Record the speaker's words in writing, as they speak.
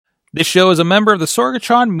This show is a member of the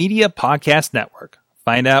Sorgatron Media Podcast Network.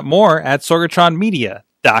 Find out more at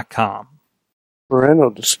sorgatronmedia.com. Parental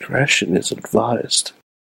discretion is advised.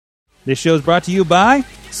 This show is brought to you by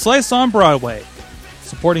Slice on Broadway,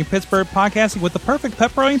 supporting Pittsburgh podcasting with the perfect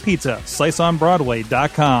pepperoni pizza.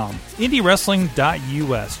 SliceOnBroadway.com.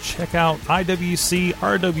 IndieWrestling.us. Check out IWC,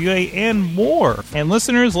 RWA, and more. And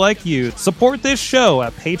listeners like you, support this show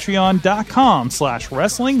at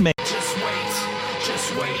Patreon.com/WrestlingMayhem. Just wait,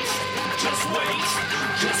 just wait, just wait,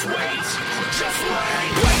 just wait, just wait.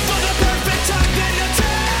 Wait for the perfect time, then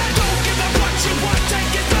attack. Don't give up what you want,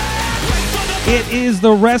 take it back. Wait for the It is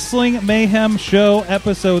the Wrestling Mayhem Show,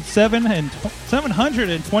 episode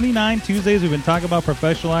 729 Tuesdays. We've been talking about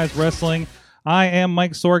professionalized wrestling. I am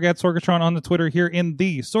Mike Sorg at Sorgatron on the Twitter here in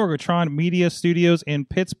the Sorgatron Media Studios in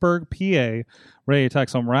Pittsburgh, PA. Ready to talk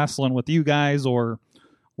some wrestling with you guys, or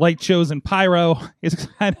light shows and pyro is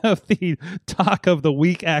kind of the talk of the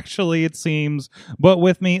week, actually, it seems. But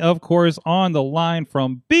with me, of course, on the line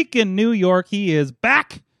from Beacon, New York, he is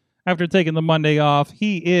back after taking the Monday off.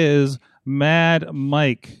 He is Mad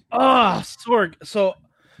Mike. Sorg. So,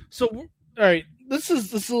 all right. This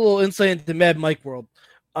is a little insight into Mad Mike world.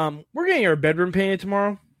 We're getting our bedroom painted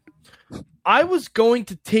tomorrow. I was going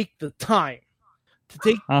to take the time to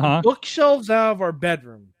take the bookshelves out of our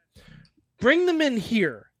bedroom, bring them in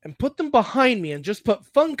here, and put them behind me, and just put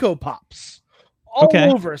Funko Pops all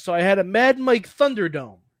over. So I had a Mad Mike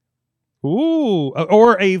Thunderdome. Ooh,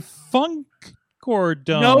 or a Funkor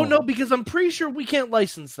Dome. No, because I'm pretty sure we can't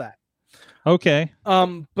license that. Okay.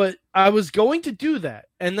 But I was going to do that,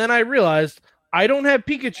 and then I realized I don't have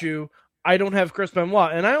Pikachu, I don't have Chris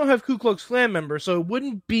Benoit, and I don't have Ku Klux Klan member, so it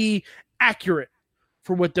wouldn't be accurate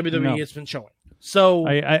for what WWE has been showing. So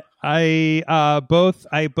I both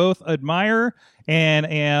admire and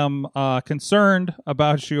am concerned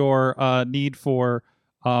about your need for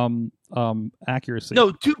accuracy.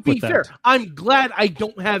 No, to be fair, I'm glad I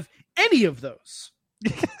don't have any of those.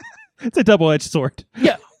 It's a double-edged sword.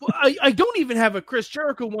 Yeah, I don't even have a Chris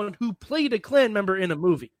Jericho one who played a Klan member in a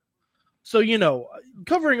movie. So,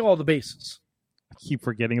 covering all the bases. I keep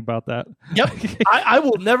forgetting about that. Yep. I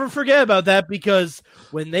will never forget about that, because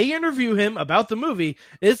when they interview him about the movie,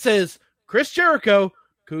 it says Chris Jericho,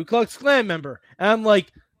 Ku Klux Klan member. And I'm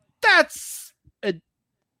like, that's an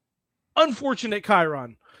unfortunate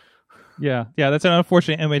Chiron. Yeah, that's an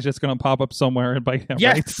unfortunate image that's going to pop up somewhere and bite him.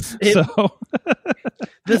 Yes. Right? So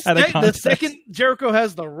the second Jericho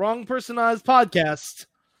has the wrong personalized podcast,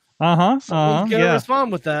 someone's going to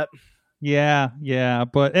respond with that. Yeah.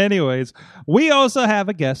 But anyways, we also have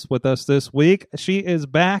a guest with us this week. She is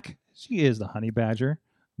back. She is the Honey Badger,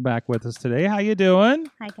 back with us today. How you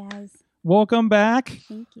doing? Hi, guys. Welcome back.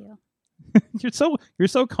 Thank you. You're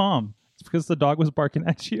so calm. It's because the dog was barking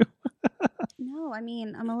at you. No, I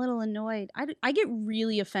mean, I'm a little annoyed. I get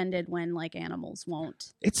really offended when animals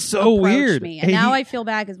won't. It's so weird. Me. And now I feel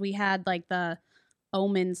bad because we had the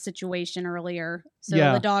Omen situation earlier. So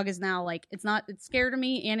the dog is now it's scared of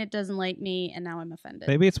me and it doesn't like me, and now I'm offended.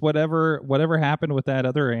 Maybe it's whatever happened with that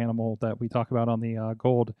other animal that we talk about on the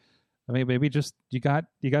Gold. I mean, maybe just you got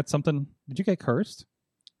something. Did you get cursed?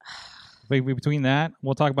 Maybe between that,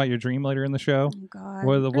 we'll talk about your dream later in the show. Oh God,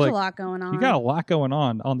 there's a lot going on. You got a lot going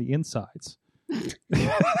on the insides.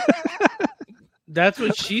 That's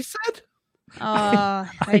what she said?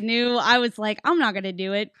 I knew. I was like, I'm not going to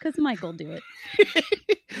do it because Mike will do it.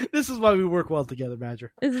 This is why we work well together,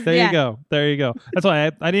 Badger. There you go. That's why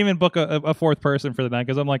I didn't even book a fourth person for the night,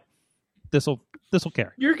 because I'm like, this will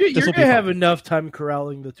carry. You're going to have enough time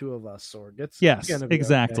corralling the two of us, Sorg. Yes,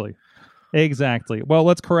 exactly. Okay. Exactly. Well,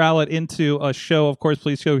 let's corral it into a show. Of course,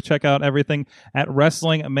 please go check out everything at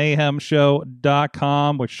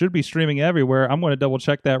WrestlingMayhemShow.com, which should be streaming everywhere. I'm going to double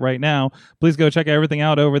check that right now. Please go check everything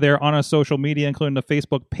out over there on our social media, including the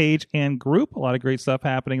Facebook page and group. A lot of great stuff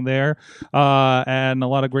happening there, and a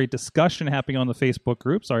lot of great discussion happening on the Facebook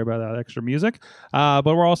group. Sorry about that extra music. But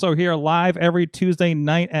we're also here live every Tuesday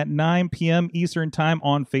night at 9 p.m. Eastern Time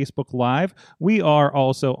on Facebook Live. We are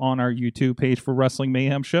also on our YouTube page for Wrestling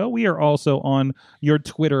Mayhem Show. We are also on your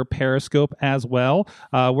Twitter Periscope as well.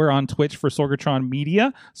 We're on Twitch for Sorgatron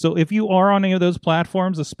Media. So if you are on any of those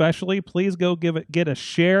platforms, especially, please go get a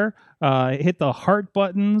share, hit the heart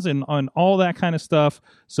buttons and on all that kind of stuff,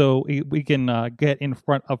 so we can get in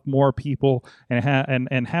front of more people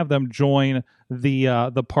and have them join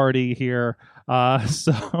the party here.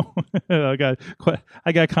 So I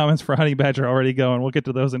got comments for Honey Badger already going. We'll get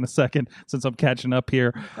to those in a second since I'm catching up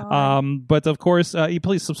here. But of course, you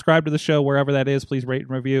please subscribe to the show wherever that is. Please rate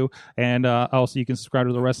and review. And also you can subscribe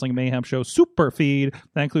to the Wrestling Mayhem Show Super Feed.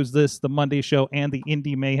 That includes this, the Monday show, and the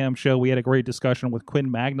Indie Mayhem Show. We had a great discussion with Quinn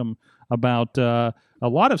Magnum about a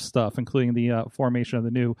lot of stuff, including the formation of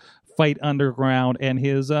the new Fight Underground and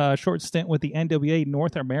his short stint with the NWA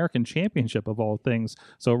North American Championship, of all things.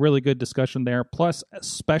 So a really good discussion there, plus a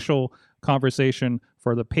special conversation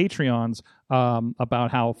for the Patreons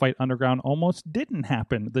about how Fight Underground almost didn't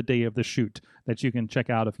happen the day of the shoot, that you can check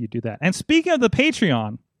out if you do that. And speaking of the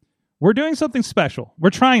Patreon, we're doing something special. We're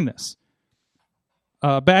trying this.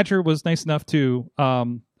 Badger was nice enough to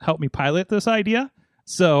help me pilot this idea.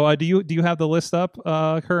 So do you have the list up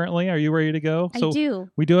currently? Are you ready to go? I do.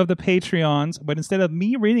 We do have the Patreons, but instead of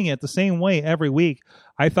me reading it the same way every week,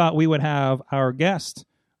 I thought we would have our guest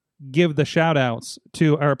give the shout outs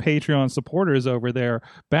to our Patreon supporters over there.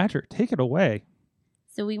 Badger, take it away.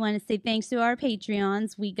 So we want to say thanks to our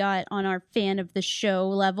Patreons. We got on our fan of the show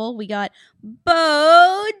level, we got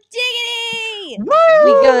Bo Diggity!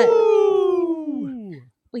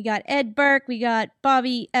 We got Ed Burke, we got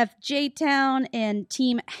Bobby F. J. Town, and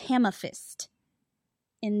Team Hammerfist.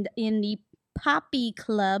 In the Poppy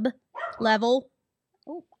Club level.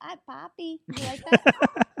 Oh, hi, Poppy. You like that?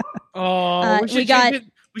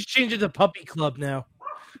 We should change it to Puppy Club now.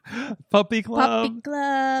 Puppy Club. Puppy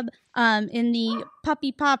Club. In the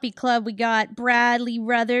Poppy Club, we got Bradley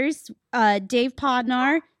Ruthers, Dave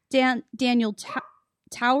Podnar, Daniel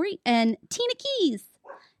Towery, and Tina Keys.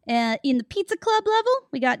 In the Pizza Club level,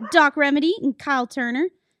 we got Doc Remedy and Kyle Turner.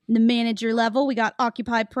 In the manager level, we got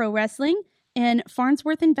Occupy Pro Wrestling and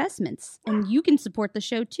Farnsworth Investments. And you can support the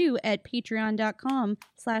show, too, at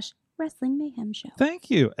patreon.com/Wrestling Mayhem Show. Thank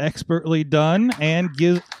you. Expertly done, and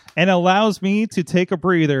allows me to take a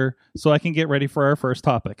breather so I can get ready for our first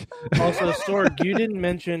topic. Also, Sorg, you didn't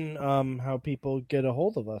mention how people get a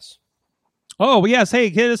hold of us. Oh, yes. Hey,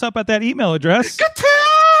 hit us up at that email address.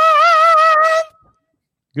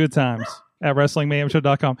 Good times at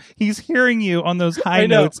WrestlingMayhemShow.com. He's hearing you on those high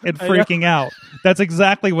notes and freaking out. That's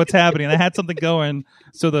exactly what's happening. I had something going,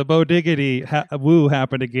 so the Bo Diggity woo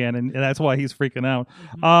happened again, and that's why he's freaking out.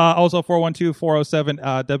 Also,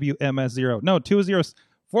 412-407-WMS0. No,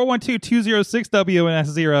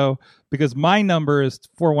 412-206-WMS0, because my number is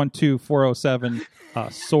 412-407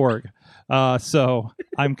 Sorg. So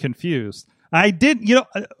I'm confused. I didn't,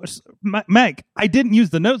 Meg, I didn't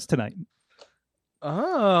use the notes tonight.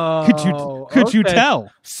 Oh, could you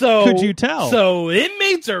tell? Could you tell? So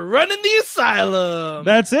inmates are running the asylum.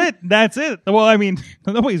 That's it. Well, I mean,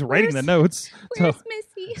 nobody's writing the notes. Where's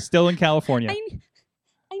Missy? Still in California.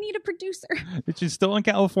 I need a producer. She's still in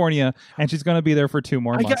California, and she's going to be there for 2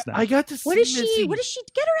 more months now. I got to see What is Missy. she? What is she?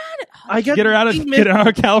 Get her out of. Get her out of California. Get her out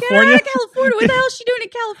of California. What the hell is she doing in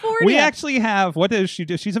California? We actually have. What does she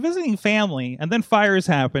do? She's visiting family, and then fires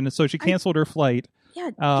happened, so she canceled her flight.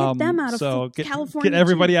 Yeah, get them out of California. Get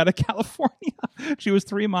everybody out of California. She was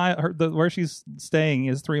 3 miles. Where she's staying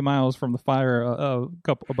is 3 miles from the fire. About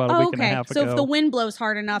a week and a half ago. So if the wind blows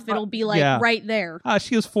hard enough, it'll be right there.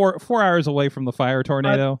 She was 4 hours away from the fire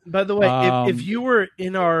tornado. By the way, if you were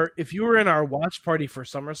in our watch party for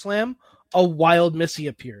SummerSlam, a wild Missy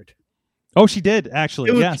appeared. Oh, she did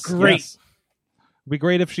actually. It was great. Yes. It'd be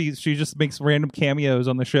great if she just makes random cameos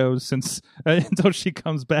on the shows since until she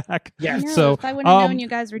comes back. Yeah. So if I would have known you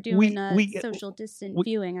guys were doing social distant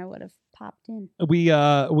viewing, I would have popped in. We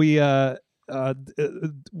should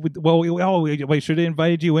have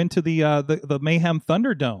invited you into the Mayhem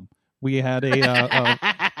Thunderdome. We had a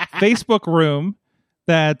Facebook room,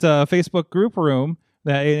 Facebook group room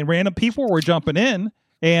that random people were jumping in,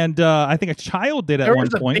 and I think a child did at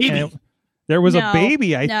one point. There was a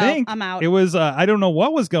baby, I think. I'm out. It was, I don't know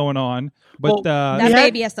what was going on, but that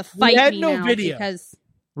baby has to fight me now because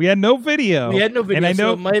we had no video. And I know,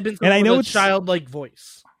 so it might have been a childlike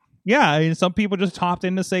voice. Yeah, I mean, some people just hopped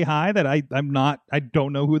in to say hi that I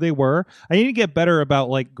don't know who they were. I need to get better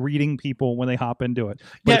about greeting people when they hop into it.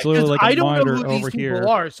 But it's literally I don't know who these people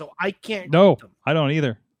are, so I can't. No, I don't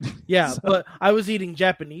either. Yeah, but I was eating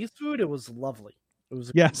Japanese food. It was lovely. It was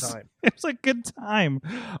a good time. It was a good time.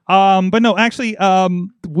 But no, actually,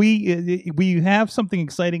 we have something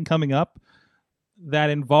exciting coming up that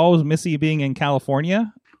involves Missy being in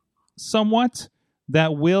California somewhat,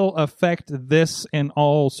 that will affect this and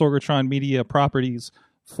all Sorgatron Media properties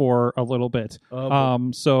for a little bit.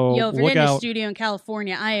 Oh, So Yo, if you're look in a out. studio in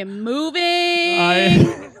California, I am moving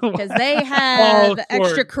because they have Oh,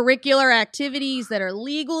 extracurricular activities that are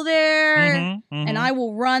legal there, Mhm, mhm. and I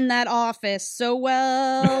will run that office so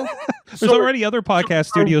well. There's already other podcast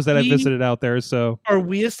studios that I've we- visited out there. So Are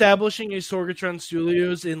we establishing a Sorgatron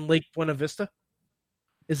Studios in Lake Buena Vista?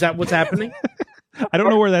 Is that what's happening? I don't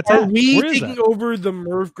know where that's Are at. we Where is taking that? over the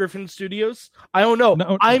Merv Griffin Studios? I don't know.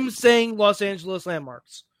 No. I'm saying Los Angeles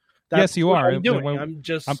landmarks. Yes, you what are. I'm doing. Well, I'm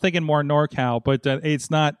just. I'm thinking more NorCal, but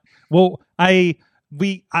it's not. Well, the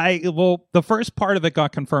first part of it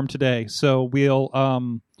got confirmed today, so we'll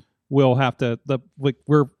have to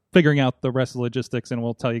we're figuring out the rest of the logistics, and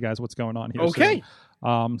we'll tell you guys what's going on here. Okay.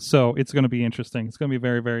 soon. So it's going to be interesting. It's going to be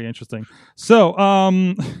very, very interesting. So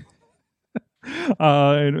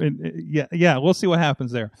yeah, we'll see what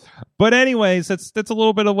happens there. But anyways, that's a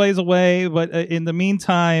little bit of ways away. But in the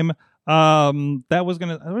meantime. There was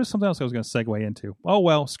something else I was gonna segue into. Oh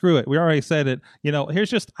well, screw it. We already said it. Here's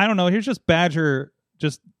just Badger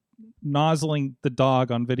just nozzling the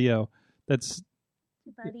dog on video. That's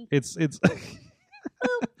Buddy. it's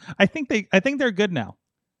I think they're good now.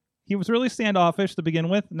 He was really standoffish to begin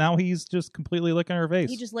with. Now he's just completely licking her face.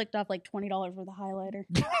 He just licked off like $20 worth of highlighter.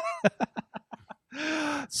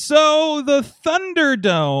 So the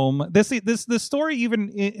Thunderdome. This story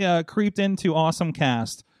even creeped into Awesome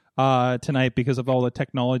Cast tonight because of all the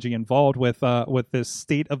technology involved with this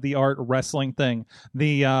state of the art wrestling thing.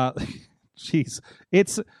 The jeez,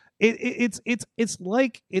 it's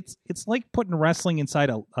like putting wrestling inside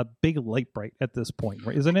a big light bright at this point,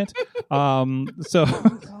 isn't it? So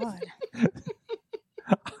God.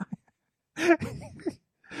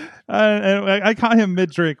 I caught him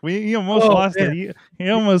mid drink. He almost lost it. He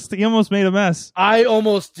almost made a mess. I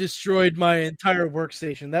almost destroyed my entire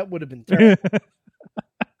workstation. That would have been terrible.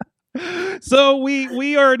 So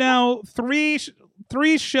we are now three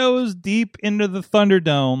shows deep into the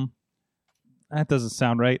Thunderdome. That doesn't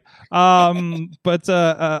sound right. But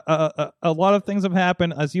a lot of things have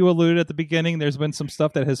happened. As you alluded at the beginning, there's been some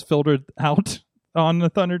stuff that has filtered out on the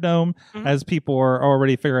Thunderdome as people are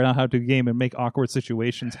already figuring out how to game and make awkward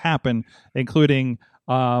situations happen, including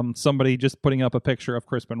somebody just putting up a picture of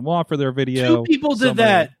Chris Benoit for their video. Two people did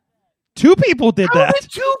that. Two people did How that.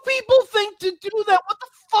 did two people think to do that? What the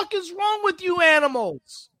fuck is wrong with you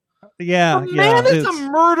animals? Yeah, The man is a it's-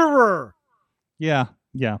 murderer. yeah.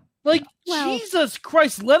 Like, Well- Jesus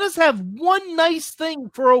Christ, let us have one nice thing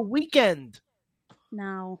for a weekend.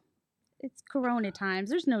 No. It's Corona times.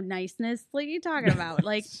 There's no niceness. Like, what are you talking about?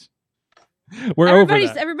 Like, We're over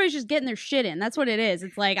that. everybody's just getting their shit in. That's what it is.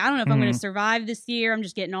 It's like, I don't know if I'm going to survive this year. I'm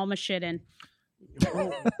just getting all my shit in.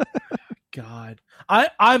 God.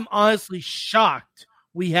 I'm honestly shocked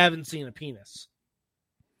we haven't seen a penis.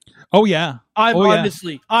 Oh yeah.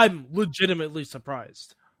 I'm legitimately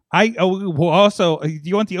surprised. Also, do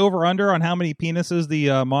you want the over under on how many penises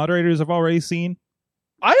the moderators have already seen?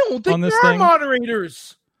 I don't think On this there are thing?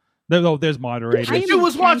 moderators. There's moderators. I am Dude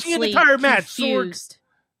was watching an intensely entire match, Sword. confused.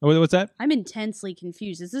 What's that? I'm intensely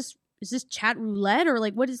confused. Is this chat roulette or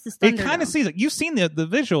like what is this? It kind Thunderdome? of sees it. You've seen the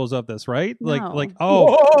visuals of this, right? No.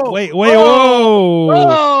 Whoa. Wait, Whoa. whoa.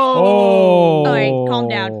 Oh. All right,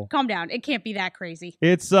 calm down. It can't be that crazy.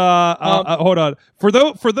 It's hold on. For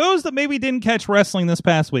those that maybe didn't catch wrestling this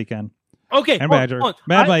past weekend. Okay, And Badger. hold on.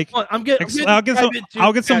 Mad Mike. I'm getting, I'll get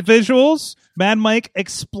some visuals. Mad Mike,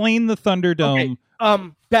 explain the Thunderdome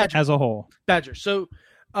Badger. as a whole. Badger. So,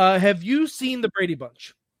 have you seen the Brady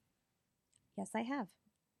Bunch? Yes, I have.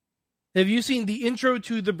 Have you seen the intro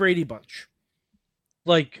to the Brady Bunch?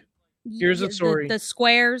 Like, here's a story. The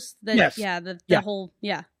squares. Yes. The Yeah. whole.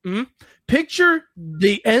 Yeah. Picture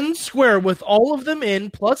the end square with all of them in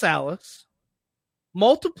plus Alice.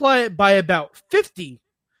 Multiply it by about 50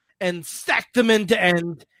 and stack them end to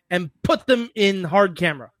end and put them in hard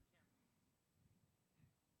camera.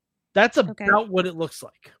 That's about what it looks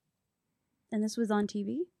like. And this was on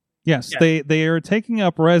TV. Yes, Yeah. they are taking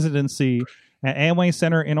up residency at Amway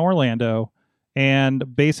Center in Orlando,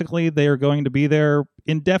 and basically they are going to be there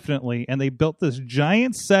indefinitely. And they built this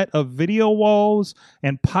giant set of video walls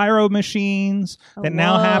and pyro machines that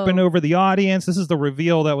now happen over the audience. This is the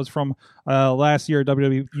reveal that was from last year.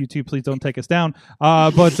 WWE YouTube, please don't take us down.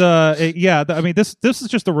 I mean, this is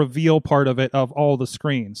just the reveal part of it, of all the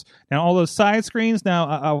screens. Now, all those side screens.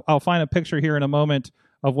 Now, I'll find a picture here in a moment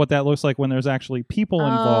of what that looks like when there's actually people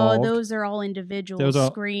involved. Oh, those are all individual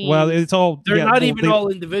screens. Well, it's all. They're not even all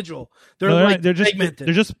individual. They're segmented.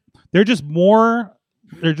 They're just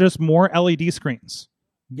more LED screens.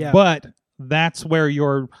 Yeah. But that's where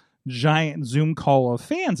your giant Zoom call of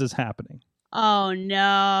fans is happening. Oh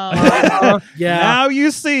no. Yeah. Now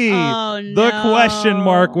you see Oh, the no. question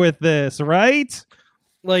mark with this, right?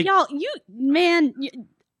 Like, Y'all,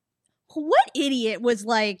 what idiot was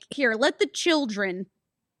like, here, let the children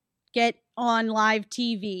get on live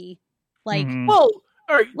TV? Like, Mhm. well,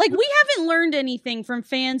 all right. like we haven't learned anything from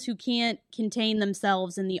fans who can't contain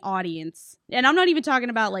themselves in the audience. And I'm not even talking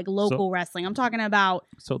about like local wrestling. I'm talking about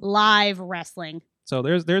So live wrestling. so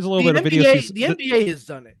there's a little The bit of NBA, videos. the NBA has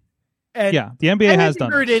done it. And Yeah, the NBA I has haven't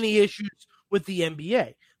done heard this. any issues with the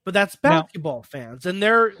NBA, but that's Now- basketball fans, and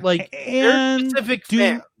they're like they're And specific do-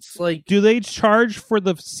 fans. Like, Do they charge for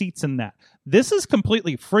the seats in that? This is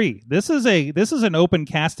completely free. This is an open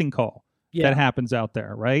casting call that happens out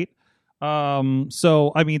there, right?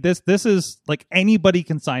 So I mean, this is like anybody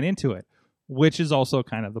can sign into it, which is also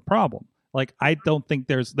kind of the problem. Like, I don't think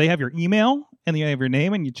they have your email and you have your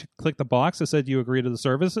name and you click the box that said you agree to the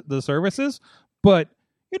services, but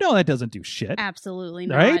you know that doesn't do shit, Absolutely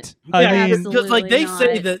not. right? yeah, I mean, absolutely because like they not.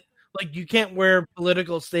 say that like you can't wear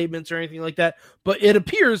political statements or anything like that, but it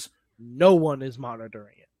appears no one is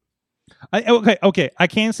monitoring it. okay. I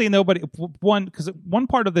can't say nobody. Because one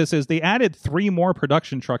part of this is they added 3 more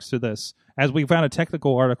production trucks to this, as we found a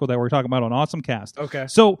technical article that we're talking about on AwesomeCast. Okay.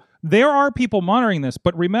 So there are people monitoring this,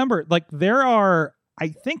 but remember, like there are, I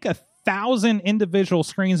think, 1,000 individual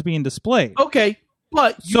screens being displayed. Okay,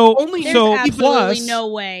 but you So- only There's so absolutely plus- no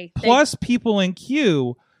way. Plus people in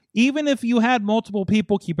queue. Even if you had multiple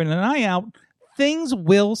people keeping an eye out, things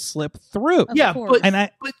will slip through. Of yeah, course.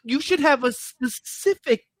 but you should have a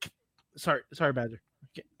specific. Sorry, Badger.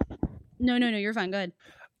 No, you're fine. Go ahead.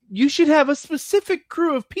 You should have a specific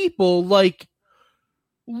crew of people like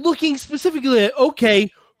looking specifically at,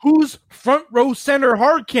 okay, who's front row center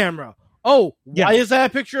hard camera? Oh, Yeah. why is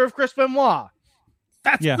that a picture of Chris Benoit?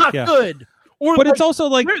 That's Yeah, not yeah. good. Or But like, it's also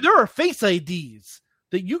like, there are face IDs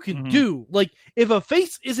that you can Mhm. do. Like, if a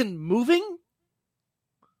face isn't moving,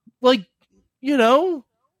 like, you know,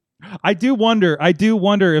 I do wonder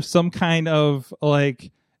if some kind of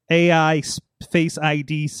like AI face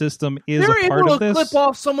ID system is they're a part able of to this. clip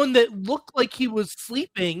off someone that looked like he was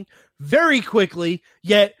sleeping very quickly,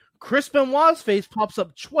 yet Chris Benoit's face pops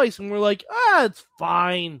up twice, and we're like, it's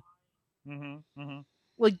fine.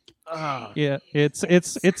 Like, Yeah, it's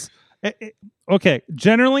okay.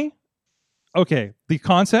 Generally, okay. The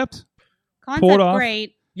concept, Concept off.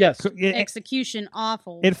 great, yes. execution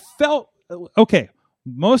awful. it felt okay.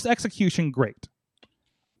 Most execution great.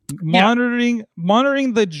 Monitoring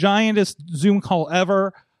the giantest Zoom call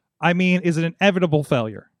ever, I mean, is an inevitable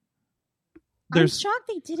failure. I'm shocked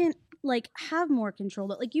they didn't like have more control.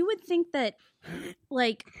 But like you would think that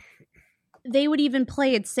like they would even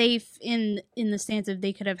play it safe in the stance of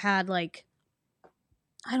they could have had like,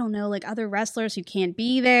 I don't know, like other wrestlers who can't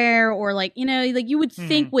be there, or like, you know, like you would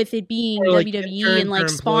think with it being Or, like, WWE interns and or like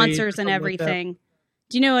employees sponsors or and something like that. everything.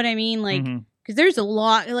 Do you know what I mean? Like, Mhm. because there's a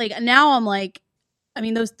lot. Like now I'm like, I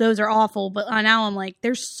mean those are awful, but now I'm like,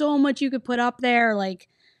 there's so much you could put up there, like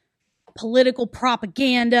political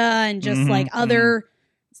propaganda and just Mhm, like other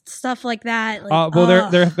stuff like that. Like, well,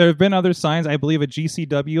 there have been other signs. I believe a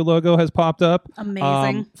GCW logo has popped up.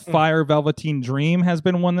 amazing. Fire Velveteen Dream has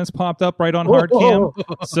been one that's popped up right on Hardcam.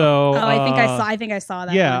 So, I think I saw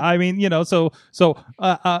that. yeah, one. I mean, you know, so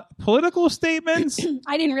political statements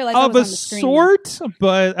I didn't realize that of was a on the screen. sort,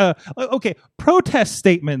 but okay, protest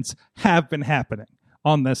statements have been happening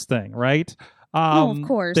on this thing, right? Of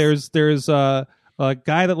course. There's a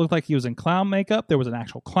guy that looked like he was in clown makeup. There was an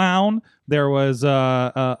actual clown. There was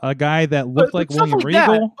a guy that looked like stuff William that,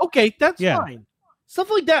 Regal. okay, that's Yeah. fine. Stuff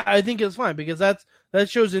like that, I think is fine because that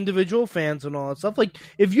shows individual fans and all that stuff. Like,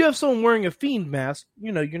 if you have someone wearing a Fiend mask,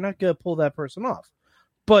 you know, you're not gonna pull that person off.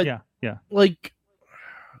 But Yeah. like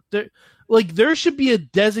there should be a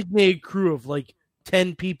designated crew of like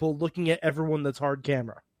 10 people looking at everyone that's hard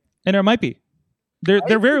camera. And there might be. There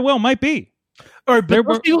very well might be. All right, There but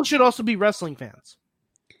those were- people should also be wrestling fans.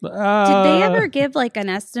 Did they ever give like an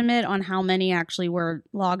estimate on how many actually were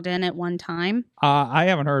logged in at one time? I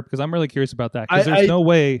haven't heard because I'm really curious about that because I- there's no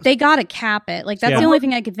way. They got to cap it. Like that's Yeah. the only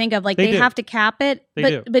thing I could think of. Like They they do. have to cap it,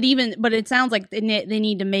 They but it sounds like they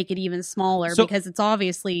need to make it even smaller So- because it's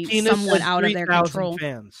obviously Tina somewhat says out of their 3,000 control.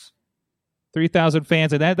 Fans. 3,000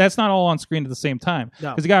 fans, and that's not all on screen at the same time. No.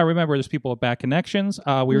 Because you got to remember, there's people with bad connections.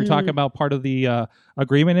 We were talking about part of the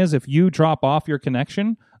agreement is if you drop off your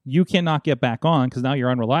connection, you cannot get back on because now you're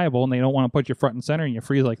unreliable, and they don't want to put you front and center and you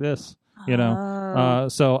freeze like this. You know,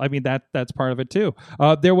 So I mean that's part of it too.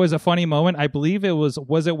 There was a funny moment. I believe it was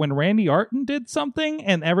it when Randy Orton did something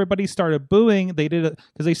and everybody started booing. They did it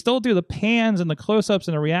because they still do the pans and the close-ups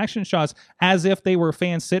and the reaction shots as if they were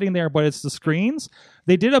fans sitting there, but it's the screens.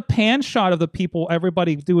 They did a pan shot of the people,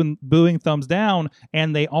 everybody doing booing thumbs down,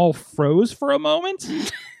 and they all froze for a moment.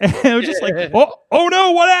 And it was just like, oh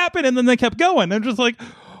no, what happened? And then they kept going. They're just like,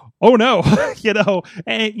 oh no,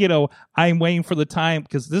 and I'm waiting for the time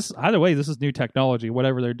because either way, this is new technology,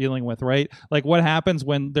 whatever they're dealing with, right? Like what happens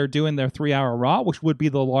when they're doing their 3-hour Raw, which would be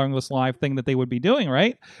the longest live thing that they would be doing,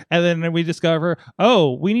 right? And then we discover,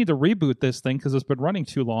 oh, we need to reboot this thing because it's been running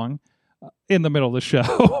too long in the middle of the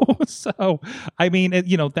show. So, I mean,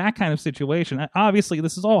 that kind of situation. Obviously,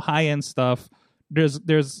 this is all high end stuff.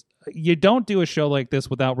 You don't do a show like this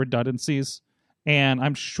without redundancies. And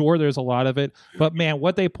I'm sure there's a lot of it. But, man,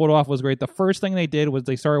 what they pulled off was great. The first thing they did was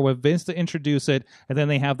they started with Vince to introduce it, and then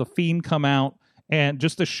they have The Fiend come out, and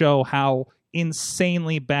just to show how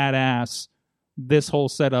insanely badass this whole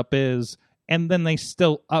setup is. And then they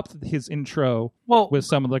still upped his intro with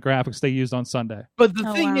some of the graphics they used on Sunday. But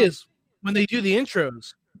the thing is, when they do the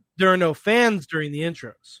intros, there are no fans during the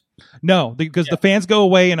intros. No, because the fans go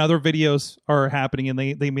away and other videos are happening, and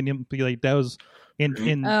they manipulate those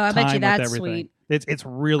in I time bet you with that's everything. sweet. It's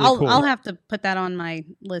really I'll, cool. I'll have to put that on my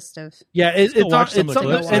list of. Yeah, it's something,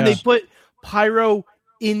 clips, and they put pyro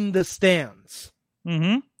in the stands.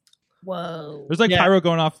 Mm-hmm. Whoa! There's pyro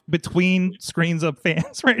going off between screens of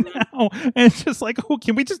fans right now, and it's just like, oh,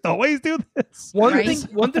 can we just always do this?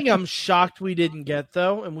 One thing I'm shocked we didn't get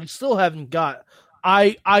though, and we still haven't got.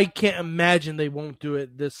 I can't imagine they won't do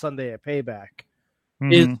it this Sunday at Payback.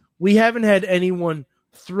 Mm-hmm. Is we haven't had anyone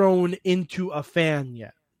thrown into a fan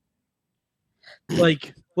yet,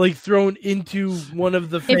 like thrown into one of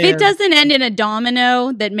the fans. If it doesn't end in a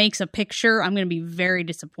domino that makes a picture, I'm going to be very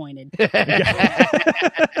disappointed.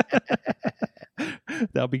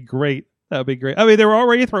 That'll be great. That'd be great. I mean, they were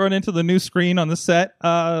already thrown into the new screen on the set.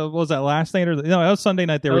 What was that last night? No, that was Sunday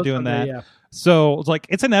night. They were doing Sunday, that. yeah. So it's like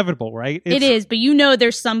it's inevitable, right? It is, but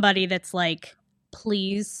there's somebody that's like,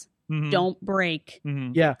 please don't break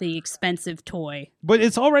the expensive toy. But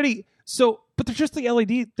it's already so. But they're just the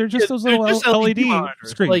LED. They're just those little LED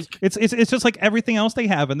monitors. screens. Like, it's just like everything else they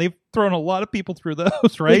have, and they've thrown a lot of people through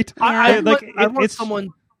those, right? I want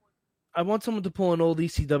someone to pull an old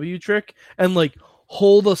ECW trick and like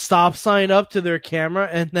hold a stop sign up to their camera,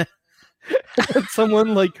 and then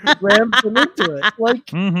someone like rams them into it. Like,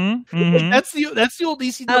 that's the old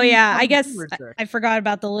ECW. Oh yeah, I guess I forgot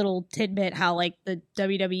about the little tidbit how like the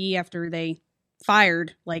WWE after they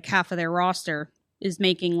fired like half of their roster is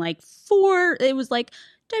making like it was like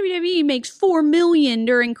WWE makes $4 million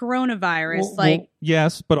during coronavirus.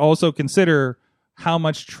 Yes, but also consider how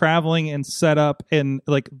much traveling and setup and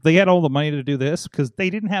like they had all the money to do this because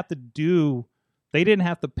they didn't have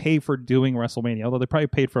to pay for doing WrestleMania, although they probably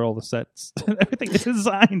paid for all the sets and everything they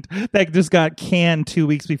designed that just got canned 2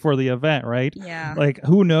 weeks before the event, right? Yeah. Like,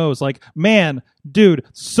 who knows? Like, man, dude,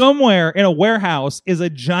 somewhere in a warehouse is a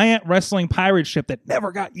giant wrestling pirate ship that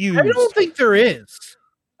never got used. I don't think there is.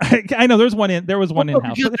 I know there was one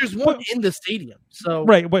in-house. There's one in the stadium. So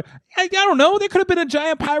right, but I don't know. There could have been a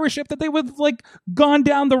giant pirate ship that they would like gone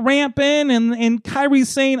down the ramp in, and Kyrie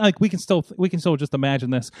Sane like we can still just imagine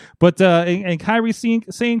this. But and Kyrie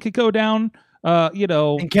Sane could go down.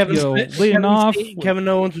 And Kevin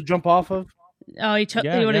Owens would jump off of. Oh, he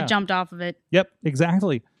would have jumped off of it. Yep,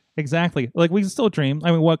 exactly. Like we can still dream. I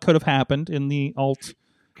mean, what could have happened in the alt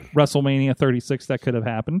WrestleMania 36 that could have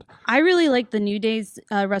happened. I really like the New Day's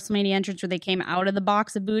WrestleMania entrance where they came out of the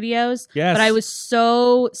box of Bootios. Yes. But I was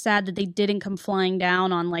so sad that they didn't come flying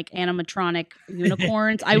down on like animatronic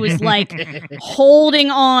unicorns. I was like holding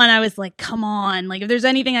on. I was like, come on. Like if there's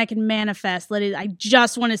anything I can manifest, I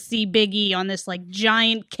just want to see Big E on this like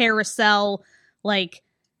giant carousel like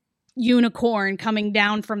unicorn coming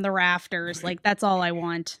down from the rafters. Like that's all I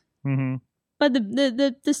want. Mm-hmm. But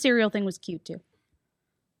the cereal thing was cute too.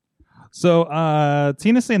 So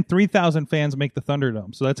Tina's saying 3,000 fans make the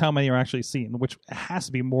Thunderdome. So that's how many are actually seen, which has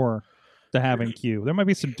to be more to have in queue. There might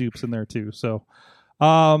be some dupes in there too. So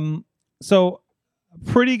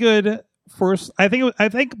pretty good first. I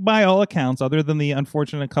think by all accounts, other than the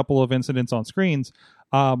unfortunate couple of incidents on screens,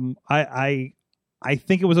 I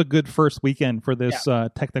think it was a good first weekend for this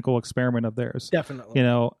technical experiment of theirs. Definitely.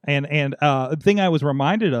 And the thing I was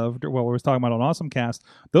reminded of while we was talking about on AwesomeCast,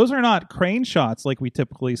 those are not crane shots like we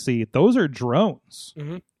typically see. Those are drones.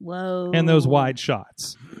 Mm-hmm. Whoa. And those wide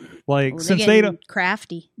shots. Like since they don't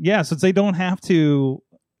crafty. Yeah, since they don't have to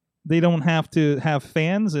have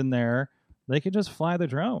fans in there, they could just fly the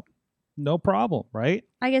drone. no problem, right?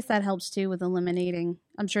 I guess that helps too with eliminating.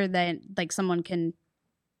 I'm sure that like someone can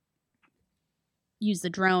use the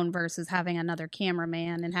drone versus having another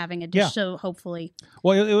cameraman and having it just show hopefully.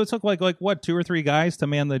 Well, it took like what 2 or 3 guys to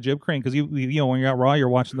man the jib crane because you know when you're at Raw, you're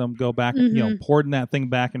watching them go back, porting that thing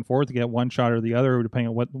back and forth to get one shot or the other depending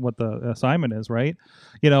on what the assignment is, right?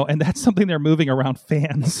 And that's something they're moving around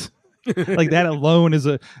fans. Like that alone is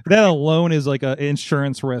like an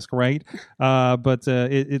insurance risk, right? But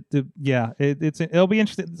it'll be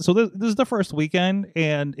interesting. So this is the first weekend,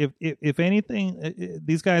 and if anything,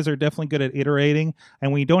 these guys are definitely good at iterating.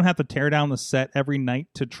 And when you don't have to tear down the set every night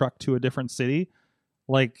to truck to a different city,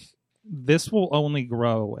 like this will only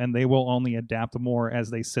grow, and they will only adapt more as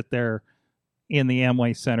they sit there in the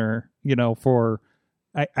Amway Center, for.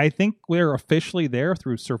 I think we're officially there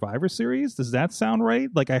through Survivor Series. Does that sound right?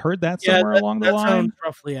 Like I heard that somewhere along the line. That sounds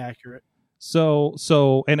roughly accurate.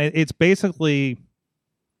 So, and it's basically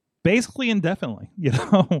indefinitely,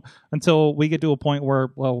 until we get to a point where,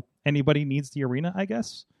 anybody needs the arena, I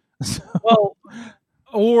guess. Well,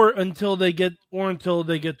 or until they get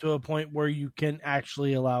to a point where you can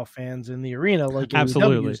actually allow fans in the arena, like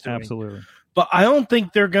absolutely. But I don't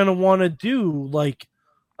think they're going to want to do like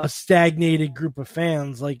a stagnated group of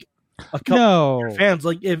fans, like a couple of fans.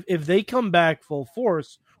 Like if they come back full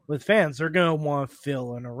force with fans, they're gonna want to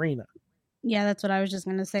fill an arena. Yeah, that's what I was just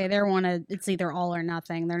gonna say. It's either all or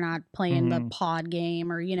nothing. They're not playing the pod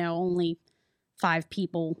game or only 5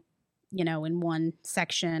 people, in one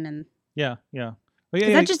section and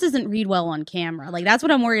that just doesn't read well on camera. Like that's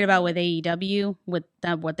what I'm worried about with AEW with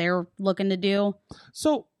what they're looking to do.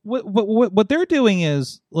 So what they're doing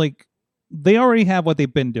is like. They already have what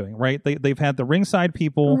they've been doing, right? They've had the ringside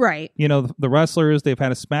people, right? The wrestlers. They've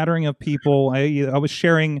had a smattering of people. I was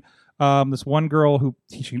sharing this one girl who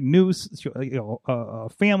she knew, a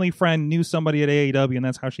family friend knew somebody at AEW, and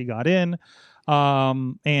that's how she got in.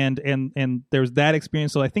 And there's that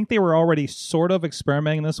experience. So I think they were already sort of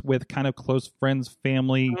experimenting this with kind of close friends,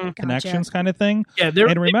 family connections, kind of thing. Yeah, they've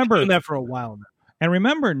been doing that for a while now. And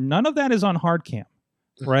remember, none of that is on hard cam.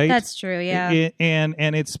 Right, that's true. Yeah, and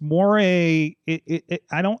it's more I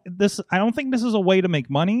don't think this is a way to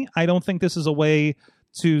make money. I don't think this is a way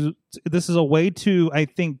to. This is a way to, I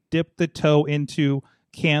think, dip the toe into,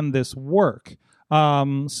 can this work?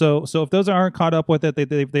 So if those aren't caught up with it,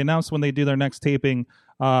 they announced when they do their next taping.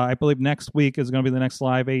 I believe next week is going to be the next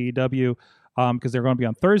live AEW because they're going to be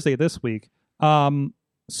on Thursday this week.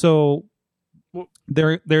 So.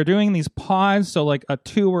 They're doing these pods, so like a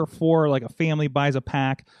 2 or 4, like a family buys a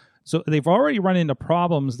pack. So they've already run into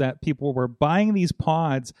problems that people were buying these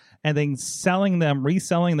pods and then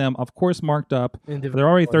reselling them, of course marked up. They're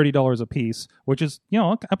already $30 a piece, which is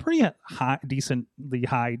a pretty decently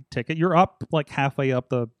high ticket. You're up like halfway up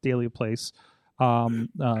the daily place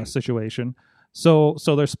situation. So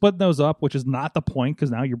they're splitting those up, which is not the point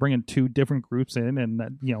because now you're bringing 2 different groups in, and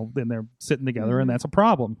then they're sitting together, and that's a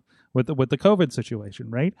problem. With the COVID situation,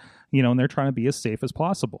 right? And they're trying to be as safe as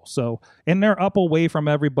possible. So, and they're up away from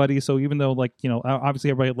everybody. So even though obviously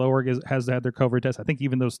everybody at Lower has had their COVID test, I think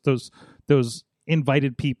even those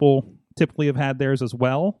invited people typically have had theirs as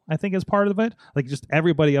well. I think as part of it, like just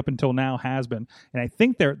everybody up until now has been. And I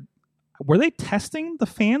think were they testing the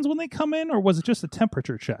fans when they come in, or was it just a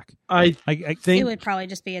temperature check? I think it would probably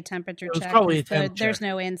just be a temperature check. Probably a temp check. There's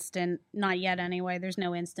no instant, not yet anyway. There's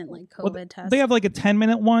no instant like COVID test. They have like a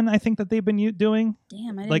 10-minute one, I think, that they've been doing.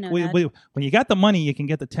 Damn, I didn't know that. When you got the money, you can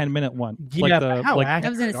get the 10-minute one. Yeah, I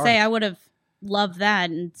was going to say I would have loved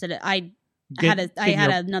that, and said I had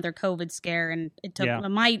another COVID scare, and it took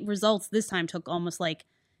my results this time took almost like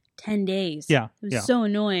 10 days. Yeah. It was so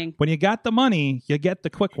annoying. When you got the money, you get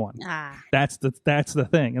the quick one. That's the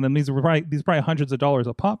thing. And then these are probably hundreds of dollars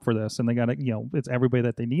a pop for this, and they got it's everybody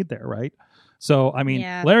that they need there, right? So I mean,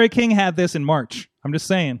 Larry King had this in March. I'm just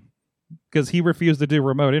saying, because he refused to do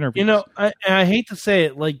remote interviews. I hate to say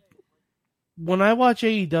it, like when I watch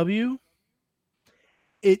AEW,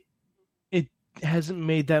 it hasn't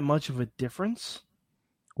made that much of a difference.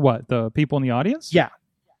 What, the people in the audience? Yeah.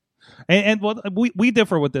 And well, we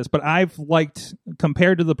differ with this, but I've liked,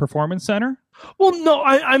 compared to the Performance Center. Well, no,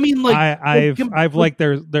 I mean like I've liked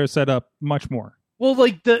their setup much more. Well,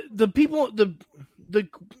 like the people, the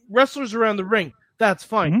wrestlers around the ring, that's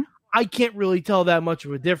fine. Mm-hmm. I can't really tell that much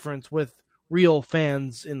of a difference with real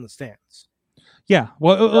fans in the stands. Yeah,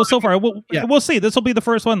 well, so far we'll see. This will be the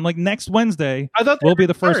first one. Like next Wednesday, will be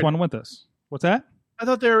the first one with this. What's that? I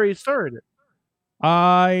thought they already started it.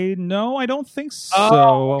 I don't think so.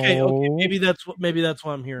 Oh, okay. Maybe that's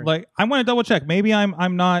what I'm hearing. Like, I'm going to double check. Maybe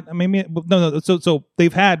I'm not. Maybe no. So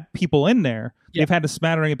they've had people in there. they've had a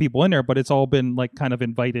smattering of people in there, but it's all been like kind of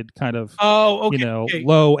invited, kind of Okay.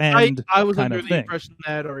 low end I was kind under of the thing. impression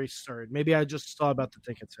that already started. Maybe I just saw about the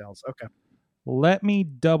ticket sales. Okay. Let me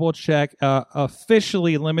double check.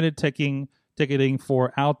 Officially limited ticketing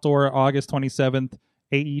for outdoor August 27th.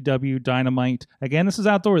 AEW Dynamite. Again, this is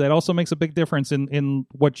outdoor. That also makes a big difference in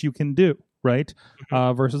what you can do, right?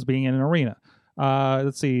 Versus being in an arena.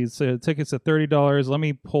 Let's see. So tickets at $30. Let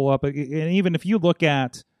me pull up. And even if you look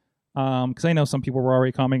at, because I know some people were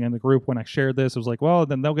already commenting in the group when I shared this, it was like, well,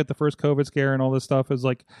 then they'll get the first COVID scare and all this stuff. It was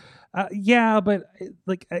like, yeah, but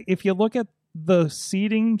like if you look at the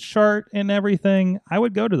seating chart and everything, I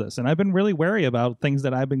would go to this. And I've been really wary about things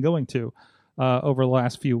that I've been going to. Over the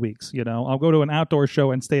last few weeks, I'll go to an outdoor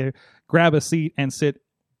show and grab a seat and sit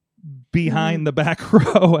behind the back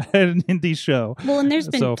row at an indie show. Well, and there's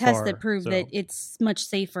been so tests far, that prove that it's much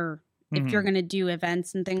safer if you're going to do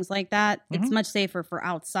events and things like that. It's much safer for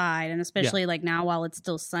outside, and especially like now while it's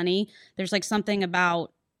still sunny, there's like something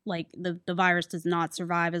about like the virus does not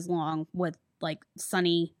survive as long with like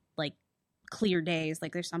sunny, like clear days.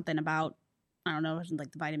 Like there's something about, I don't know,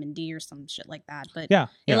 like the vitamin D or some shit like that. But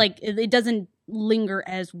it doesn't linger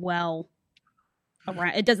as well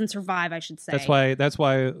around. It doesn't survive, I should say. That's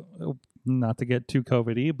why, not to get too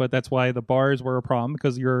COVID-y, but that's why the bars were a problem,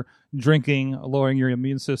 because you're drinking, lowering your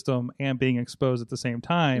immune system, and being exposed at the same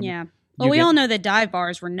time. Yeah. Well, we all know that dive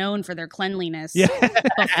bars were known for their cleanliness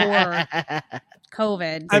before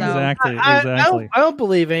COVID. So. Exactly. I don't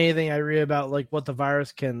believe anything I read about like what the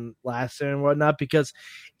virus can last and whatnot, because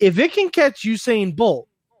if it can catch Usain Bolt,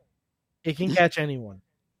 it can catch anyone.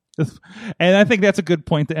 And I think that's a good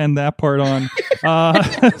point to end that part on,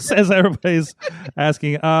 as everybody's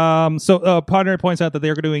asking. So Partner points out that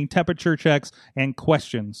they're doing temperature checks and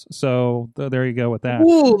questions. So there you go with that.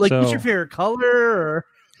 Ooh, like what's your favorite color? Or...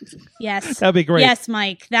 Yes. That'd be great. Yes,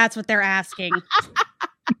 Mike. That's what they're asking.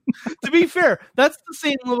 To be fair, that's the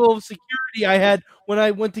same level of security I had when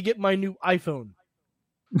I went to get my new iPhone.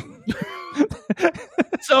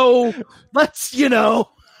 So let's,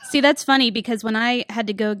 See, that's funny because when I had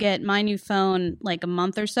to go get my new phone like a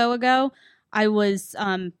month or so ago, I was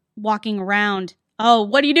walking around. Oh,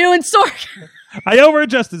 what are you doing, Sork? I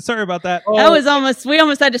over-adjusted. Sorry about that. We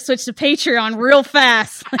almost had to switch to Patreon real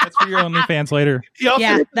fast. That's for your OnlyFans later. He also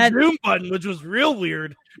hit the Zoom button, which was real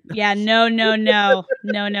weird. Yeah, no.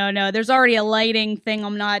 There's already a lighting thing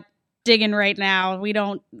I'm not digging right now.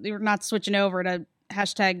 We're not switching over to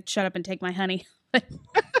hashtag shut up and take my honey.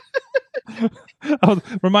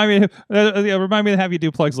 Remind me to have you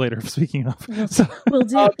do plugs later. Speaking of, we'll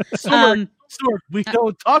do. Sork, we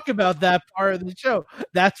don't talk about that part of the show.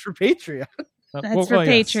 That's for Patreon. That's for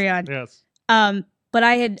Patreon. Yes. But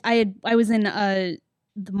I was in the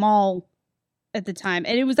mall at the time,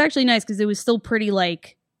 and it was actually nice because it was still pretty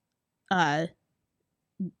like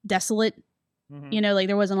desolate. Mm-hmm. Like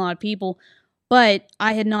there wasn't a lot of people, but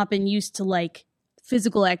I had not been used to like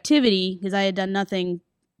physical activity because I had done nothing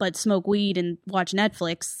but smoke weed and watch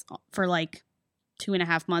Netflix for like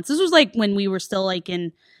 2.5 months. This was like when we were still like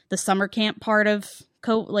in the summer camp part of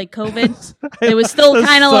COVID. It was still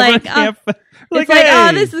kind of like,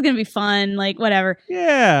 this is going to be fun. Like whatever.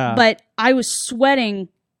 Yeah. But I was sweating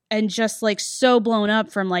and just like so blown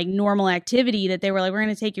up from like normal activity that they were like, we're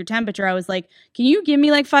going to take your temperature. I was like, can you give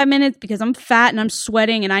me like 5 minutes because I'm fat and I'm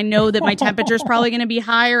sweating and I know that my temperature is probably going to be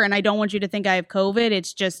higher and I don't want you to think I have COVID.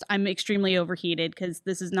 It's just I'm extremely overheated because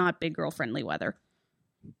this is not big girl friendly weather.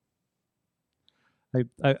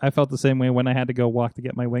 I felt the same way when I had to go walk to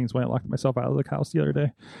get my wings when I locked myself out of the house the other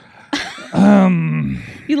day.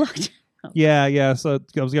 You looked. Yeah. So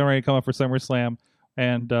I was getting ready to come up for SummerSlam.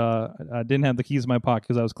 And I didn't have the keys in my pocket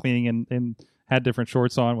because I was cleaning and had different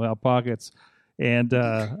shorts on without pockets. And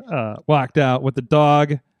walked out with the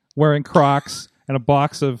dog, wearing Crocs, and a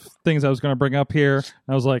box of things I was going to bring up here. And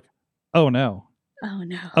I was like, oh, no. Oh,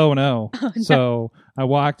 no. Oh, no. Oh, no. So I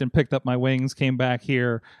walked and picked up my wings, came back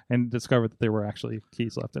here, and discovered that there were actually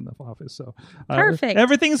keys left in the office. So perfect.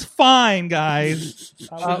 Everything's fine, guys.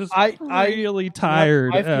 I was just really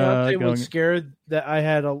tired. My fiance was scared that I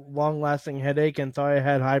had a long-lasting headache and thought I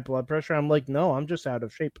had high blood pressure. I'm like, no, I'm just out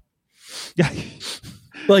of shape. Yeah.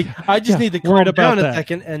 Like, I just need to calm down a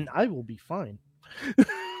second, and I will be fine.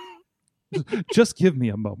 Just give me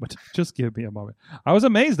a moment. I was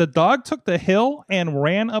amazed. The dog took the hill and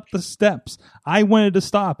ran up the steps. I wanted to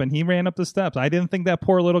stop, and he ran up the steps. I didn't think that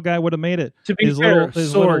poor little guy would have made it. To be his fair,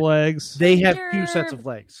 little legs. They have 2 sets of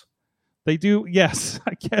legs. They do, yes.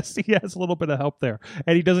 I guess he has a little bit of help there.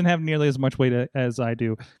 And he doesn't have nearly as much weight as I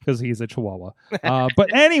do because he's a Chihuahua.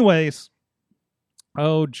 But anyways,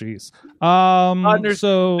 oh, geez.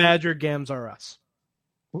 So Badger Gams are us.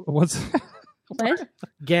 What's What?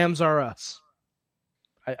 Gams are us.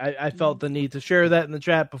 I felt the need to share that in the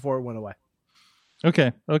chat before it went away.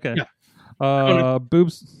 Okay. Yeah.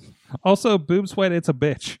 Boobs. Also, Boob Sweat, it's a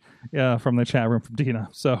bitch. Yeah, from the chat room from Dina.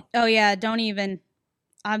 So. Oh yeah, don't even.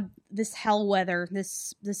 This hell weather,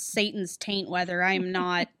 this Satan's taint weather. I am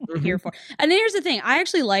not here for. And here's the thing: I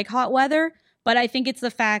actually like hot weather, but I think it's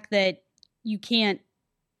the fact that you can't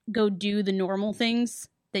go do the normal things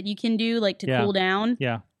that you can do, like to cool down.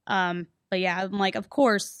 Yeah. But yeah, I'm like, of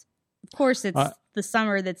course, it's the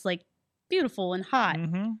summer that's like beautiful and hot.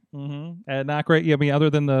 And not great. Yeah, I mean, other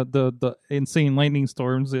than the insane lightning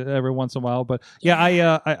storms every once in a while. But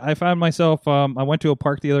yeah, I found myself. I went to a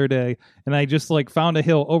park the other day, and I just like found a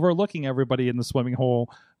hill overlooking everybody in the swimming hole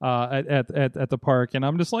at the park, and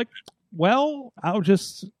I'm just like, well, I'll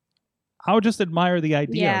just admire the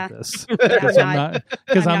idea of this because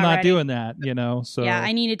I'm not doing that, you know. So yeah,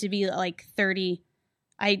 I need it to be like 30.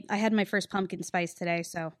 I had my first pumpkin spice today,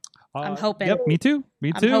 so I'm hoping. Yep, me too.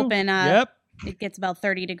 I'm hoping. It gets about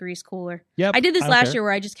 30 degrees cooler. Yep, I did this last year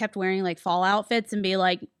where I just kept wearing like fall outfits and be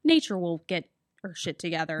like, nature will get her shit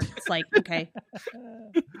together. It's like, okay.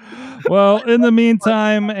 Well, in the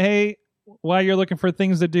meantime, hey, while you're looking for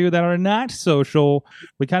things to do that are not social,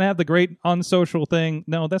 we kind of have the great unsocial thing.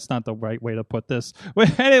 No, that's not the right way to put this.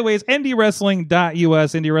 But anyways,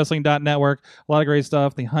 indiewrestling.us, indiewrestling.network, a lot of great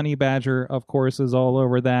stuff. The Honey Badger, of course, is all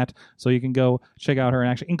over that. So you can go check out her in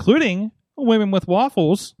action, including Women with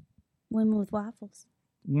Waffles. Women with Waffles.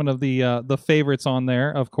 One of the favorites on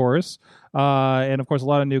there, of course. And, of course, a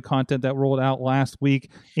lot of new content that rolled out last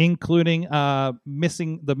week, including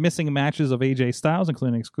missing matches of AJ Styles,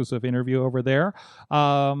 including an exclusive interview over there.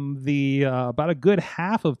 About a good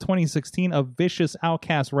half of 2016 of Vicious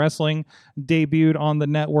Outcast Wrestling debuted on the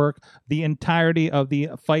network. The entirety of the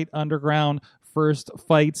Fight Underground First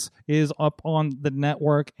Fights is up on the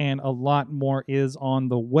network, and a lot more is on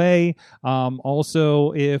the way.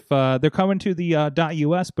 Also, if they're coming to the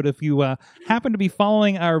 .us, but if you happen to be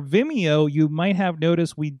following our Vimeo, you might have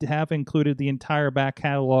noticed we have included the entire back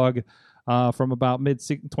catalog from about mid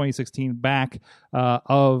 2016 back to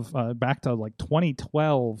like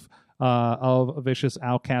 2012. Of Vicious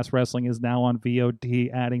Outcast Wrestling is now on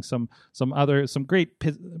VOD, adding some great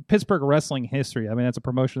Pittsburgh wrestling history. I mean, that's a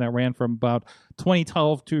promotion that ran from about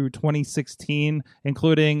 2012 to 2016,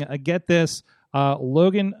 including get this,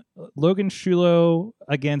 Logan Shulo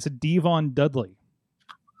against Devon Dudley.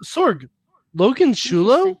 Sorg, Logan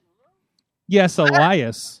Shulo? Yes,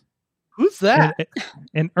 Elias. Who's that?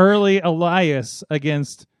 An early Elias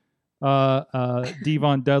against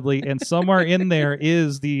Devon Dudley, and somewhere in there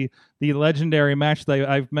is the legendary match that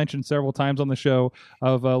I've mentioned several times on the show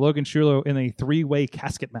of Logan Shulo in a 3-way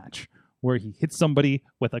casket match where he hit somebody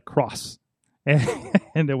with a cross.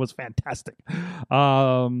 And it was fantastic.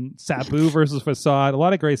 Sabu versus Facade, a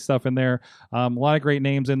lot of great stuff in there. A lot of great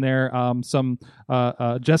names in there. Some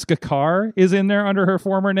Jessica Carr is in there under her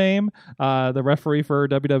former name, the referee for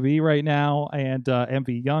WWE right now, and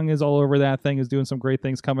MV Young is all over that thing. Is doing some great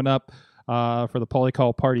things coming up for the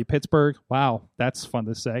Polycall Party Pittsburgh. Wow, that's fun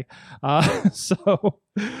to say. So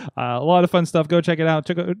a lot of fun stuff. Go check it out.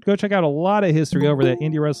 Go check out a lot of history over at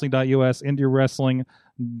indiewrestling.us,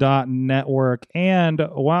 indiewrestling.network. And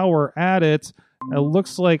while we're at it, it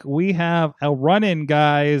looks like we have a run-in,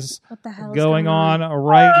 guys, What the hell is going on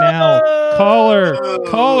right now. Caller,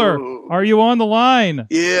 are you on the line?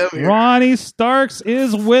 Yeah, I'm here. Ronnie Starks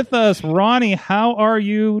is with us. Ronnie, how are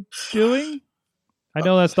you doing? I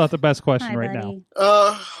know that's not the best question Hi, right buddy.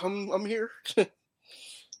 now. I'm here.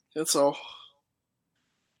 That's all.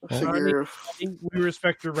 I Well, figure We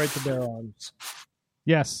respect your right to bear arms.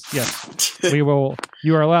 Yes. We will.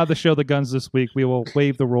 You are allowed to show the guns this week. We will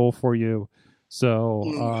waive the rule for you.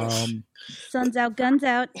 So, Sun's out, guns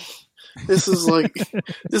out. this is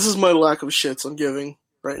my lack of shits I'm giving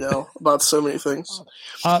right now about so many things.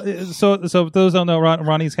 so if those don't know,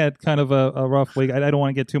 Ronnie's had kind of a rough week. I don't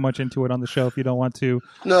want to get too much into it on the show if you don't want to.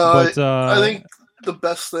 No, but I think the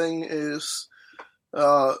best thing is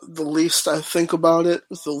the least I think about it,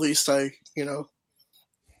 the least I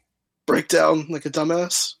break down like a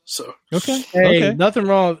dumbass. So okay. Nothing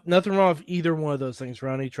wrong with either one of those things,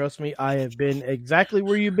 Ronnie. Trust me, I have been exactly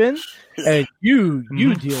where you've been, and you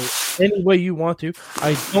deal any way you want to.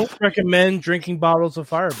 I don't recommend drinking bottles of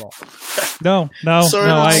Fireball. No.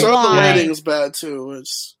 sorry, the rating is bad too.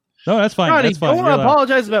 No, that's fine. Ronnie, That's fine. don't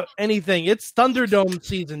apologize about anything. It's Thunderdome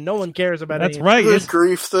season. No one cares about That's anything. right. Good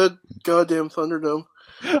grief, that goddamn Thunderdome.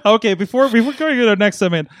 Okay, before going to the next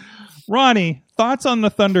segment, Ronnie, thoughts on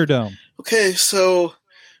the Thunderdome? Okay, so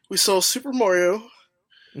we saw Super Mario.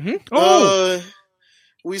 Mm-hmm. Oh,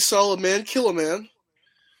 We saw a man kill a man.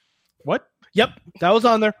 what? Yep, that was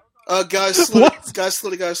on there. Guys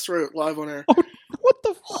slit a guy's throat live on air. What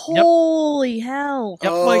the fuck? Holy hell!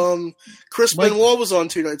 Yep, Mike. Chris Benoit was on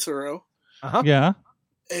 2 nights in a row. Uh-huh. Yeah.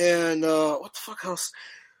 And what the fuck else?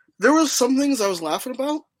 There was some things I was laughing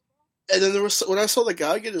about, and then there was when I saw the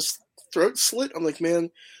guy get his throat slit. I'm like,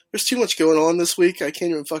 man, there's too much going on this week. I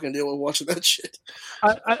can't even fucking deal with watching that shit.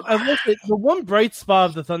 I will say the one bright spot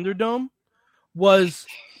of the Thunderdome was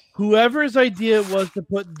whoever's idea it was to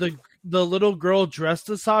put the little girl dressed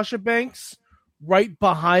as Sasha Banks right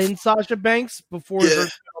behind Sasha Banks before her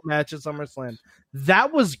match at SummerSlam.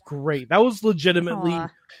 That was great. That was legitimately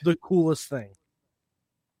the coolest thing.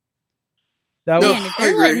 Man, if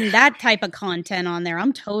they're letting that type of content on there,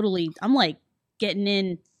 I'm like getting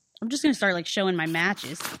in. I'm just gonna start like showing my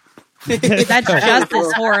matches. That's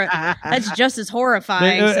just as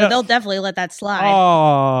horrifying. So they'll definitely let that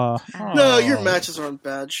slide. No, your matches aren't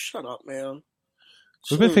bad. Shut up, man.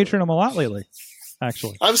 We've been featuring them a lot lately.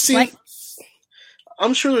 Actually, I've seen.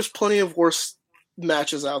 I'm sure there's plenty of worse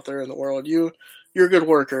matches out there in the world. You're a good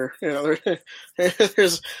worker. You know,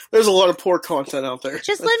 there's a lot of poor content out there.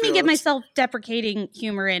 Just let me get my self-deprecating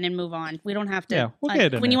humor in and move on. We don't have to. Yeah, we'll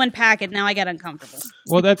get it when you unpack it, now I get uncomfortable.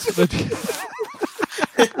 Well, that's.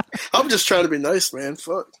 I'm just trying to be nice, man.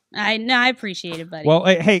 Fuck. I appreciate it, buddy. Well,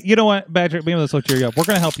 hey, you know what, Badger? Being let's cheer you up. We're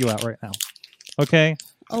going to help you out right now. Okay.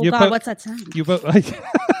 Oh God, what's that sound?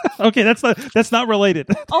 Okay, that's not related.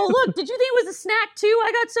 Oh look, did you think it was a snack too?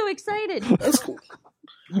 I got so excited. That's cool.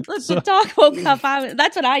 Look, the dog woke up.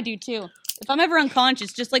 That's what I do too. If I'm ever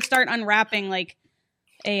unconscious, just like start unwrapping like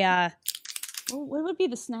a what would be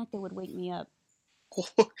the snack that would wake me up?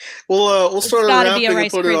 We'll start unwrapping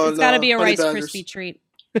and put it on. It's got to be a Honey Rice Badgers. Krispie treat.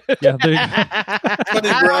 Yeah, there you go. Honey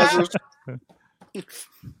Brazzers.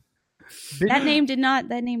 That name did not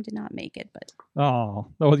make it, but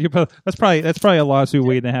that's probably a lawsuit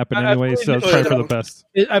waiting to happen anyway. So it's probably for the best.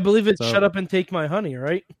 I believe it's Shut Up and Take My Honey,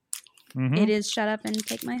 right? Mm-hmm. It is Shut Up and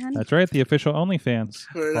Take My Honey. That's right. The official OnlyFans.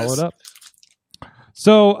 Very Follow nice. it up.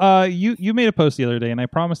 So you made a post the other day, and I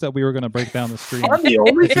promised that we were going to break down the stream On the you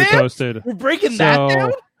OnlyFans? posted. We're breaking that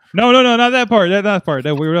down? No, not that part. That part.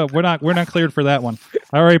 No, we're not cleared for that one.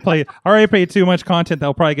 I already paid too much content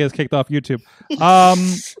that'll probably get us kicked off YouTube.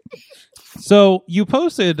 So you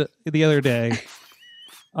posted the other day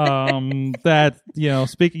that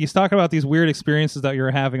he's talking about these weird experiences that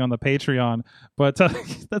you're having on the Patreon, but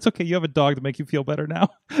that's okay. You have a dog to make you feel better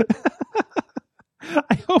now.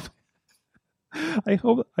 I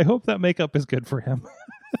hope that makeup is good for him.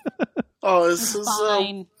 Oh, this is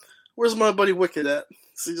Fine. where's my buddy Wicked at?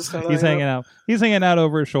 Is he just He's hanging out. He's hanging out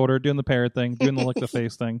over his shoulder, doing the parrot thing, doing the lick the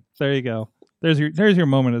face thing. There you go. There's your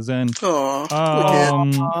moment of zen.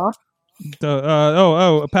 Aw.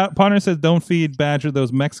 Ponder says don't feed Badger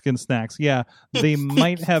those Mexican snacks. Yeah, they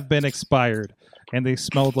might have been expired and they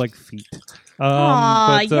smelled like feet.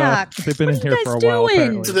 Yuck. They've been What in are here you for a guys while.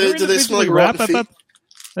 doing? Apparently. Do they smell like rotten feet?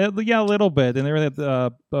 Yeah, a little bit, and they were at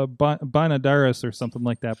Banadaris or something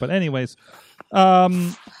like that. But anyways,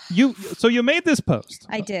 you made this post.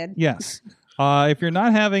 I did. Yes. If you're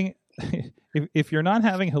not having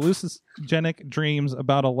hallucinogenic dreams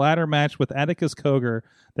about a ladder match with Atticus Cogar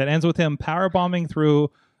that ends with him powerbombing through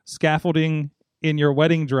scaffolding in your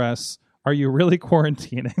wedding dress, are you really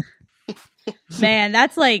quarantining? Man,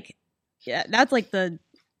 that's like the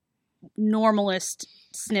normalest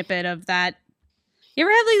snippet of that. You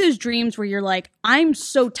ever have like those dreams where you're like, I'm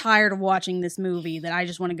so tired of watching this movie that I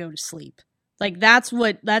just want to go to sleep? Like that's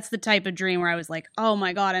the type of dream where I was like, oh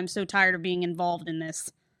my God, I'm so tired of being involved in this.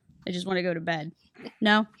 I just want to go to bed.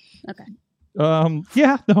 No? Okay.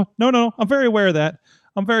 Yeah, no. I'm very aware of that.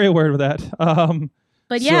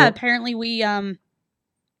 But yeah, apparently we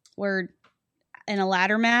were in a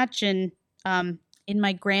ladder match and in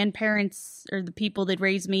my grandparents or the people that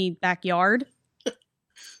raised me backyard.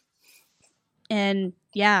 And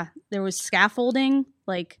yeah, there was scaffolding,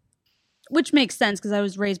 which makes sense because I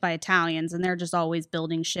was raised by Italians and they're just always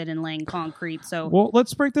building shit and laying concrete. So, well,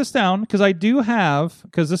 let's break this down because I do have,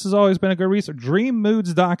 because this has always been a good resource.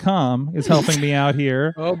 DreamMoods.com is helping me out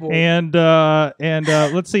here. Oh boy! And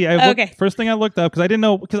let's see. First thing I looked up because I didn't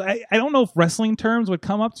know, because I don't know if wrestling terms would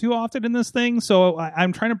come up too often in this thing. So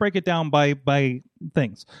I'm trying to break it down by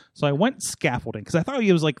things. So I went scaffolding because I thought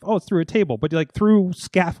it was like, oh, it's through a table, but like through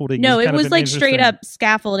scaffolding. No, it was like straight up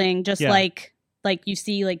scaffolding, just like you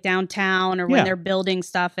see like downtown or when Yeah. they're building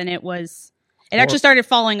stuff, and it actually started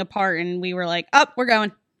falling apart and we were like, oh, we're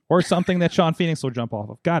going. or something that Sean Phoenix will jump off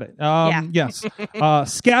of. Got it. Yeah. Yes.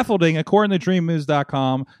 Scaffolding, according to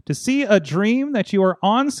dreammoves.com, to see a dream that you are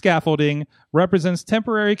on scaffolding represents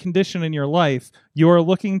temporary condition in your life. You are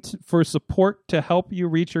looking for support to help you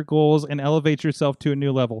reach your goals and elevate yourself to a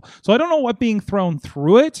new level. So I don't know what being thrown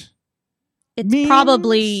through it means.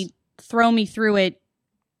 Probably throw me through it.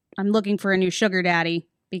 I'm looking for a new sugar daddy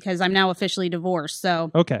because I'm now officially divorced.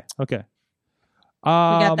 So Okay. we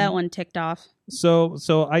got that one ticked off. So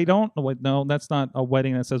I don't. Wait, no, that's not a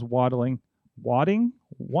wedding that says waddling. Wadding?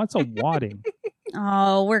 What's a wadding?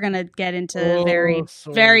 Oh, we're gonna get into very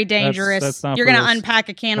sorry. dangerous. That's not You're for gonna this. unpack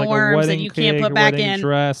a can Like of a worms that wedding you can't cake, put back wedding in.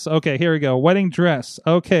 dress. Okay, here we go. Wedding dress.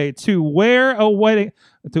 Okay, to wear a wedding.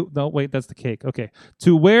 No, wait, that's the cake. Okay,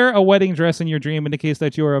 to wear a wedding dress in your dream indicates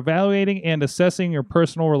that you are evaluating and assessing your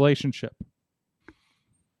personal relationship.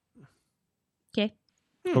 Okay.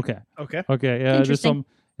 Okay. Okay. Okay. Yeah. There's Interesting. some.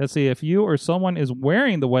 Let's see. If you or someone is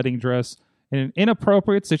wearing the wedding dress in an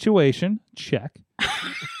inappropriate situation, check.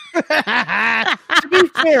 To be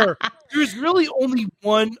fair, there's really only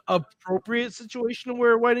one appropriate situation to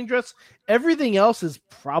wear a wedding dress. Everything else is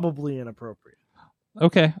probably inappropriate.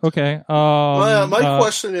 Okay. Okay. My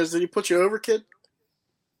question is, did he put you over, kid?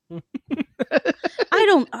 I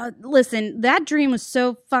don't listen. That dream was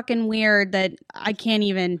so fucking weird that I can't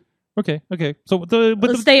even. Okay. Okay. So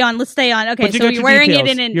Let's stay on. Okay, but you so got you're your wearing details.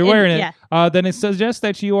 it in. You're wearing it. Yeah. Then it suggests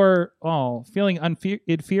that you are feeling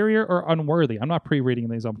inferior or unworthy. I'm not pre-reading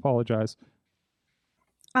these. I apologize.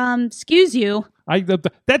 Excuse you.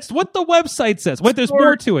 That's what the website says. Wait, there's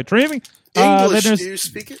more to it. Dreaming. English, then do you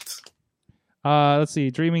speak it? let's see.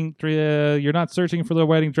 Dreaming. You're not searching for the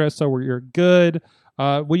wedding dress, so you're good.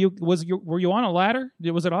 Were you on a ladder?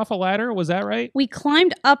 Was it off a ladder? Was that right? We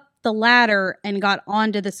climbed up the ladder and got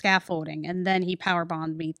onto the scaffolding, and then he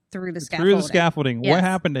powerbombed me through the scaffolding. Through the scaffolding. Yes. What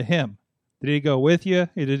happened to him? Did he go with you?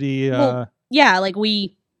 Did he? Well, yeah, like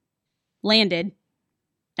we landed,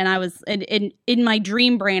 and I was in my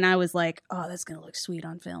dream brain. I was like, "Oh, that's gonna look sweet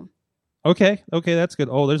on film." Okay, that's good.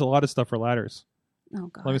 Oh, there's a lot of stuff for ladders. Oh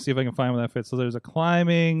god. Let me see if I can find one that fits. So there's a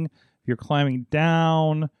climbing. If you're climbing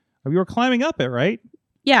down, you were climbing up it, right?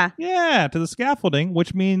 Yeah. Yeah, to the scaffolding,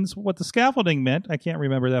 which means what the scaffolding meant. I can't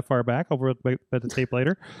remember that far back. I'll look at the tape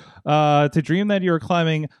later. To dream that you're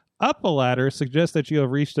climbing up a ladder suggests that you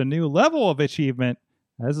have reached a new level of achievement.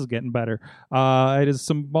 This is getting better. It is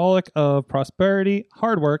symbolic of prosperity,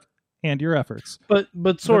 hard work, and your efforts. But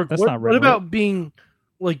Sorg, That's what, not right, what about being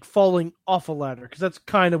like falling off a ladder? Because that's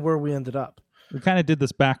kind of where we ended up. We kind of did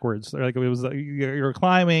this backwards. Like it was you're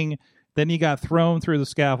climbing, then you got thrown through the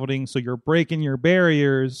scaffolding, so you're breaking your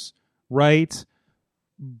barriers, right?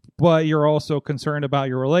 But you're also concerned about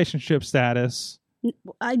your relationship status,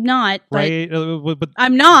 I'm not. But right? But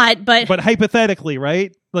I'm not. but hypothetically,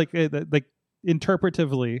 right? Like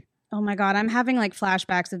interpretively. Oh my god, I'm having like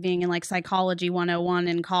flashbacks of being in like psychology 101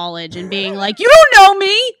 in college and being like, "You don't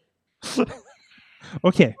know me."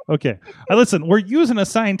 Okay. Listen, we're using a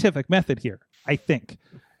scientific method here. I think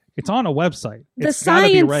it's on a website. It's gotta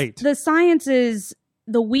be right. The science is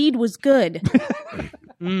the weed was good,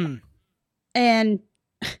 and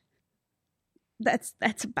that's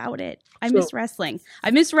about it. I miss wrestling.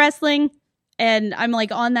 And I'm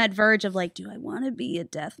like on that verge of like, do I want to be a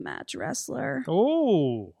deathmatch wrestler?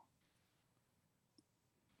 Oh,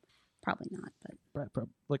 Probably not, but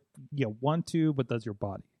like want to, but does your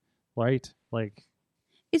body, right? Like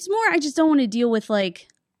it's more. I just don't want to deal with like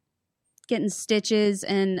getting stitches,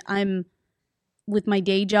 and I'm with my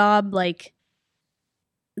day job. Like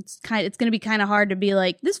it's going to be kind of hard to be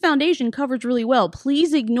like, this foundation covers really well.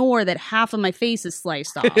 Please ignore that half of my face is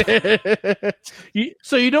sliced off.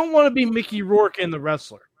 So you don't want to be Mickey Rourke in The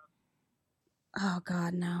Wrestler. Oh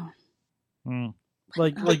God, no.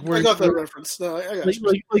 Like where I got that reference. No, I got you.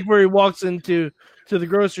 like where he walks into the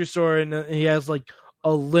grocery store and he has like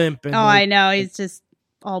a limp. And I know he's just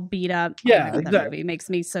all beat up. Yeah, Oh my God, that exactly. movie makes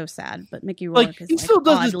me so sad. But Mickey Rourke like is he like, still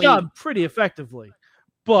does his oddly- job pretty effectively,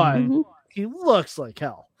 but Mhm. he looks like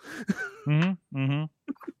hell.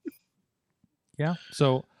 Yeah.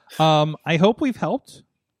 So, I hope we've helped.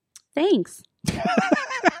 Thanks.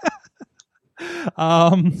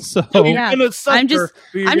 So You're Yeah. gonna suffer, I'm just-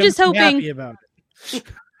 but you're I'm gonna just be hoping- happy about it.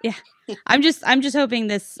 I'm just hoping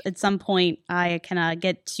this at some point I can I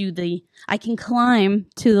can climb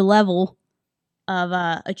to the level of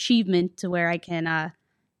achievement to where I can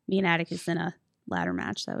me and Atticus in a ladder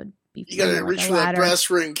match. That would be You gotta fun, like reach a for that ladder. brass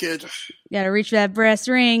ring, kid. Gotta reach for that brass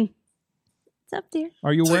ring. It's up there.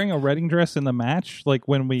 are you wearing a wedding dress in the match? Like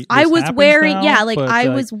when I this was happens wearing now? yeah, like But, I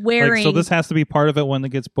was wearing so this has to be part of it when it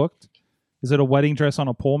gets booked. Is it a wedding dress on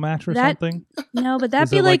a pole match or That- something? No, but that'd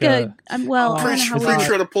Is be it like like a well. I don't know how Pretty we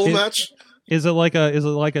sure at a pole Is- match. Is it like a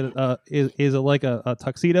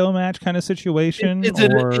tuxedo match kind of situation? Is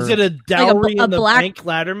it a dowry a in the black- bank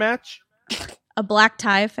ladder match? a black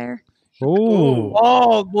tie affair. Oh,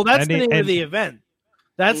 Oh, well, that's And the it- name and- of the event.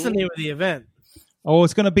 That's the name of the event. oh,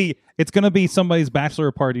 it's gonna be somebody's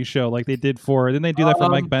bachelor party show like they did for. Didn't they do that for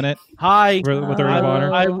Mike Bennett Hi, with the Ring I of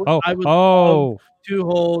Honor? I would Oh, love to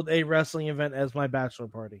hold a wrestling event as my bachelor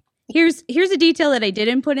party. Here's a detail that I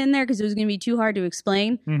didn't put in there because it was going to be too hard to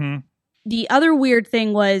explain. mm-hmm. The other weird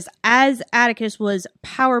thing was, as Atticus was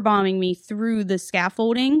power bombing me through the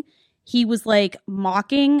scaffolding, he was like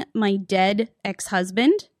mocking my dead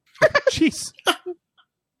ex-husband. Jeez.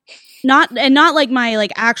 Not like my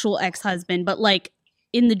like actual ex-husband, but like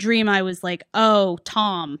in the dream I was like, "Oh,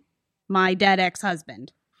 Tom, my dead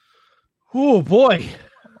ex-husband." Oh boy,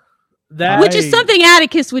 that Which is something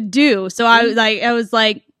Atticus would do. So I was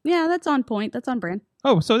like, "Yeah, that's on point. That's on brand."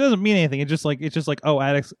 Oh, so it doesn't mean anything. It's just like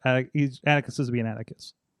Atticus is being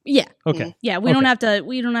Atticus. Yeah. Okay. Yeah, we Okay. don't have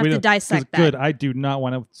to dissect that. Good. I do not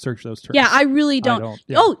want to search those terms. Yeah, I really don't.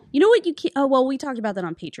 Yeah. Oh, you know what? You can't. Oh, well, we talked about that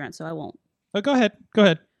on Patreon, so I won't. Oh, go ahead. Go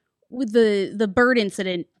ahead. With the bird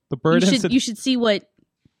incident, The bird you should see what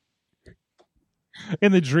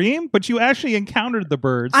in the dream, but you actually encountered the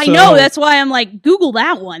bird. I so- know. That's why I'm like, Google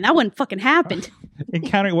that one. That one fucking happened.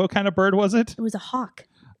 encountering. What kind of bird was it? It was a hawk.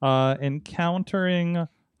 Encountering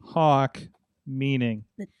hawk, meaning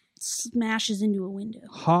Smashes into a window.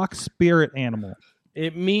 hawk spirit animal.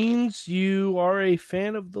 it means you are a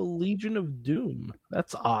fan of the Legion of Doom.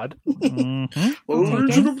 That's odd. Mhm.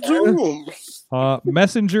 Legion of Doom.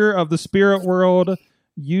 Messenger of the spirit world.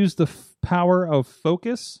 Use the power of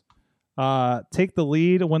focus. Take the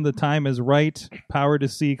lead when the time is right. Power to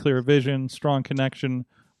see, clear vision, strong connection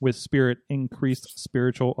with spirit, increased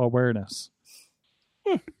spiritual awareness.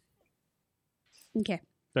 Okay.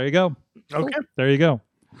 There you go. Okay. There you go.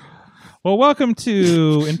 Well, welcome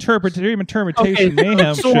to Dream Interpretation Okay,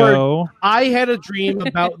 Mayhem so Show. I had a dream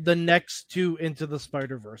about the next two Into the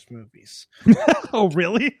Spider-Verse movies. Oh,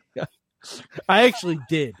 really? I actually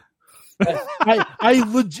did.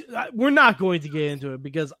 We're not going to get into it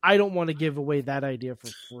because I don't want to give away that idea for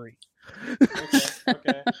free.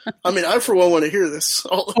 Okay. I mean, I for one want to hear this.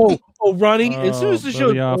 Ronnie, as soon as the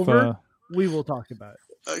show's Billy over, Alpha. we will talk about it.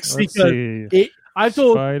 Let's Because see. I've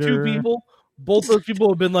told Spider. two people, both those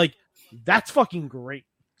people have been like, that's fucking great.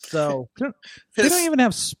 So They don't even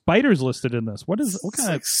have spiders listed in this. What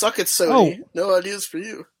kind of? Suck it, Sony. No ideas for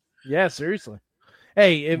you. yeah, seriously.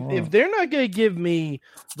 Hey, Whoa. if they're not going to give me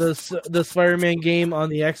the Spider-Man game on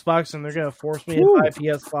the Xbox and they're going to force me to Woo. buy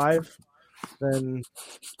PS5, then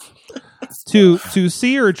To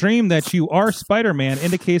see or dream that you are Spider-Man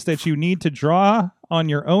indicates that you need to draw on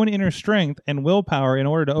your own inner strength and willpower in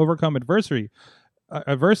order to overcome adversity.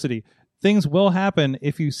 Things will happen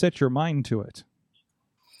if you set your mind to it.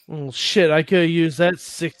 oh, shit, I could have used that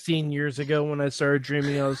 16 years ago when I started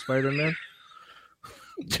dreaming of Spider-Man.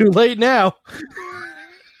 Too late now.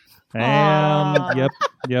 And Aw.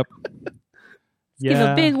 yep. Give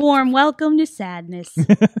a big warm welcome to sadness.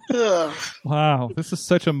 Ugh. Wow, this is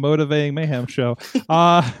such a motivating Mayhem show.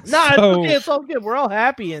 Nah, So- it's okay. It's all good. We're all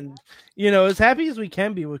happy and, as happy as we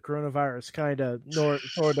can be with coronavirus, kind of,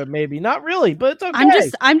 sort of, maybe. Not really, but it's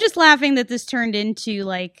okay. I'm just laughing that this turned into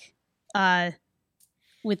like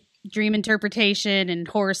with dream interpretation and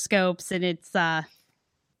horoscopes, and it's the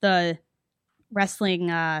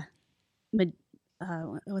wrestling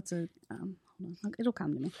what's a hold on, it'll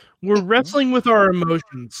come to me. We're wrestling with our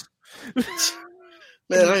emotions. Man,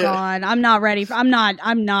 Oh God, I'm not ready. I'm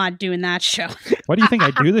not doing that show. Why do you think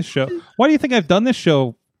I do this show? Why do you think I've done this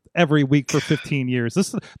show every week for 15 years?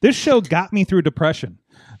 This show got me through depression.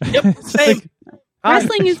 Yep, It's same. like-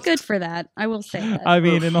 Wrestling is good for that. I will say that. I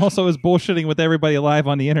mean, and also is bullshitting with everybody live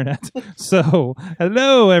on the internet. So,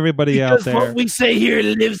 hello, everybody out Because there. what we say here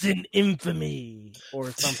lives in infamy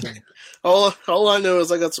or something. all I know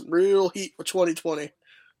is I got some real heat for 2020.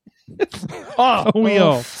 Oh, So we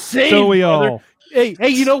all. same, So we brother. all. Hey,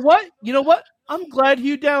 you know what? I'm glad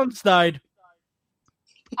Hugh Downs died.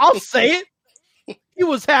 I'll say it. He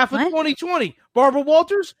was half of What? 2020. Barbara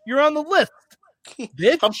Walters, you're on the list.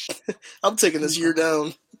 Bitch. I'm taking this year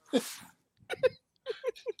down.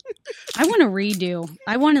 I want to redo.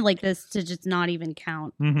 I wanted like this to just not even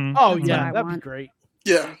count. Mhm. Oh, That's yeah, what I that'd be want. great.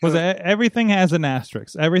 Yeah. Was everything has an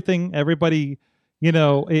asterisk. Everybody,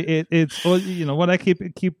 it's what I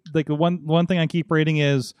keep like one thing I keep rating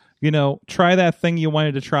is, try that thing you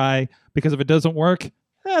wanted to try, because if it doesn't work,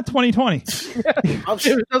 2020. I'm, If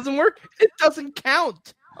it doesn't work, it doesn't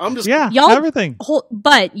count. I'm just Y'all- everything.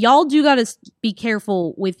 But y'all do gotta be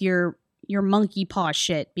careful with your monkey paw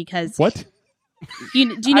shit because What? do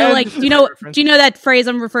you know that phrase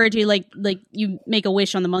I'm referring to, like you make a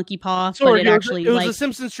wish on the monkey paw, Sorry, but it actually it was like the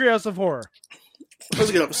Simpsons Treehouse of Horror. that was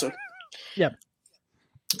a good episode. Yep.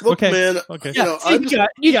 Look, Okay. man. Okay. You know, See, I'm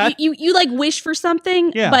just, you like wish for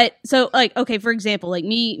something, Yeah. but so like okay, for example, like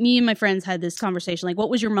me and my friends had this conversation, like what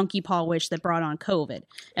was your monkey paw wish that brought on COVID?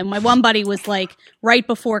 And my one buddy was like, right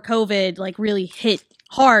before COVID like really hit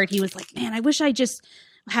hard, he was like, man, I wish I just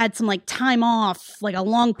had some like time off, like a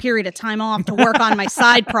long period of time off to work on my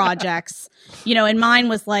side projects, you know. And mine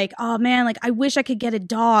was like, oh man, like I wish I could get a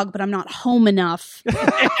dog, but I'm not home enough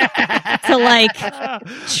to like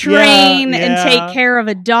train and take care of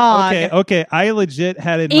a dog. Okay. I legit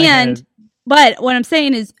had it in my head. But what I'm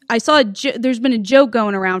saying is, I saw there's been a joke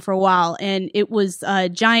going around for a while, and it was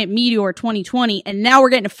Giant Meteor 2020, and now we're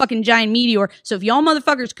getting a fucking giant meteor. So if y'all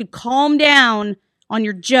motherfuckers could calm down on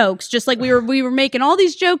your jokes, just like we were making all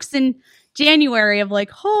these jokes in January of like,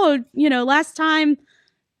 oh, you know, last time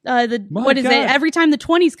every time the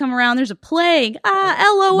 20s come around, there's a plague.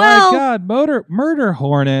 LOL. My God, murder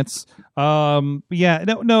hornets. Yeah,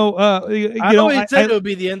 no. I always said it would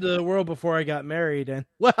be the end of the world before I got married, and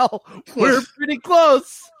well, we're pretty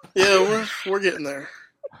close. yeah, we're getting there.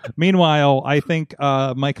 Meanwhile, I think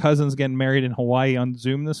my cousin's getting married in Hawaii on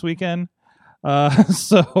Zoom this weekend.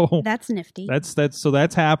 So That's nifty.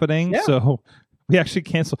 that's happening. Yeah. So we actually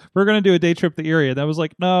canceled. We were going to do a day trip to Erie. That was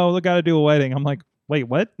like, no, we got to do a wedding. I'm like, wait,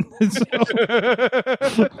 what? So,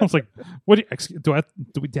 I was like, what do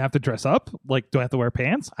we have to dress up? Like, do I have to wear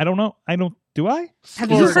pants? I don't know. Do I?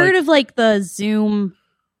 Have you heard of like the Zoom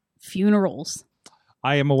funerals?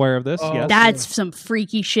 I am aware of this. Oh, Yes. That's some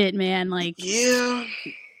freaky shit, man. Like, Yeah.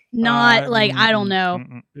 not like, I don't know.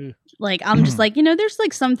 Mm-mm. Like, I'm just like, you know, there's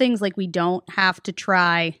like some things like we don't have to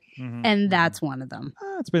try, Mhm. and that's one of them.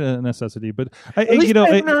 It's been a necessity, but At least you know,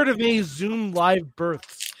 I haven't heard of any Zoom live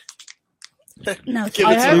births. No, Give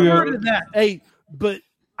I it to haven't me. heard of that. Hey, but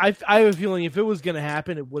I have a feeling if it was going to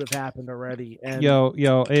happen, it would have happened already. And yo,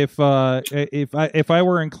 if I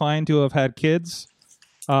were inclined to have had kids,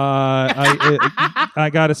 I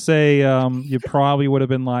gotta say, you probably would have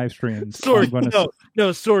been live streamed. Sorg,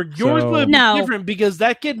 Sorg, yours would have been No. different because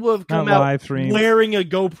that kid would have come Not out live streamed. wearing a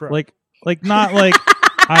GoPro. like not like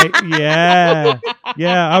I'll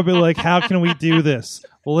be like, how can we do this?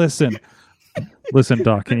 Listen,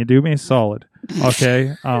 Doc, can you do me a solid?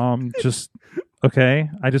 Okay, just okay.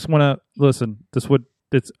 I just want to listen.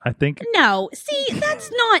 I think no. See, that's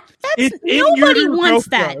It's in nobody your wants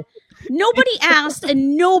GoPro. that. Nobody asked,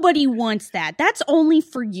 and nobody wants that. That's only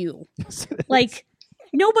for you. Like,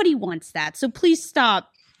 nobody wants that. So please stop.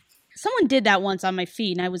 Someone did that once on my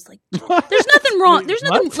feed, and I was like, there's nothing wrong. There's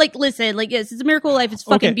nothing, What? like, listen, like, yes, it's a miracle of life. It's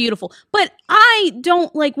fucking Okay. beautiful. But I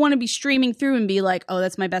don't, like, want to be streaming through and be like, oh,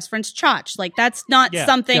 that's my best friend's chotch. Like, that's not Yeah.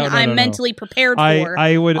 something No, I'm no. mentally prepared for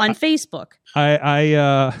I would on Facebook.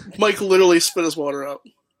 Mike literally spit his water out.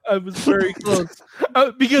 I was very close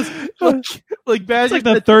because like Badger like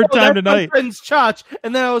the said, third "Oh, time that's tonight." my friend's Chotch,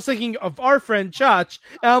 and then I was thinking of our friend Chotch,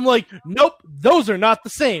 and I'm like, nope, those are not the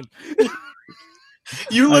same.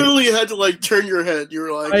 You literally had to like turn your head. You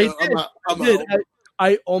were like, I I'm did. out. I'm I did. out.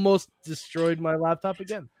 I almost destroyed my laptop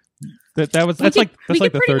again. that's we like could the pretty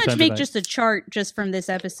third much time make tonight. just a chart just from this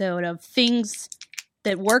episode of things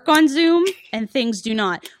that work on Zoom and things do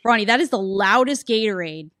not. Ronnie, that is the loudest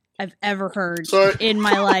Gatorade I've ever heard Sorry. in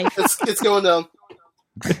my life. It's going down.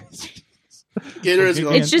 Gator is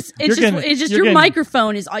going. It's just You're getting- your you're getting-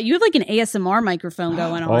 microphone is. You have like an ASMR microphone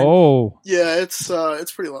going on. Oh, Yeah, it's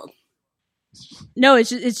pretty loud. No, it's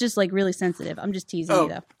just like really sensitive. I'm just teasing you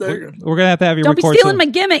though. There you go. we're gonna have you Don't be record. stealing my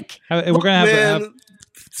gimmick. We're gonna have, Man,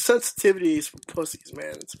 sensitivities for pussies,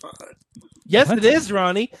 man. It's fine. Yes, What? it is,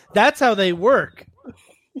 Ronnie. That's how they work.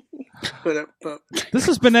 But this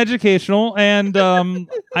has been educational, and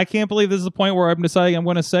I can't believe this is the point where I'm deciding I'm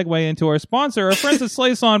going to segue into our sponsor, our friends at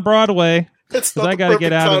Slice on Broadway. it's Because not I the got to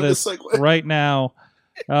get perfect out of time to this segue. right now.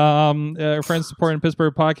 Our friends supporting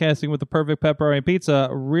Pittsburgh podcasting with the perfect pepperoni pizza.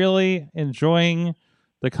 Really enjoying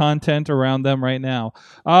the content around them right now.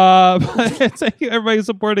 But thank you everybody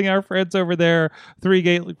supporting our friends over there.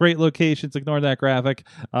 3 great locations. Ignore that graphic.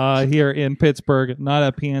 Here in Pittsburgh, not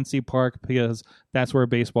at PNC Park because that's where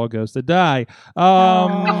baseball goes to die.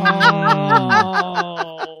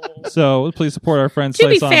 So please support our friends. To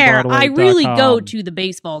be Slice on fair, Broadway I really .com. go to the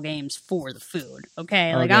baseball games for the food.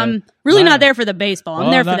 Okay, like Okay. I'm really Not- not there for the baseball. I'm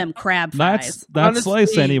Well, there for not- them crab Not fries. Slice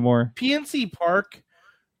Honestly, anymore. PNC Park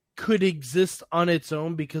could exist on its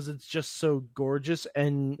own because it's just so gorgeous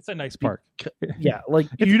and It's a nice park. yeah, like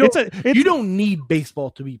It's you don't need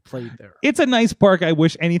baseball to be played there. It's a nice park. I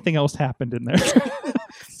wish anything else happened in there.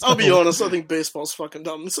 I'll be honest, I think baseball's fucking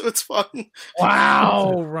dumb, so it's fun.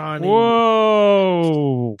 Wow, Ronnie.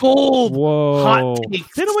 Whoa. Bold. Whoa. Hot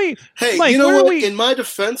takes. Didn't we? Hey, Mike, you know where are what? we- In my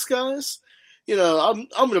defense, guys, I'm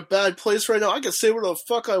in a bad place right now. I can say whatever the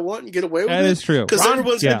fuck I want and get away with That it. is true. Because Ron-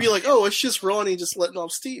 everyone's yeah. gonna be like, "Oh, it's just Ronnie just letting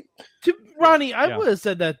off steam." Ronnie, I Yeah. would have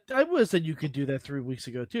said that. I would have said you could do that 3 weeks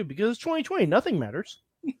ago too, because it's 2020. Nothing matters.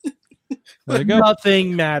 There you go.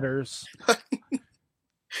 Nothing matters.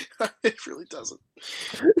 It really doesn't.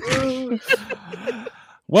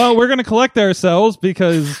 Well, we're going to collect ourselves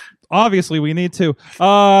because obviously we need to.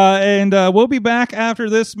 And we'll be back after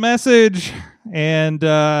this message and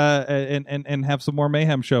have some more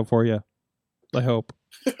Mayhem show for you. I hope.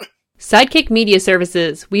 Sidekick Media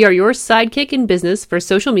Services. We are your sidekick in business for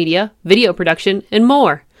social media, video production, and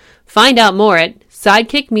more. Find out more at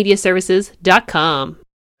sidekickmediaservices.com.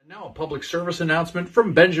 And now a public service announcement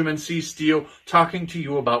from Benjamin C. Steele talking to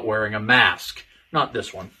you about wearing a mask. Not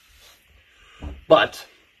this one, but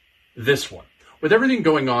this one. With everything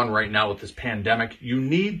going on right now with this pandemic, you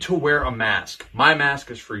need to wear a mask. My mask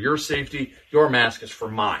is for your safety. Your mask is for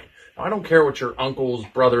mine. Now, I don't care what your uncles,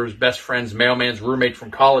 brothers, best friends, mailman's roommate from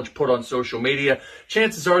college put on social media.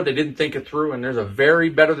 Chances are they didn't think it through, and there's a very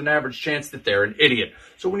better than average chance that they're an idiot.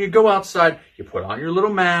 So when you go outside, you put on your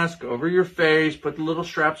little mask over your face, put the little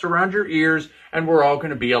straps around your ears, and we're all going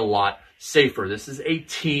to be a lot safer. This is a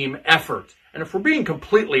team effort. And if we're being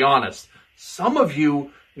completely honest, some of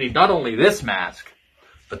you need not only this mask,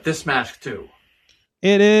 but this mask too.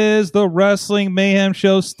 It is the Wrestling Mayhem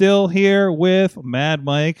Show, still here with Mad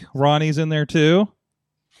Mike. Ronnie's in there too.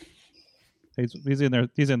 He's in there.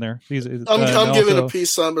 He's in there. I'm giving a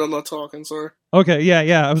peace sign, but I'm not talking. Sorry. Okay,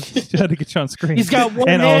 yeah. I was trying to get you on screen. He's got one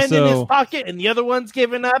And hand in also- his pocket and the other one's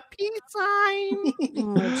giving a peace sign.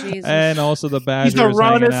 Oh, Jesus. and also the Badgers He's a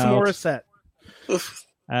hanging Ronis out Morissette.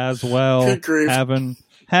 as well, Good grief.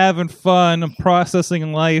 having fun,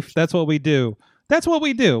 processing life. That's what we do. That's what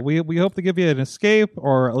we do. We hope to give you an escape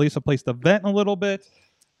or at least a place to vent a little bit.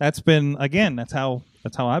 That's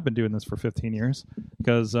how I've been doing this for 15 years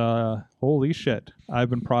because holy shit, I've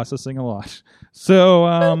been processing a lot.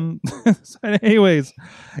 So so anyways,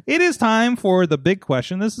 it is time for the big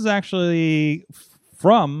question. This is actually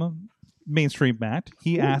from Mainstream Matt.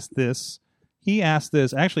 He asked this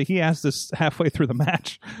halfway through the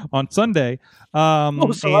match on Sunday. So I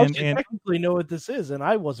should and technically know what this is, and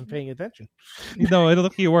I wasn't paying attention. no, it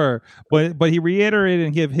look you were, but he reiterated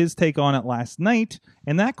and gave his take on it last night,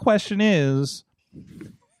 and that question is: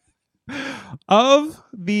 of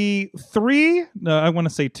the three, no, I want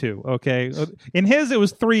to say two. Okay, in his it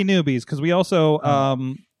was three newbies because we also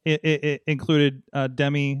it included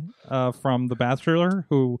Demi from the Bachelor,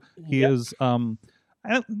 who he is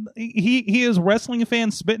he is wrestling fan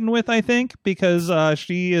spitting with, I think, because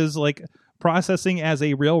she is like processing as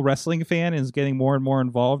a real wrestling fan and is getting more and more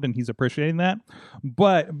involved, and he's appreciating that.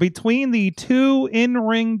 But between the two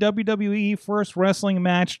in-ring WWE first wrestling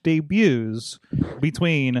match debuts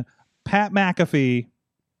between Pat McAfee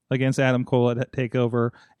against Adam Cole at TakeOver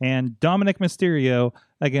and Dominic Mysterio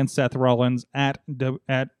against Seth Rollins at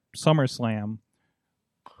SummerSlam,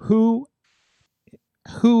 who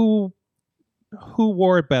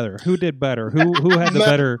wore it better? Who did better? Who had the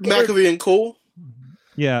better? McAfee and Cole.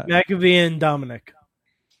 Yeah, McAfee and Dominic.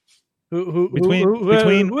 Who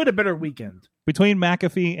had a better weekend? between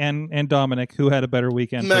McAfee and Dominic, who had a better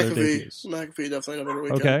weekend? For their debuts? McAfee definitely had a better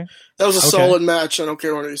weekend. Okay, That was a Okay. solid match. I don't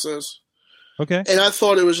care what he says. okay. And I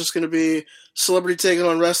thought it was just going to be celebrity taking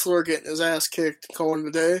on wrestler, getting his ass kicked, calling it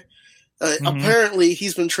a day. Apparently,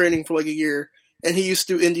 he's been training for like a year, and he used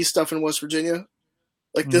to do indie stuff in West Virginia.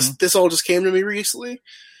 Like this all just came to me recently.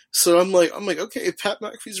 So I'm like, okay, Pat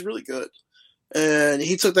McAfee's really good, and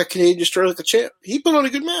he took that Canadian Destroyer like a champ. He put on a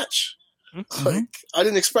good match. Like I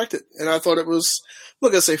didn't expect it, and I thought it was, I'm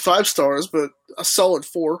not gonna say 5 stars, but a solid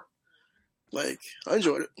 4. Like I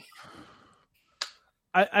enjoyed it.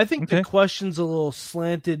 I think Okay. the question's a little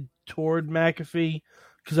slanted toward McAfee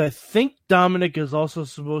because I think Dominic is also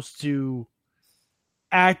supposed to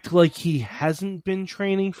act like he hasn't been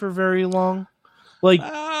training for very long. Like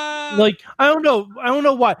I don't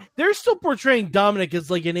know why they're still portraying Dominic as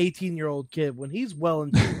like an 18-year-old kid when he's well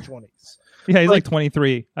into his 20s. yeah, he's like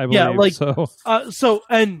 23, I believe. Yeah, like so.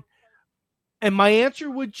 And my answer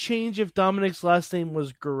would change if Dominic's last name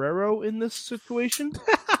was Guerrero in this situation.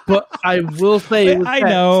 But I will say it was I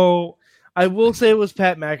know. I will say it was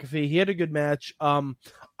Pat McAfee. He had a good match.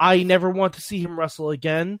 I never want to see him wrestle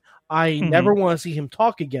again. I never want to see him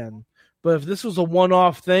talk again. But if this was a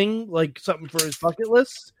one-off thing, like something for his bucket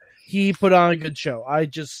list, he put on a good show.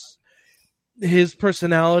 His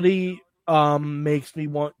personality makes me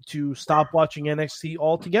want to stop watching NXT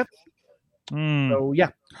altogether. So yeah.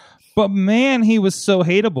 But man, he was so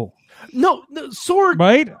hateable. No, Sorg.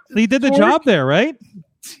 Right? He did the job there, right?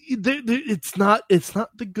 It's not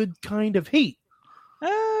the good kind of hate.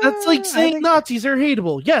 That's like saying Nazis are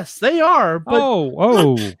hateable. Yes, they are. But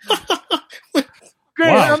granted,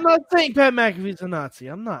 wow. I'm not saying Pat McAfee's a Nazi.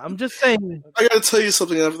 I'm not. I'm just saying. I gotta tell you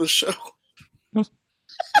something after the show. but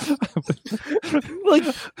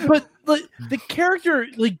the character,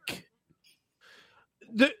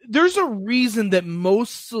 there's a reason that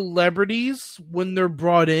most celebrities, when they're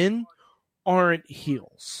brought in, aren't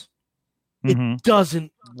heels. It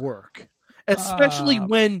doesn't work, especially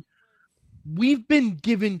when we've been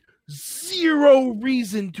given zero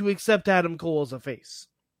reason to accept Adam Cole as a face.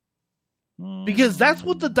 Because that's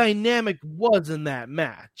what the dynamic was in that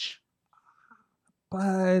match.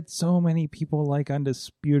 But so many people like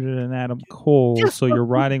Undisputed and Adam Cole, so you're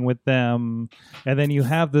riding with them. And then you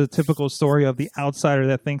have the typical story of the outsider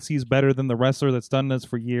that thinks he's better than the wrestler that's done this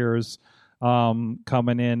for years,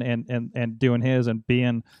 coming in and doing his and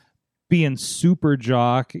being super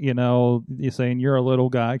jock, you're saying you're a little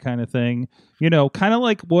guy kind of thing, kind of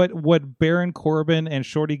like what Baron Corbin and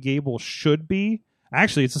Shorty Gable should be.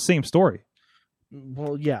 Actually, it's the same story.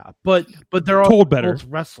 Well, yeah, but they're all told better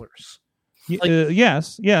wrestlers.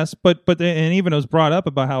 Yes, but and even it was brought up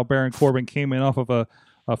about how Baron Corbin came in off of a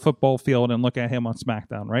football field, and look at him on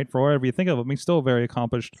SmackDown, right? For whatever you think of him, he's still a very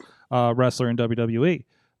accomplished wrestler in WWE,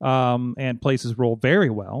 and plays his role very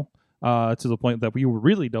well. To the point that we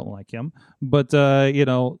really don't like him, but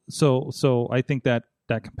so I think that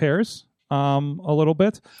compares a little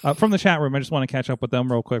bit. From the chat room, I just want to catch up with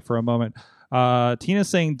them real quick for a moment. Tina's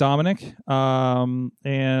saying Dominic,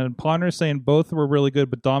 and Ponder's saying both were really good,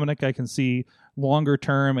 but Dominic I can see longer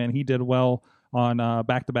term, and he did well on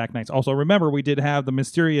back-to-back nights. Also, remember we did have the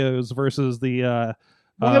Mysterios versus the.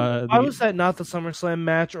 Why was that not the SummerSlam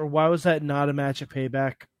match, or why was that not a match at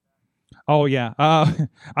Payback? Oh yeah, I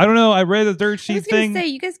don't know. I read the dirt sheet I was gonna thing. say,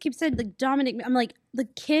 you guys keep saying like Dominic. I'm like the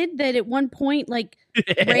kid that at one point like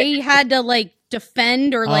Ray had to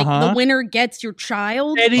defend, or the winner gets your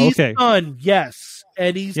child. Eddie's son, yes.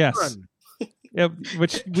 Eddie's son. Yeah,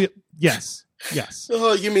 yes.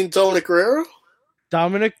 Oh, you mean Dominic Guerrero?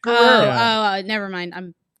 Dominic Guerrero. Oh, never mind.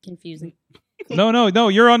 I'm confusing. No,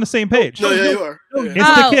 you're on the same page. No, yeah, you are.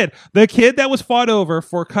 It's the kid that was fought over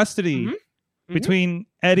for custody. Between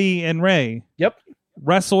Eddie and Ray. Yep.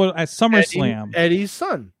 Wrestled at SummerSlam. Eddie's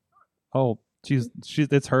son. Oh,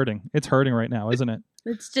 it's hurting. It's hurting right now, isn't it?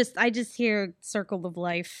 It's just, I just hear Circle of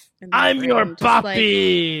Life. I'm your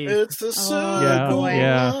puppy. It's the circle.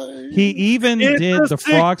 Yeah. He even did the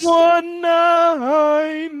frog.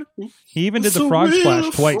 619. He even did the frog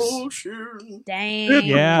splash twice. Dang.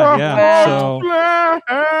 Yeah. So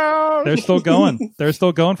they're still going. They're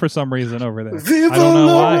still going for some reason over there. I don't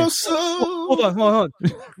know why. Hold on.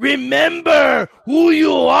 Remember who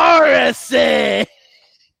you are, S.A.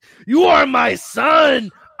 You are my son.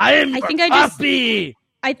 I am your puppy.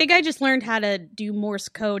 I think I just learned how to do Morse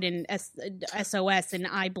code and SOS and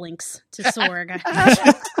eye blinks to Sorg.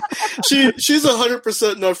 She's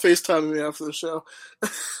 100% not FaceTiming me after the show.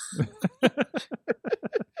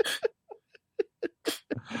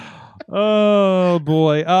 Oh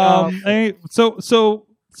boy. I don't.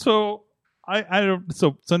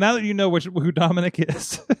 So now that you know who Dominic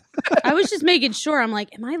is. I was just making sure. I'm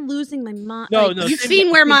like, am I losing my mind? No. You've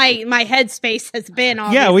seen where my headspace has been.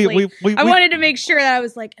 Obviously. Yeah, I wanted to make sure that I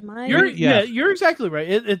was like, am I? You're exactly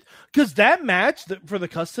right. Because that match for the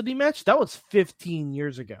custody match, that was 15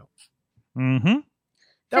 years ago. Mm-hmm.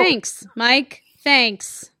 Thanks, Mike.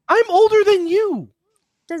 Thanks. I'm older than you.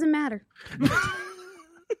 Doesn't matter.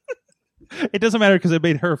 It doesn't matter because it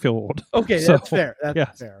made her feel old. Okay, that's fair.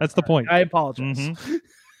 That's fair. That's the point. I apologize. Mm-hmm.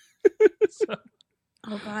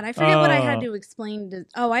 Oh God, I forget what I had to explain to.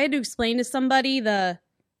 Oh, I had to explain to somebody the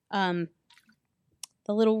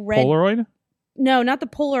little red Polaroid. No, not the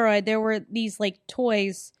Polaroid. There were these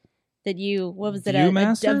toys that what was it?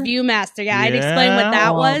 Viewmaster? A Viewmaster. Yeah, I'd explain what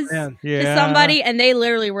that was to somebody, and they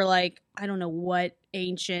literally were like, I don't know what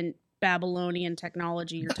ancient Babylonian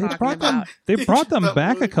technology you're talking about. They brought them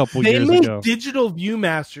back a couple years ago. They make digital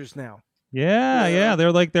Viewmasters now. Yeah.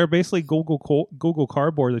 They're basically Google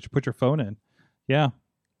Cardboard that you put your phone in. Yeah.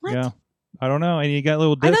 What? Yeah. I don't know. And you got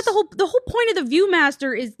little discs. I thought the whole point of the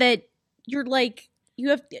Viewmaster is that you're you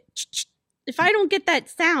have if I don't get that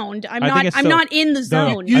sound, I'm not in the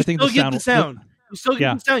zone. You still get the sound. You still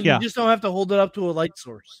get the sound. You just don't have to hold it up to a light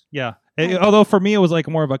source. Yeah. Although for me, it was like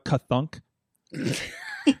more of a ka-thunk.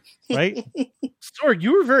 Right? Sorg,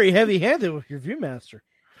 you were very heavy-handed with your Viewmaster.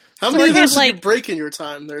 How many of those did you like- break in your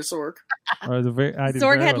time there, Sorg?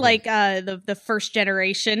 Sorg had like the first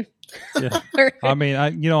generation. Yeah. I mean,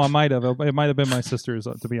 I might have. It might have been my sister's,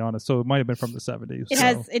 to be honest. So it might have been from the 70s.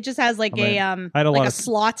 It just has like I had a like lot a of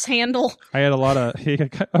slots handle. I had a lot of.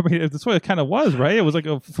 I mean, that's what it kind of was, right? It was like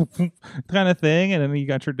a kind of thing, and then you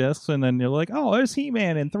got your discs, and then you're like, "Oh, there's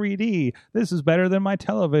He-Man in 3D. This is better than my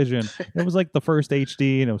television." It was like the first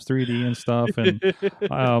HD, and it was 3D and stuff,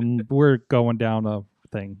 and we're going down a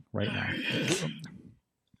thing right now.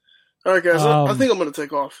 All right, guys. I think I'm going to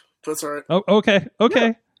take off. That's all right. Oh, okay.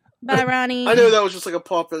 Bye, Ronnie. I know that was just like a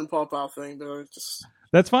pop in, pop out thing, but I just.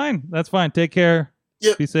 That's fine. Take care.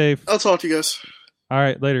 Yep. Be safe. I'll talk to you guys. All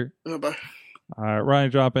right, later. Bye. All right,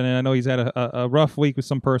 Ryan dropping in. I know he's had a rough week with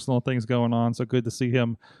some personal things going on, so good to see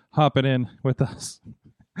him hopping in with us.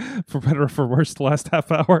 For better or for worse, the last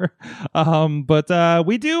half hour. But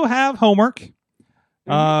we do have homework.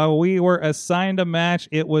 We were assigned a match.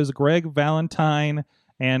 It was Greg Valentine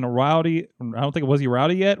and Rowdy. I don't think it was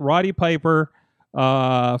Rowdy yet. Roddy Piper.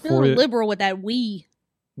 You're For liberal with that. We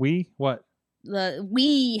what?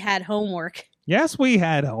 We had homework. Yes, we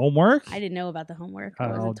had homework. I didn't know about the homework. I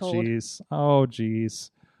wasn't told. Oh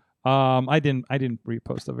jeez. I didn't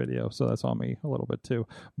repost the video, so that's on me a little bit too.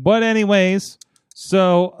 But anyways,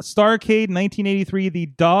 so Starrcade 1983, the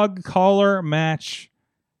dog collar match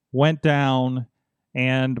went down,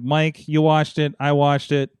 and Mike, you watched it. I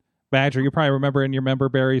watched it. Badger, you probably remember in your member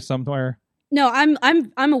berry somewhere. No,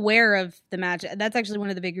 I'm aware of the match. That's actually one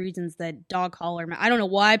of the big reasons that dog collar. I don't know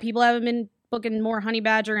why people haven't been booking more Honey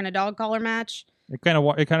Badger in a dog collar match. It kind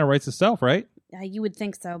of writes itself, right? You would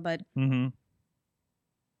think so, but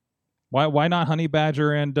why not Honey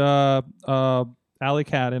Badger and Alley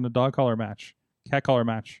Cat in a dog collar match, cat collar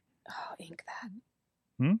match? Oh, ink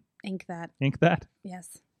that. Ink that. Ink that.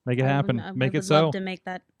 Yes. Make it happen. I Make it would so. love to make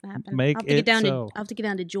that happen. Make I'll have to it get down so. I'll have to get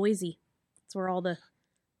down to Jersey. That's where all the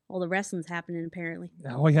wrestling's happening, apparently.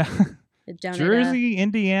 Oh yeah. Down Jersey,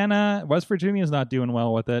 Indiana, West Virginia's not doing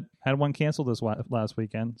well with it. Had one canceled this last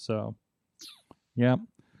weekend, so yeah.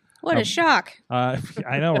 What a shock! I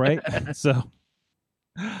know, right? So,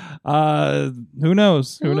 who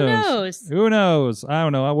knows? Who knows? I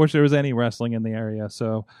don't know. I wish there was any wrestling in the area.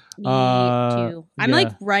 So, Me too.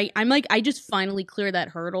 I just finally cleared that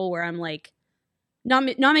hurdle where I'm like, not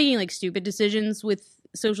making like stupid decisions with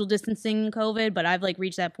social distancing and COVID, but I've like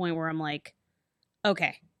reached that point where I'm like,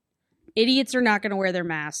 okay, idiots are not going to wear their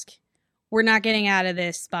mask. We're not getting out of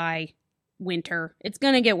this by winter. It's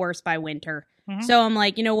going to get worse by winter. So I'm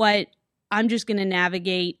like, you know what? I'm just going to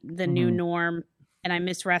navigate the new norm, and I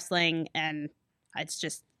miss wrestling, and it's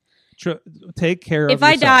just take care of yourself. If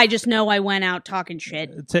I die, just know I went out talking shit.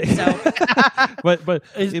 But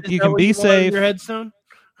if you can be safe. Your headstone?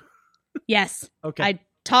 Yes. Okay. I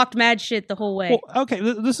talked mad shit the whole way. Well, okay,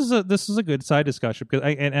 this is a good side discussion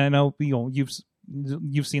because I know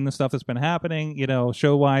you've seen the stuff that's been happening,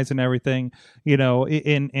 show wise and everything,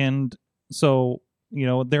 and so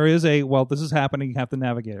there is this is happening, you have to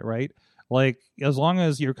navigate it, right? Like as long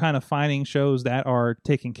as you're kind of finding shows that are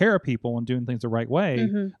taking care of people and doing things the right way,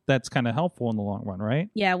 that's kind of helpful in the long run, right?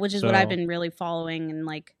 Yeah, which is what I've been really following, and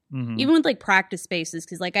like even with like practice spaces,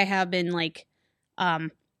 because like I have been like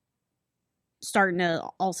starting to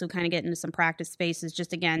also kind of get into some practice spaces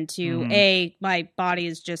just again to my body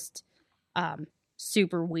is just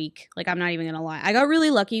super weak. Like I'm not even gonna lie, I got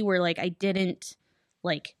really lucky where like I didn't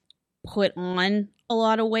like put on a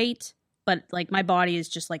lot of weight, but like my body is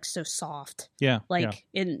just like so soft. In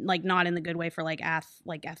like not in the good way for like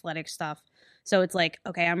athletic stuff. So it's like,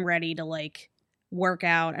 okay, I'm ready to like work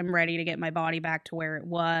out. I'm ready to get my body back to where it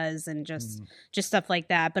was and just stuff like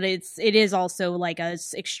that. But it is also like a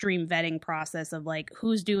extreme vetting process of like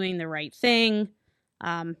who's doing the right thing.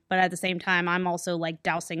 But at the same time, I'm also like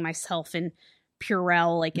dousing myself in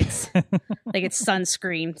Purell like it's like it's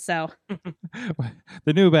sunscreen. So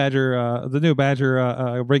the new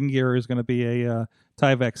Badger ring gear is going to be a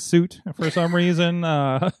Tyvek suit for some reason.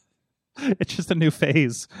 It's just a new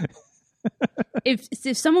phase.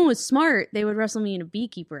 If someone was smart, they would wrestle me in a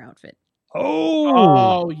beekeeper outfit.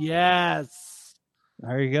 Oh yes.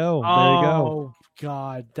 There you go. Oh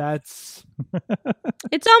God, that's.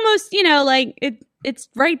 It's almost like it's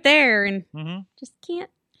right there and just can't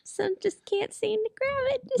seem to grab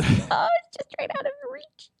it. It's just right out of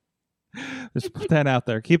reach. Just put that out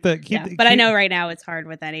there. Keep but I know right now it's hard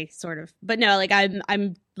with any sort of. But no, like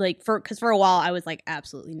I'm like because for a while I was like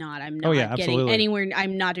absolutely not. I'm not getting anywhere.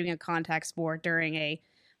 I'm not doing a contact sport during a.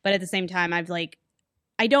 But at the same time, I've like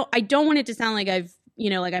I don't want it to sound like I've,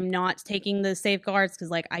 like I'm not taking the safeguards, because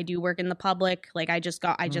like I do work in the public. Like I just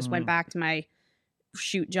went back to my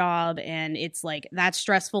shoot job, and it's like that's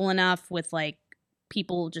stressful enough with like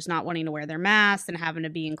people just not wanting to wear their masks and having to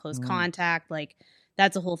be in close contact. Like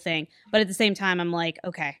that's a whole thing. But at the same time, I'm like,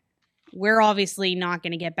 okay, we're obviously not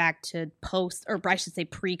going to get back to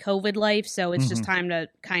pre-COVID life. So it's just time to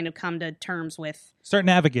kind of come to terms with start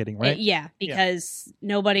navigating, right? Because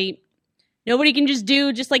nobody can just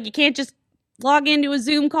do, just like you can't just log into a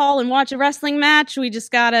Zoom call and watch a wrestling match. We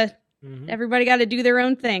just gotta, everybody got to do their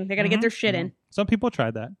own thing. They got to get their shit in. Some people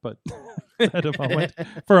tried that, but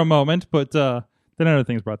for a moment, but then other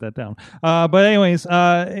things brought that down. But anyways,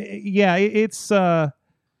 it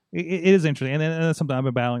is interesting, and that's something I've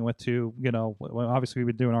been battling with too. Obviously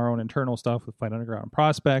we've been doing our own internal stuff with Fight Underground and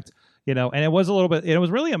Prospect, and it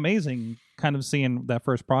was really amazing kind of seeing that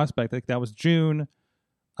first Prospect. Like that was June.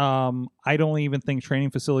 I don't even think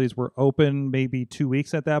training facilities were open maybe 2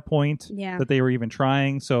 weeks at that point that they were even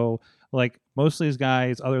trying. So like most of these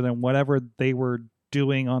guys, other than whatever they were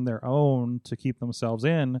doing on their own to keep themselves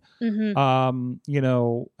in,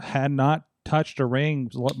 had not touched a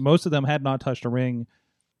ring. Most of them had not touched a ring.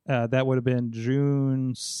 That would have been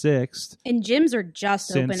June 6th. And gyms are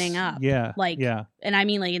just opening up. Yeah. And I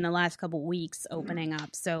mean like in the last couple weeks opening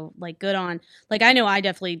up. So like good on, like I know I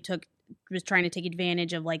definitely was trying to take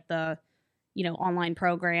advantage of like the, online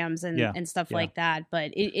programs and stuff like that.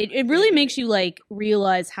 But it really makes you like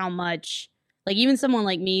realize how much, like even someone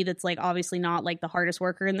like me that's like obviously not like the hardest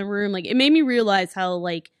worker in the room, like it made me realize how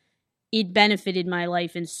like it benefited my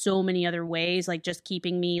life in so many other ways, like just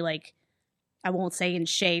keeping me like, I won't say in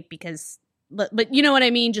shape because, but you know what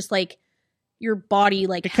I mean? Just like your body,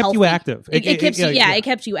 like it kept you active. It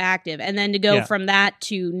kept you active. And then to go from that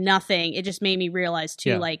to nothing, it just made me realize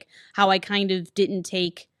too, like how I kind of didn't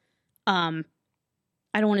take,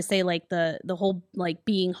 I don't want to say like the whole like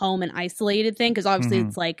being home and isolated thing. Cause obviously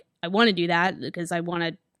it's like, I want to do that because I want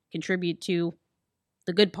to contribute to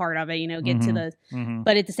the good part of it, get to the,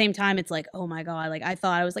 but at the same time, it's like, oh my God, like I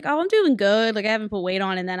thought I was like, oh, I'm doing good. Like I haven't put weight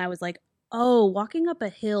on. And then I was like, oh, walking up a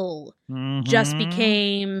hill just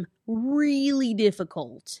became really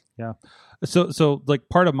difficult. Yeah. So like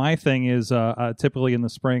part of my thing is typically in the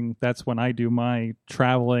spring, that's when I do my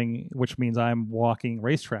traveling, which means I'm walking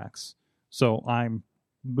racetracks. So I'm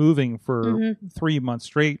moving for 3 months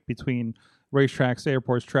straight between racetracks,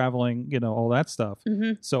 airports, traveling, all that stuff.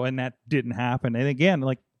 So, and that didn't happen. And again,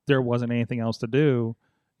 like there wasn't anything else to do.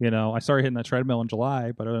 I started hitting that treadmill in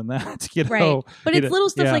July, but other than that, right. But it's little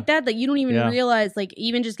stuff like that you don't even realize. Like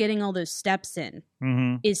even just getting all those steps in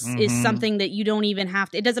is something that you don't even have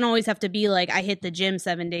to. It doesn't always have to be like I hit the gym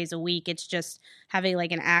 7 days a week. It's just having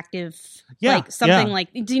like an active, like something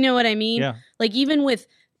like. Do you know what I mean? Yeah. Like even with,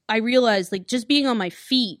 I realized like just being on my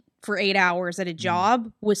feet for 8 hours at a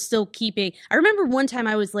job was still keeping. I remember one time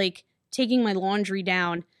I was like taking my laundry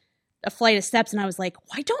down a flight of steps and I was like,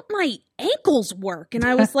 why don't my ankles work? And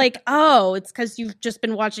I was like, oh, it's because you've just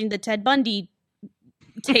been watching the Ted Bundy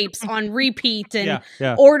tapes on repeat and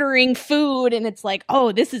ordering food, and it's like,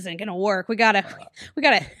 oh, this isn't gonna work. We gotta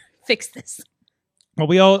fix this. Well,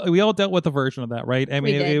 we all dealt with a version of that, right? I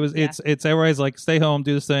mean, it's everybody's like, stay home,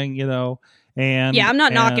 do this thing, and I'm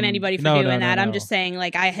not knocking anybody for doing that. I'm just saying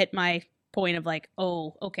like I hit my point of like,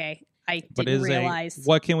 oh, okay. I didn't realize.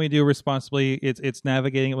 What can we do responsibly? It's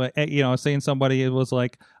navigating. Saying somebody, it was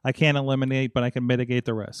like, I can't eliminate, but I can mitigate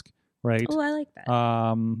the risk, right? Oh, I like that.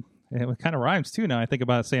 It kind of rhymes too now. I think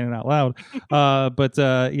about saying it out loud. But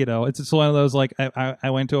it's one of those like I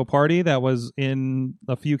went to a party that was in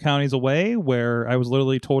a few counties away where I was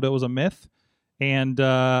literally told it was a myth. And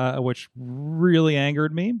which really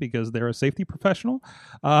angered me because they're a safety professional.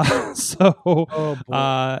 And it's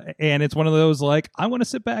one of those like, I want to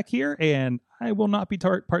sit back here and I will not be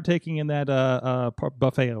partaking in that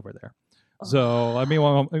buffet over there. So I mean,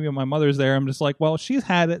 when my mother's there, I'm just like, well, she's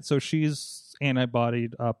had it, so she's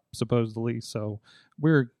antibodied up supposedly, so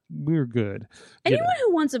we're good. Anyone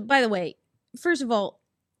who wants by the way, first of all,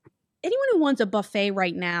 anyone who wants a buffet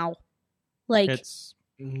right now, like.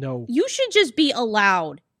 No. You should just be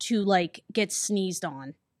allowed to like get sneezed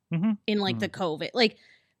on in like the COVID. Like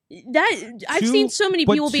that I've seen so many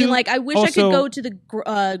people being like, I wish I could go to the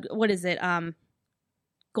what is it?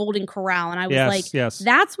 Golden Corral, and I was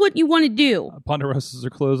that's what you want to do. Ponderosas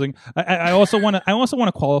are closing. I also want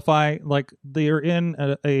to qualify, like they're in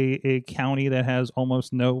a county that has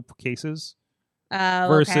almost no cases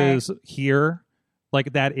versus here.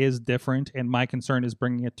 Like that is different, and my concern is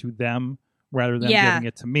bringing it to them rather than giving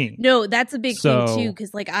it to me. No, that's a big thing too,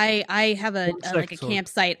 because like I have a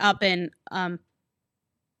campsite up in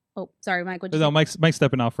Oh, sorry, Mike. What'd you No, say? Mike's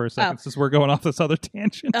stepping off for a second since we're going off this other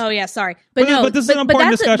tangent. Oh yeah, sorry, But this is an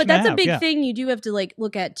important discussion But that's to a have, big yeah. thing you do have to like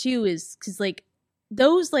look at too, is because like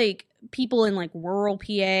those like people in like rural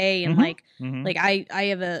PA and like I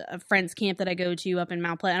have a friend's camp that I go to up in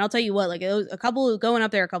Mount Pleasant, and I'll tell you what, like it was going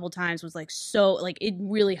up there a couple times was like so like it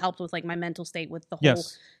really helped with like my mental state with the whole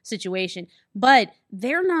situation. But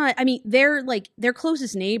they're not. I mean, they're like their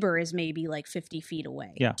closest neighbor is maybe like 50 feet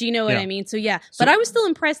away. Yeah. Do you know what I mean? So yeah, but I was still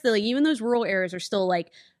impressed that like even those rural areas are still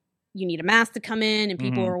like, you need a mask to come in and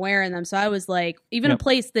people are wearing them. So I was like, even a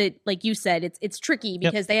place that, like you said, it's tricky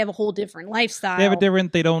because they have a whole different lifestyle.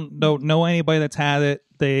 They don't know anybody that's had it.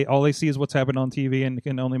 All they see is what's happened on TV and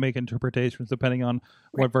can only make interpretations depending on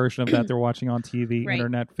what version of that they're watching on TV,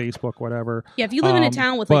 internet, Facebook, whatever. Yeah, if you live in a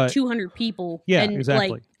town with like 200 people, and exactly.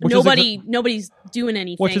 like nobody's doing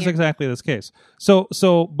anything, which is exactly this case.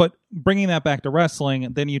 So, but bringing that back to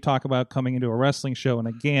wrestling, then you talk about coming into a wrestling show, and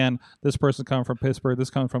again, this person comes from Pittsburgh,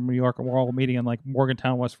 this comes from New York, and we're all meeting in like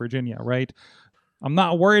Morgantown, West Virginia, right? I'm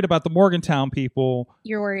not worried about the Morgantown people.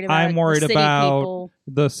 You're worried about. I'm worried the city about people.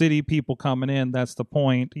 The city people coming in. That's the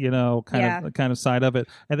point, kind of side of it.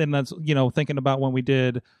 And then that's thinking about when we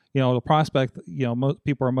did the Prospect.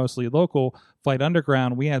 People are mostly local. Flight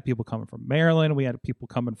Underground. We had people coming from Maryland. We had people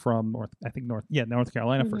coming from North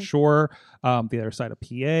Carolina for sure. The other side of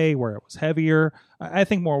PA where it was heavier. I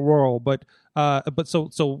think more rural, but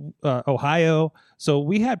Ohio. So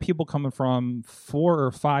we had people coming from 4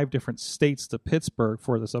 or 5 different states to Pittsburgh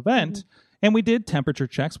for this event. And we did temperature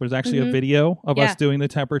checks. There's actually a video of us doing the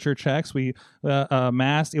temperature checks. We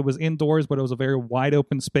masked. It was indoors, but it was a very wide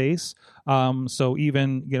open space. So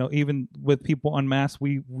even with people unmasked,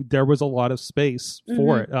 there was a lot of space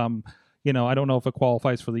for it. I don't know if it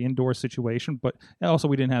qualifies for the indoor situation, but also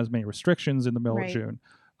we didn't have as many restrictions in the middle of June.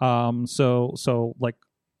 So like.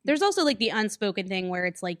 There's also like the unspoken thing where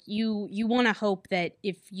it's like you want to hope that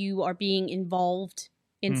if you are being involved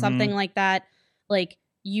in something like that, like,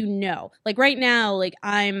 like right now, like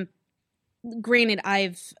I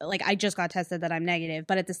just got tested that I'm negative,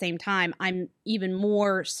 but at the same time, I'm even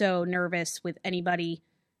more so nervous with anybody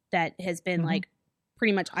that has been like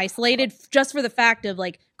pretty much isolated just for the fact of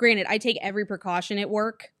like, granted, I take every precaution at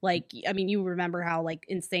work. Like, I mean, you remember how like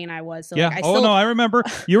insane I was. So, like, I remember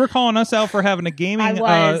you were calling us out for having a gaming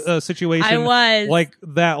situation. I was like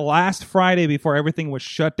that last Friday before everything was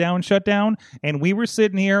shut down. And we were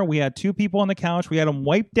sitting here. We had 2 people on the couch. We had them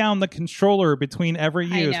wipe down the controller between every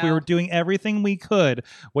use. We were doing everything we could.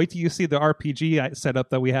 Wait till you see the RPG setup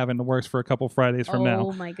that we have in the works for a couple Fridays from now.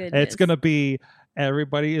 Oh my goodness. It's going to be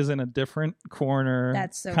everybody is in a different corner.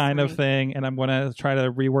 That's so kind funny. of thing. And I'm going to try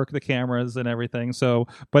to rework the cameras and everything. So,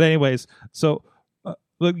 but anyways,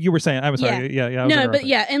 you were saying, I'm sorry. Yeah. No, but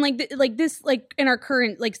yeah. And like this, like in our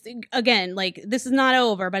current, like, again, like this is not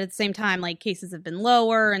over, but at the same time, like cases have been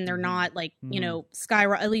lower and they're not like,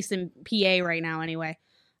 skyrocket, at least in PA right now anyway.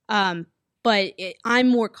 But I'm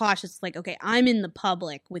more cautious. Like, okay, I'm in the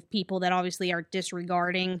public with people that obviously are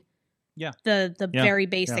disregarding the very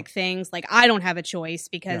basic things. Like, I don't have a choice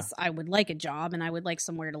because I would like a job and I would like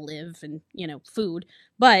somewhere to live and food,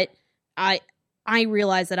 but I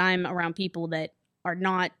realize that I'm around people that are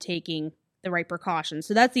not taking the right precautions.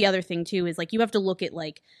 So that's the other thing too, is like you have to look at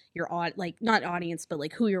like your like not audience, but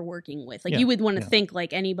like who you're working with. Like you would want to think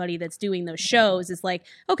like anybody that's doing those shows is like,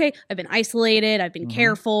 okay, I've been isolated, I've been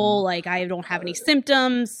careful, like I don't have any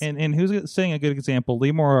symptoms. And who's saying a good example?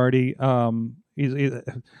 Lee Moriarty, he's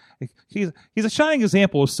a shining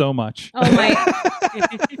example of so much. Oh my!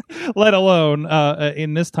 Let alone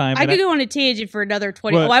in this time. I could go on a tangent for another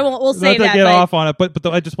 20. But, I won't. We'll say not that. To get off on it, but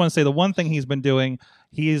I just want to say the one thing he's been doing.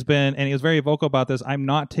 He was very vocal about this. I'm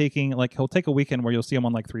not taking he'll take a weekend where you'll see him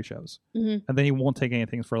on like 3 shows, and then he won't take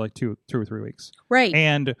anything for like 2 or 3 weeks. Right.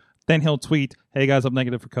 And then he'll tweet, "Hey guys, I'm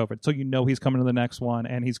negative for COVID," so he's coming to the next one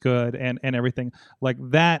and he's good and everything like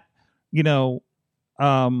that.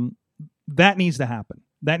 That needs to happen.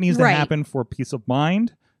 That needs to happen for peace of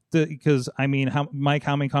mind. Because I mean, how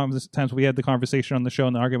many times we had the conversation on the show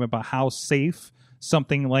and the argument about how safe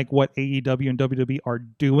something like what AEW and WWE are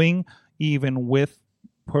doing, even with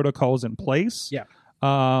protocols in place. Yeah.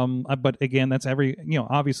 But again, that's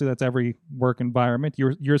obviously that's every work environment.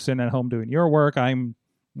 You're sitting at home doing your work. I'm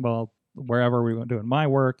wherever we're doing my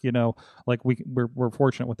work. Like we're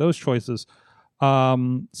fortunate with those choices.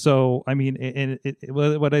 So I mean,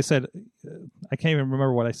 what I said, I can't even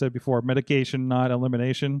remember what I said before. Medication, not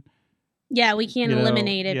elimination. Yeah, we can't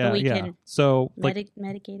eliminate it, but we can. So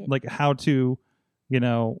medicate it. Like how to,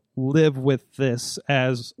 live with this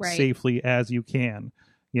as safely as you can.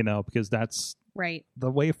 Because that's Right. the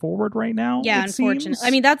way forward right now. Yeah, it unfortunately. seems.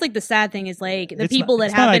 I mean, that's like the sad thing is like the It's people not- that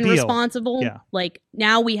it's have not been ideal. responsible. Yeah. Like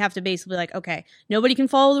now we have to basically like, okay, nobody can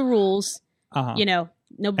follow the rules. Uh-huh. You know,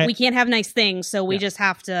 no, And- we can't have nice things, so we Yeah. just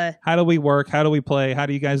have to. How do we work? How do we play? How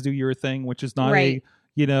do you guys do your thing? Which is not Right.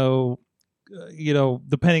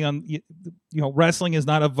 depending on wrestling is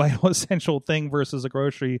not a vital essential thing versus a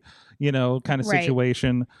grocery kind of Right.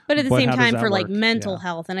 situation. But at the But same how does time, that for like work? mental Yeah.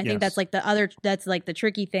 health, and I think Yes. that's like that's like the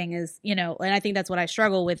tricky thing is, and I think that's what I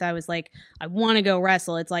struggle with. I was like, I want to go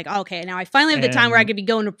wrestle. It's like, okay, now I finally have the time where I And- could be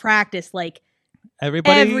going to practice like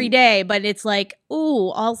Everybody every day, but it's like, ooh,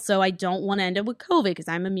 also I don't want to end up with COVID because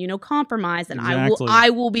I'm immunocompromised and Exactly.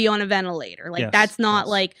 I will be on a ventilator. Like Yes, that's not yes.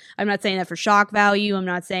 like, I'm not saying that for shock value. I'm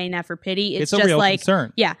not saying that for pity. It's a just real like,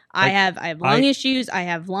 concern. yeah, I Like, have lung issues. I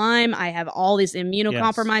have Lyme. I have all this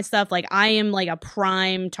immunocompromised stuff. Like I am like a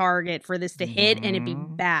prime target for this to hit and it'd be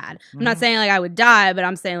Mhm. bad. I'm not saying like I would die, but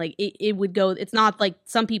I'm saying like it would go. It's not like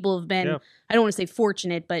some people have been, Yeah. I don't want to say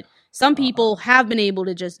fortunate, but some people have been able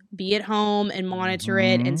to just be at home and monitor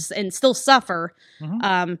it and still suffer.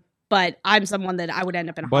 Mhm. But I'm someone that I would end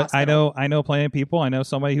up in a But hospital. I know plenty of people. I know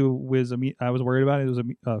somebody who was I was worried about it. It was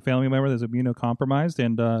a family member that was immunocompromised,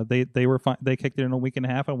 and they were fine. They kicked it in a week and a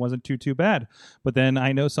half and it wasn't too bad. But then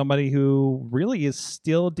I know somebody who really is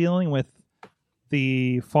still dealing with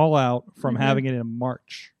the fallout from having it in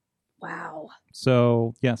March. Wow.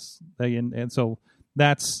 So yes, and so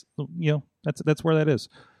that's that's where that is.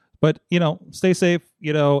 But stay safe.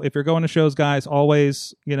 If you're going to shows, guys,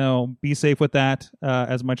 always be safe with that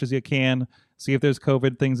as much as you can. See if there's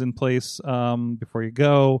COVID things in place before you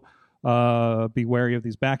go. Be wary of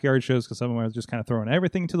these backyard shows because some of them are just kind of throwing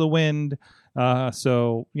everything to the wind.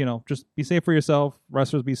 So just be safe for yourself.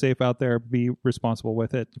 Wrestlers, be safe out there. Be responsible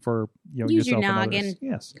with it for Use your yourself and noggin. others.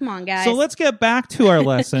 Yes. Come on, guys. So let's get back to our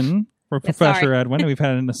lesson for Yeah, Professor sorry. Edwin. We've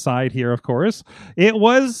had an aside here, of course. It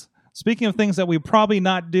was, speaking of things that we probably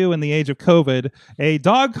not do in the age of COVID, a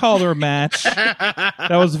dog collar match that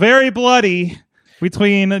was very bloody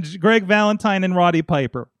between Greg Valentine and Roddy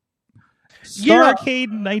Piper. Yeah. Starrcade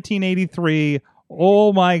 1983.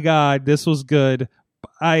 Oh my God, this was good.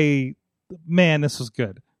 This was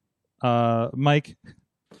good. Mike?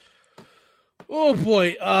 Oh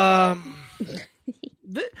boy.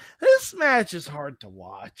 This match is hard to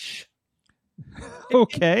watch.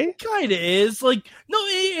 Okay. Kind of is like no,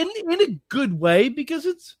 in a good way because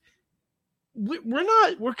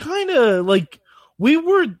we're kind of like we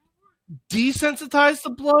were desensitized to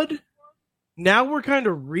blood. Now we're kind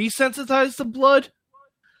of resensitized to blood.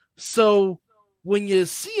 So when you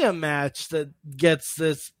see a match that gets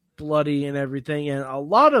this bloody and everything, and a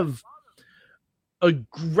lot of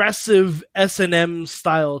aggressive S&M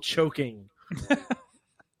style choking,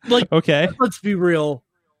 like Okay. let's be real,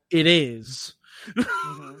 it is.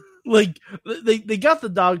 Like they got the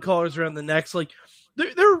dog collars around the necks, like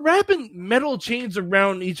they're wrapping metal chains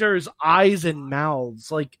around each other's eyes and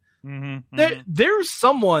mouths. Like there's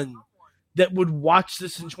someone that would watch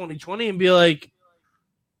this in 2020 and be like,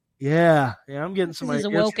 yeah, I'm getting some This has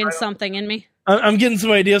ideas. awoken something in me. I'm getting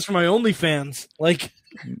some ideas for my OnlyFans. Like,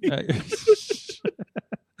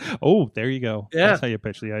 Oh, there you go. Yeah. That's how you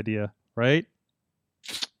pitch the idea, right?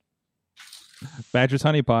 Badger's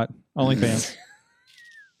Honeypot, OnlyFans.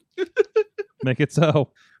 Make it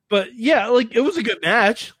so. but yeah, like it was a good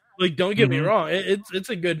match. Like, don't get me Mhm. wrong, it's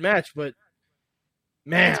a good match, but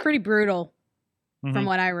man, It's pretty brutal Mhm. from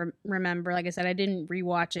what I remember. Like I said, I didn't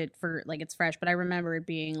rewatch it for like it's fresh, but I remember it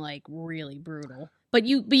being like really brutal. But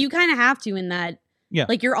you kind of have to in that. Yeah.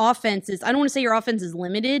 Like your offense is, I don't want to say your offense is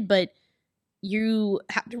limited, but you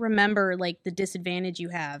have to remember like the disadvantage you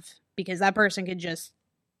have because that person could just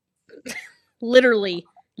literally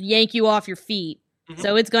yank you off your feet. Mhm.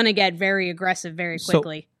 So it's going to get very aggressive very So-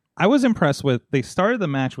 quickly. I was impressed with, they started the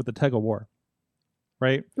match with the tug of war,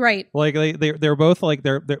 right? Right. Like they're both like,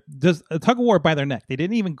 they're just a tug of war by their neck. They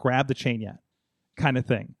didn't even grab the chain yet, kind of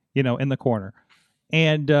thing, in the corner.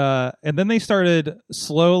 And then they started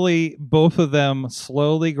slowly, both of them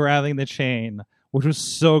slowly grabbing the chain, which was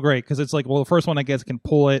so great because it's like, well, the first one I guess can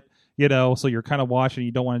pull it, so you're kind of watching.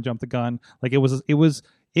 You don't want to jump the gun. Like it was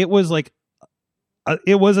like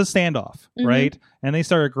it was a standoff, Mhm. right? And they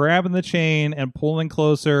started grabbing the chain and pulling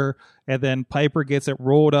closer, and then Piper gets it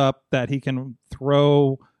rolled up that he can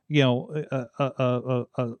throw,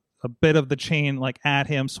 a a bit of the chain like at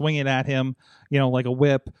him, swing it at him, like a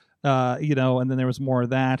whip. And then there was more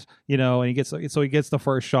of that, and he gets the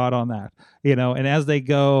first shot on that, and as they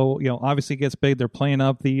go, obviously it gets big. They're playing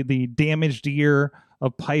up the damaged ear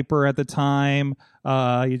of Piper at the time.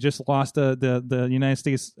 He just lost the United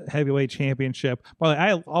States Heavyweight Championship. But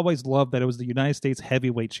I always loved that it was the United States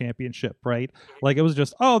Heavyweight Championship, right? Like it was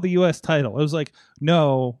just, the U.S. title. It was like,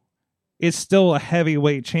 no, it's still a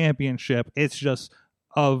heavyweight championship. It's just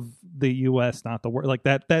of the U.S., not the world. Like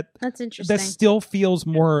that. That's interesting. That still feels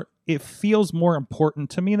more. It feels more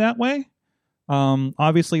important to me that way.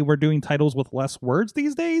 Obviously, we're doing titles with less words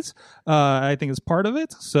these days. I think it's part of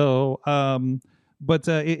it. So, but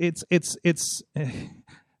it's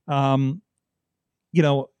and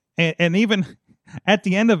even at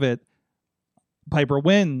the end of it, Piper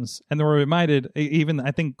wins, and then we're reminded. Even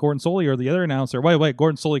I think Gordon Solie or the other announcer. Wait,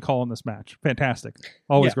 Gordon Solie calling this match. Fantastic,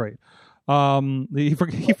 always great. He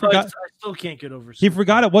forgot. I still can't get over. He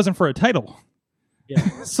forgot it wasn't for a title.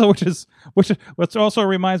 Yeah. So which also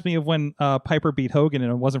reminds me of when Piper beat Hogan and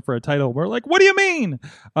it wasn't for a title. We're like, what do you mean?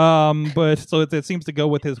 But so it seems to go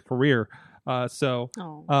with his career.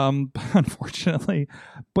 Unfortunately,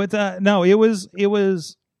 but no, it was a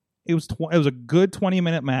good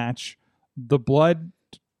 20-minute match. The blood,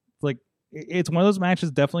 like it's one of those matches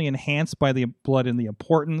definitely enhanced by the blood and the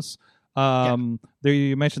importance. There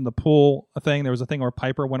you mentioned the pool thing. There was a thing where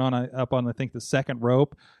Piper went up on I think the second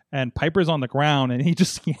rope, and Piper's on the ground, and he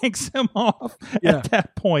just yanks him off at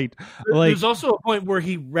that point. There's also a point where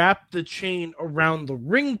he wrapped the chain around the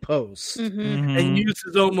ring post and used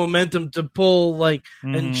his own momentum to pull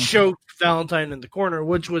and choke Valentine in the corner,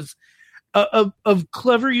 which was a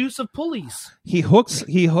clever use of pulleys. He hooks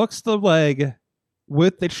the leg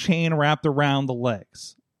with the chain wrapped around the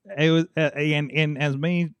legs. It was and as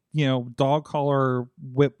many dog collar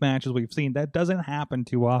whip matches we've seen, that doesn't happen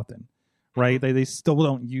too often, right? They still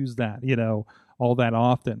don't use that, all that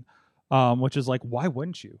often, which is like, why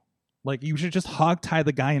wouldn't you? Like, you should just hog tie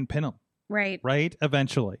the guy and pin him, right?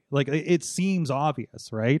 Eventually, like it seems obvious,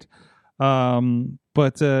 right? Hog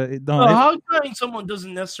tying someone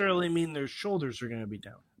doesn't necessarily mean their shoulders are going to be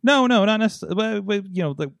down. No, not necessarily. But,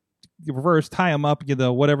 the reverse tie him up,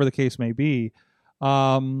 whatever the case may be.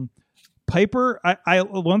 Piper, I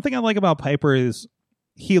one thing I like about Piper is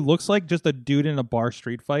he looks like just a dude in a bar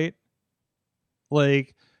street fight.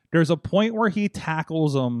 Like, there's a point where he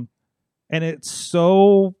tackles him, and it's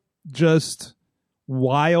so just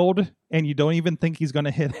wild, and you don't even think he's going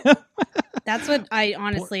to hit him. That's what I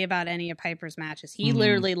honestly about any of Piper's matches. He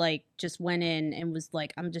literally just went in and was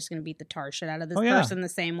like, "I'm just going to beat the tar shit out of this person." The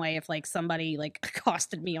same way if somebody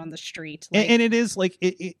accosted me on the street, and it is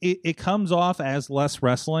it comes off as less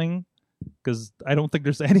wrestling. Because I don't think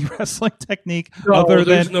there's any wrestling technique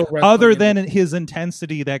other than his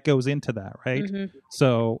intensity that goes into that, right? Mm-hmm.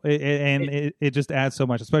 So it just adds so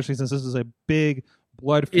much, especially since this is a big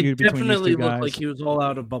blood feud between these two guys. It definitely looked like he was all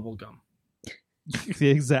out of bubble gum.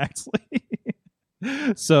 Exactly.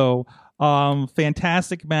 So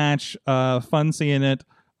fantastic match, fun seeing it.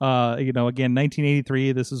 Again,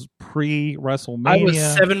 1983. This is pre-WrestleMania. I was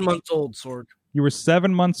 7 months old, Sorg. You were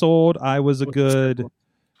 7 months old. I was a good.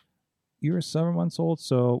 You were 7 months old,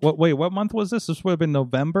 so what month was this? This would have been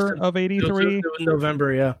November of 83? It was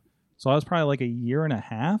November, yeah. So I was probably like a year and a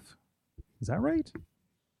half? Is that right?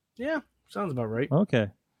 Yeah, sounds about right. Okay.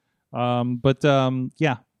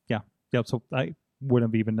 Yeah. So I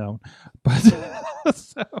wouldn't have even known.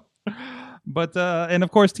 But and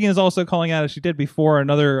of course Tina's also calling out, as she did before,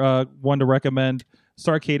 another one to recommend.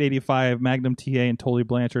 Starcade 85, Magnum TA, and Tully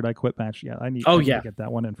Blanchard I Quit match. Yeah, I need to get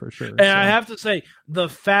that one in for sure. And I have to say, the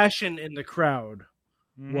fashion in the crowd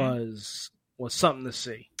was something to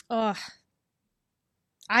see. Ugh.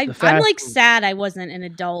 I'm sad I wasn't an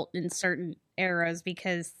adult in certain eras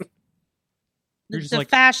because the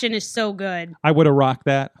fashion is so good. I would have rocked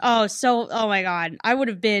that. Oh my God. I would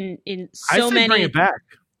have been in so many. Bring it back.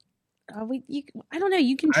 I don't know.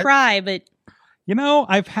 You can try, but.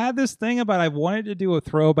 I've had this thing about I've wanted to do a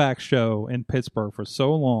throwback show in Pittsburgh for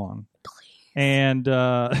so long. Please. And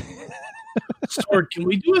Sorg, can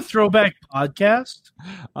we do a throwback podcast?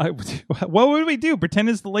 What would we do? Pretend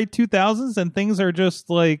it's the late 2000s and things are just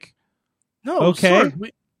like okay.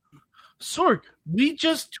 Sorg, we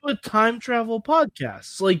just do a time travel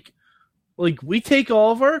podcast. Like we take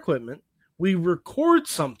all of our equipment, we record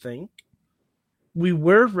something, we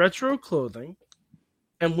wear retro clothing,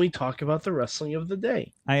 and we talk about the wrestling of the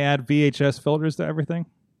day. I add VHS filters to everything.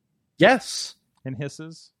 Yes. And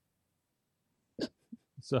hisses.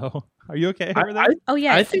 So, are you okay over there?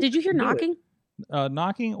 Did you hear knocking?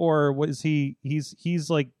 Knocking, or was he's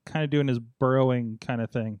like kind of doing his burrowing kind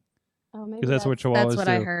of thing. Oh, maybe because that's what Chihuahuas That's what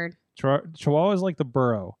do. I heard. Chihuahua is like the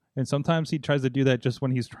burrow, and sometimes he tries to do that just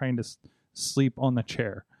when he's trying to sleep on the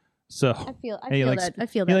chair. So I feel he that. I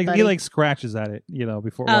feel that. he buddy. like scratches at it,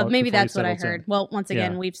 before. Maybe before that's he what I settles in. heard. Well, once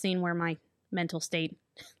again, Yeah. we've seen where my mental state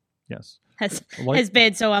Yes, has Like-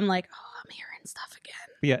 been. So I'm like, oh, I'm hearing stuff again.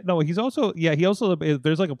 yeah. No, he's also if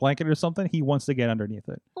there's like a blanket or something, he wants to get underneath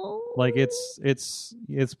it. Oh. Like it's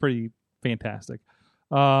pretty fantastic.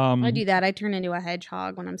 I do that. I turn into a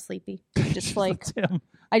hedgehog when I'm sleepy. Just like Tim.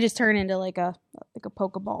 I just turn into like a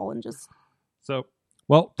Pokeball and just. So,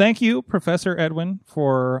 well, thank you, Professor Edwin,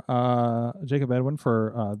 for Jacob Edwin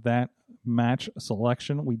for that match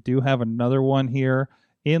selection. We do have another one here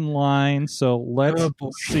in line, so let's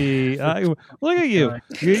see. Look at you.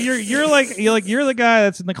 You're the guy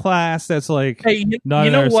that's in the class that's like Hey, not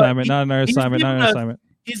you know another what? assignment, not another He's assignment, not given another us- assignment.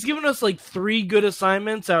 He's given us like 3 good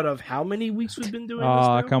assignments out of how many weeks we've been doing this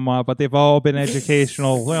Oh, now? come on, but they've all been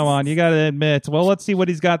educational. Come on, you got to admit. Well, let's see what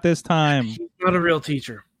he's got this time. He's not a real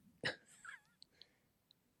teacher.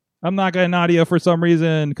 I'm not getting audio for some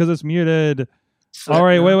reason because it's muted. All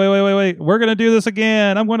right, wait. We're going to do this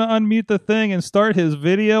again. I'm going to unmute the thing and start his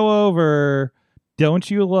video over.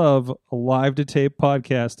 Don't you love live to tape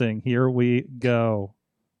podcasting? Here we go.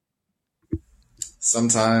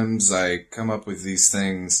 Sometimes I come up with these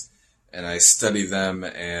things and I study them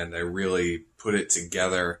and I really put it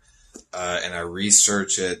together and I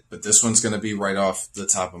research it. But this one's going to be right off the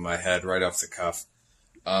top of my head, right off the cuff.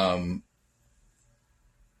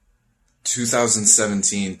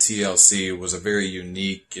 2017 TLC was a very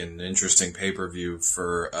unique and interesting pay-per-view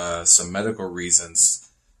for some medical reasons.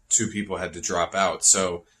 2 people had to drop out.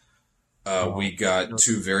 So we got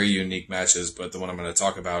 2 very unique matches, but the one I'm going to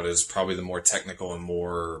talk about is probably the more technical and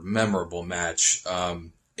more memorable match.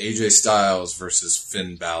 AJ Styles versus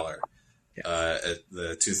Finn Balor at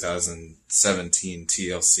the 2017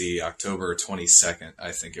 TLC, October 22nd,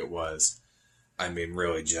 I think it was. I mean,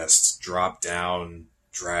 really just drop down,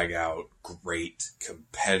 drag out, great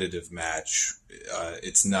competitive match.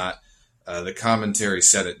 It's not... the commentary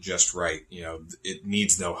said it just right. It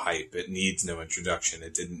needs no hype. It needs no introduction.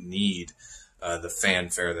 It didn't need the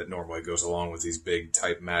fanfare that normally goes along with these big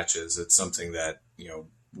type matches. It's something that,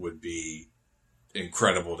 would be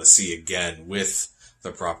incredible to see again with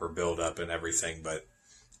the proper build up and everything. But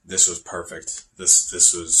this was perfect. This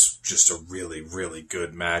was just a really, really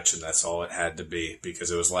good match. And that's all it had to be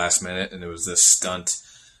because it was last minute and it was this stunt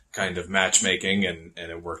kind of matchmaking, and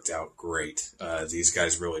it worked out great. These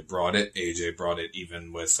guys really brought it. AJ brought it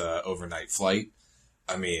even with overnight flight.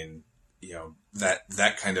 I mean,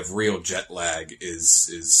 that kind of real jet lag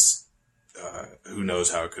is who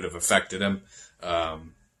knows how it could have affected him.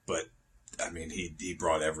 But I mean, he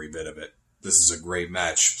brought every bit of it. This is a great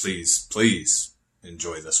match. Please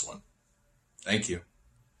enjoy this one. Thank you.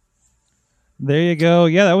 There you go.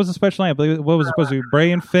 Yeah, that was a special night. I believe what was it supposed to be?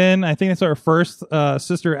 Bray and Finn. I think that's our first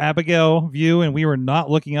Sister Abigail view, and we were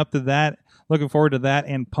not looking up to that. Looking forward to that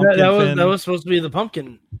and Pumpkin Finn. That was supposed to be the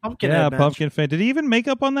pumpkin. Yeah, match. Pumpkin Finn. Did he even make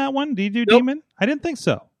up on that one? Did he do Nope. Demon? I didn't think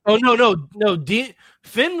so. Oh no.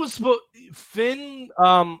 Finn was supposed. Finn.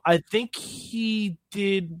 I think he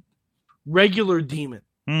did regular Demon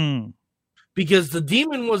because the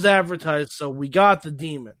Demon was advertised, so we got the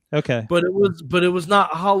Demon. Okay. But it was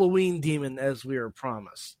not Halloween Demon as we were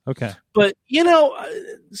promised. Okay. But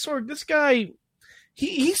Sorg, this guy,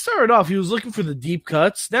 he started off. He was looking for the deep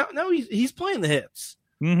cuts. Now he's playing the hits.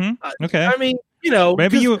 Mm-hmm. Okay. I mean,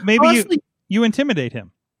 maybe honestly, you intimidate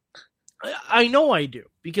him. I know I do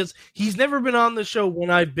because he's never been on the show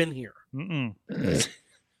when I've been here. Mm-mm.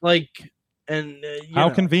 How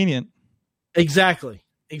convenient. Exactly.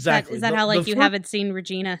 Is that how you haven't seen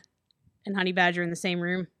Regina and Honey Badger in the same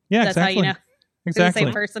room? Yeah, That's exactly. how you know they're the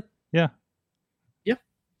same person. Yeah.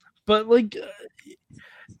 But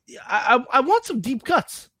I want some deep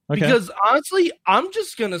cuts because honestly, I'm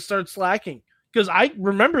just gonna start slacking because I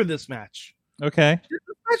remember this match. Okay. This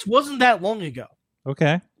match wasn't that long ago.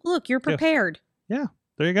 Okay. Look, you're prepared. Yeah.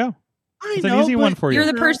 There you go. It's an easy one for you.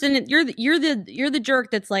 You're the person. You're the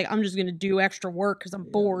jerk that's like, I'm just gonna do extra work because I'm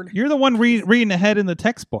bored. You're the one reading ahead in the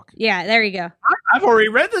textbook. Yeah, there you go. I've already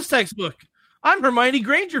read this textbook. I'm Hermione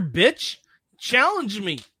Granger, bitch. Challenge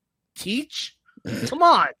me. Teach. Come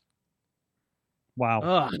on.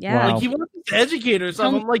 Wow. Yeah. Wow. He wants to educate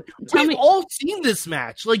herself. I'm like, tell we've me- all seen this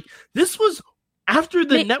match. Like, this was after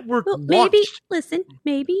the network launched.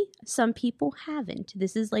 Maybe some people haven't.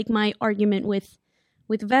 This is like my argument with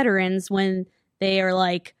veterans when they are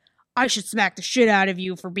like, I should smack the shit out of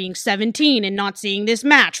you for being 17 and not seeing this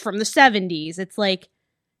match from the 70s. It's like,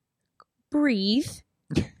 breathe.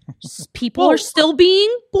 People are still being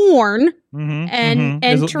born and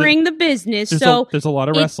entering the business. There's a lot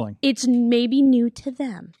of wrestling. It's maybe new to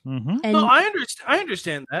them. And no, I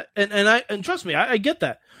understand that, and trust me, I get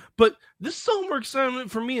that. But this is a homework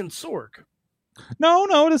assignment for me and Sorg.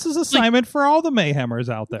 No, this is assignment for all the Mayhemers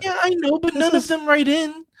out there. Yeah, I know, but none of them write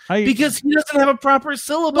in because he doesn't have a proper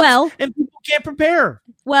syllabus, and people can't prepare.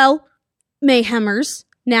 Well, Mayhemers,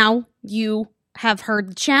 now you have heard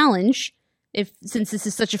the challenge. Since this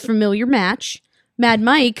is such a familiar match, Mad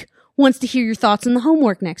Mike wants to hear your thoughts on the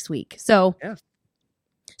homework next week. So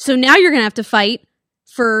now you're gonna have to fight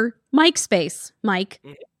for Mike space, Mike.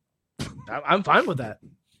 I'm fine with that.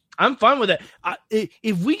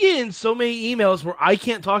 If we get in so many emails where I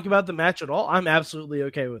can't talk about the match at all, I'm absolutely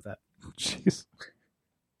okay with that. Jeez.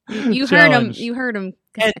 You heard him. You heard him.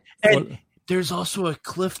 And there's also a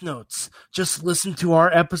Cliff Notes. Just listen to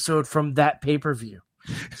our episode from that pay-per-view.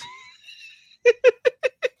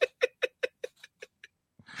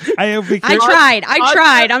 I tried.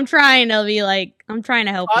 I'm trying to be like, I'm trying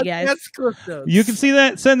to help you guys. That's Cliff Notes. You can see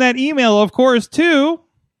that. Send that email, of course, to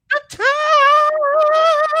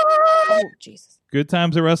Jesus.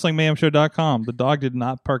 GoodTimesAtWrestlingMayhemShow.com. The dog did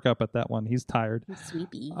not perk up at that one. He's tired.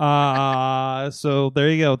 Sleepy. So there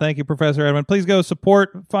you go. Thank you, Professor Edwin. Please go support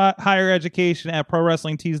higher education at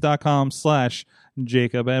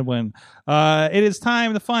ProWrestlingTees.com/Jacob Edwin. It is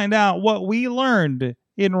time to find out what we learned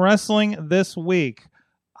in wrestling this week.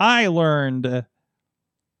 I learned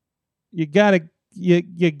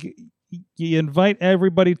you invite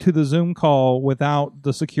everybody to the Zoom call without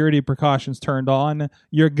the security precautions turned on,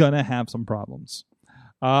 you're gonna have some problems.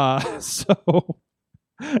 So,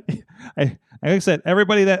 like I said,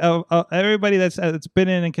 everybody that's been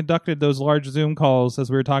in and conducted those large Zoom calls, as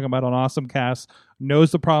we were talking about on AwesomeCast,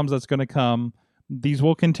 knows the problems that's going to come. These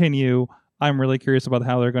will continue. I'm really curious about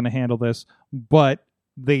how they're going to handle this, but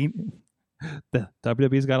the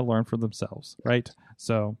WWE's got to learn for themselves, right?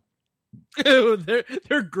 So.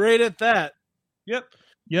 They're great at that. Yep.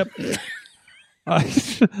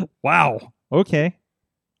 Wow. Okay.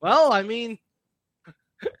 Well, I mean,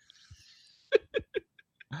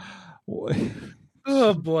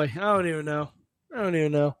 oh boy, I don't even know.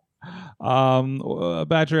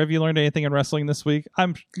 Badger, have you learned anything in wrestling this week?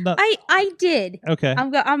 I'm not. I did. Okay.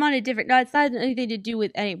 I'm on a different. No, it's not anything to do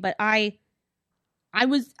with any. But I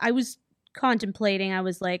was contemplating. I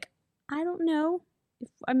was like, I don't know.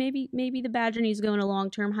 Maybe the Badger needs to go in a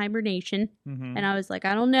long-term hibernation, and I was like,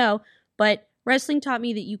 I don't know, but wrestling taught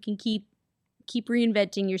me that you can keep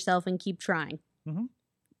reinventing yourself and keep trying,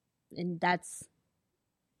 and that's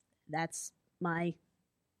my.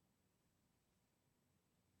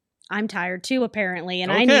 I'm tired too, apparently,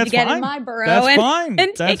 and I need to get in my burrow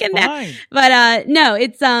and take a nap. But no,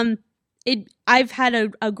 it's I've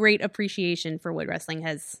had a great appreciation for what wrestling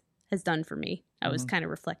has done for me. I was kind of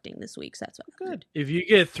reflecting this week, so that's what I'm good. If you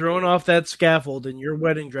get thrown off that scaffold in your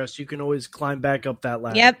wedding dress, you can always climb back up that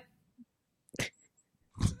ladder. Yep.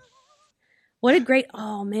 What a great!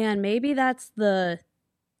 Oh man, maybe that's the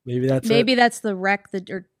wreck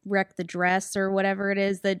the dress or whatever it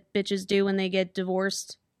is that bitches do when they get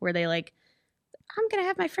divorced, where they like, I'm gonna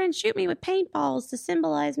have my friend shoot me with paintballs to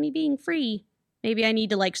symbolize me being free. Maybe I need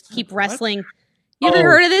to like keep wrestling. You ever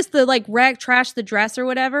heard of this? The like trash the dress or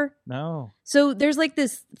whatever? No. So there's like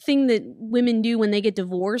this thing that women do when they get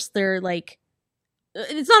divorced. They're like,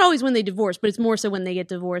 it's not always when they divorce, but it's more so when they get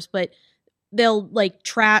divorced. But they'll like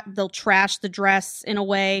they'll trash the dress in a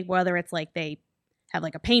way, whether it's like they have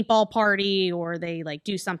like a paintball party or they like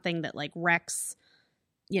do something that like wrecks,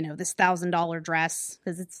 this $1,000 dress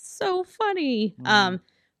because it's so funny.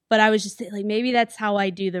 But I was just like, maybe that's how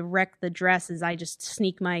I do the wreck the dress is I just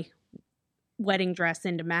sneak my wedding dress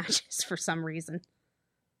into matches for some reason.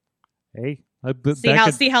 Hey,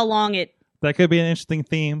 see how long it. That could be an interesting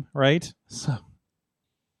theme, right? So I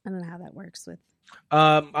don't know how that works with.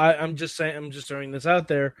 I'm just saying. I'm just throwing this out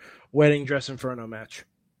there. Wedding dress inferno match.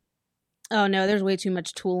 Oh no, there's way too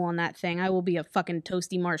much tulle on that thing. I will be a fucking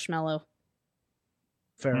toasty marshmallow.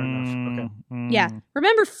 Fair enough. Okay. Yeah,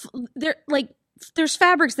 remember there's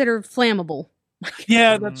fabrics that are flammable.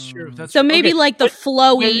 Yeah, that's true. So maybe like the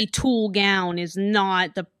flowy tulle gown is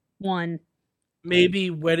not the one. Maybe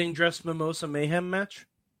wedding dress mimosa mayhem match.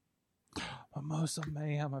 Mimosa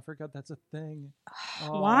mayhem. I forgot that's a thing.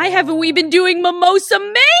 Why haven't we been doing mimosa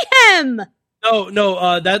mayhem?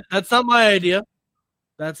 No. That's not my idea.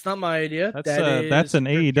 That's not my idea. That's an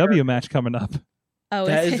AEW match coming up. Oh,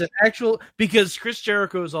 that is an actual because Chris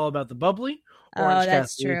Jericho is all about the bubbly. Orange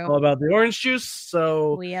that's Cassidy true. All about the orange juice,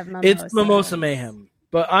 so we have mimosa. It's mimosa mayhem.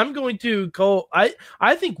 But I'm going to I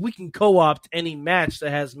think we can co-opt any match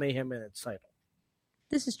that has mayhem in its title.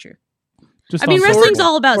 This is true. Just I mean, on wrestling's Sorg.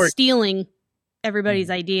 all about Sorg. stealing everybody's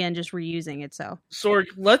idea and just reusing it. So Sorg,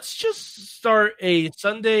 let's just start a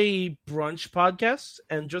Sunday brunch podcast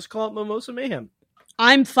and just call it Mimosa Mayhem.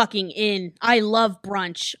 I'm fucking in. I love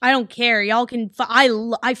brunch. I don't care. Y'all can.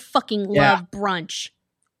 I fucking love brunch.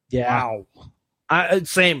 Yeah.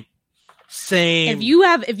 Same. If you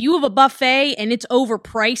have a buffet and it's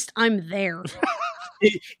overpriced, I'm there.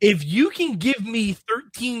 If you can give me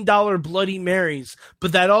 $13 Bloody Marys,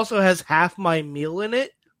 but that also has half my meal in it,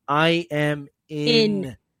 I am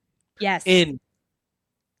in. Yes. In.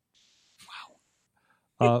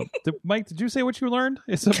 Mike, did you say what you learned?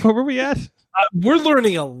 Where were we at? We're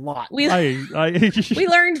learning a lot. We learned we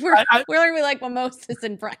learned we like mimosas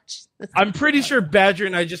and brunch. I'm pretty sure Badger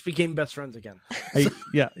and I just became best friends again.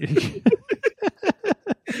 Yeah.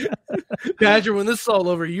 Badger, when this is all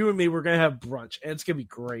over, you and me, we're going to have brunch, and it's going to be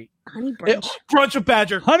great. Honey brunch. Brunch with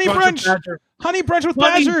Badger. Honey brunch. With Badger. Honey brunch with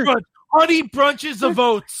Honey Badger. brunch. Honey brunches of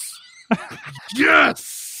oats.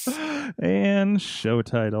 Yes. And show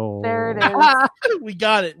title. There it is. We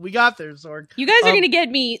got it. We got there, Zorg. You guys are going to get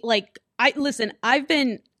me like I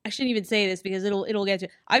shouldn't even say this because it'll get to.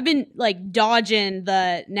 I've been like dodging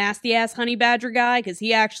the nasty ass honey badger guy because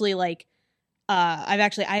he actually like I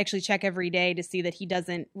actually check every day to see that he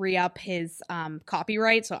doesn't re-up his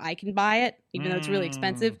copyright so I can buy it even though it's really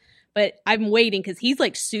expensive. But I'm waiting because he's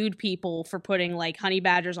like sued people for putting like honey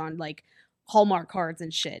badgers on like Hallmark cards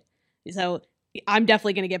and shit. So I'm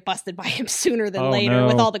definitely going to get busted by him sooner than later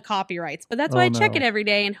with all the copyrights. But that's why I check it every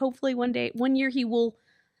day. And hopefully one year he will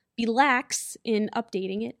be lax in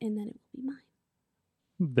updating it and then it will be mine.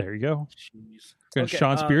 There you go. Jeez. Okay,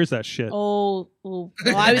 Sean Spears that shit. Oh,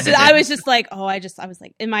 I was just like, I was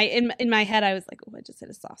like in my head, I was like, I just hit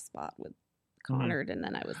a soft spot with Connard, and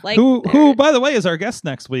then I was like, who, by the way, is our guest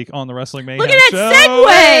next week on the Wrestling Mayhem Look at that show.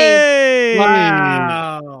 segue! Hey!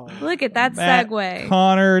 Wow. Look at that Matt segue.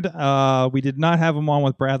 Connard. We did not have him on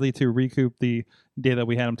with Bradley to recoup the day that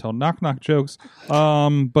we had him tell knock knock jokes.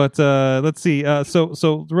 But let's see.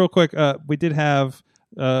 So real quick, we did have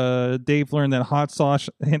Dave learn that hot sauce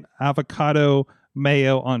and avocado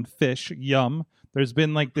mayo on fish. Yum. There's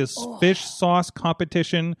been like this fish sauce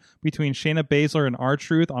competition between Shayna Baszler and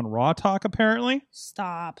R-Truth on Raw Talk, apparently.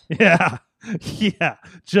 Stop. Yeah. Yeah.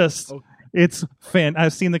 Just, it's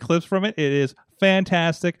I've seen the clips from it. It is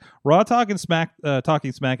fantastic. Raw Talk and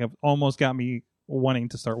Talking Smack have almost got me wanting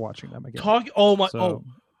to start watching them again.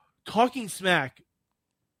 Talking Smack.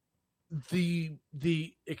 The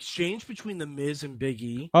exchange between The Miz and Big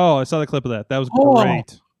E. Oh, I saw the clip of that. That was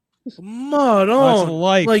great. Mud That's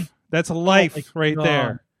life. Like, that's life right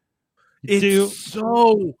there.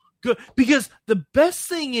 So good because the best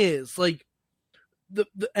thing is like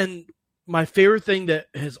and my favorite thing that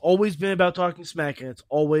has always been about Talking Smack, and it's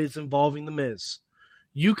always involving The Miz.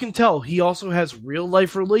 You can tell he also has real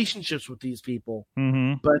life relationships with these people,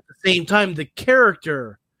 but at the same time, the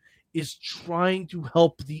character is trying to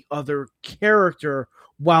help the other character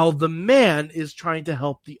while the man is trying to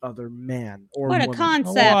help the other man. Or what a woman.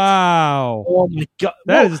 concept. Wow. Oh my god.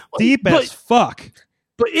 That is deep as fuck.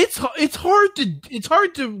 But it's hard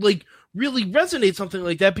to like really resonate something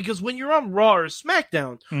like that because when you're on Raw or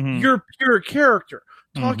SmackDown, you're a pure character.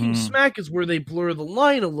 Talking Smack is where they blur the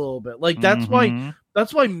line a little bit. Like that's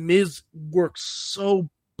why Miz works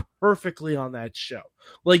so perfectly on that show.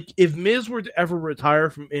 Like if Miz were to ever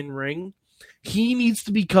retire from in-ring, he needs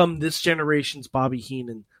to become this generation's Bobby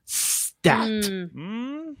Heenan. Stat.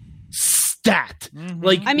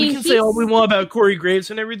 Like, I mean, we can say all we want about Corey Graves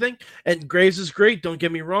and everything, and Graves is great, don't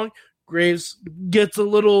get me wrong. Graves gets a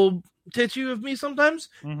little titchy of me sometimes.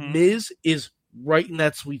 Miz is right in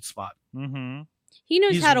that sweet spot. He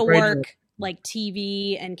knows how to work like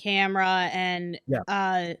TV and camera and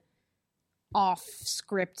off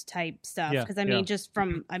script type stuff. Because just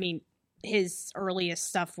from his earliest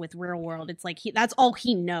stuff with Real World, it's like that's all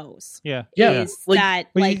he knows. Is that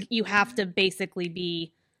you have to basically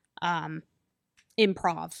be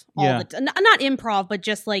improv all the time. Not improv, but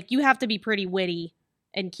just like you have to be pretty witty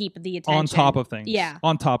and keep the attention on top of things.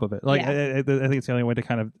 On top of it. Like I think it's the only way to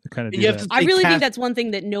kind of do that. I really think that's one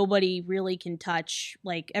thing that nobody really can touch.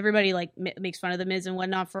 Like everybody like makes fun of the Miz and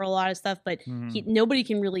whatnot for a lot of stuff, but nobody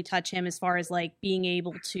can really touch him as far as like being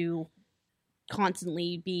able to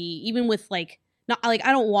constantly be, even with like, not like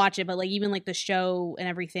I don't watch it, but like even like the show and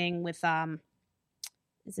everything with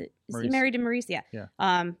is he married to Maurice? Yeah.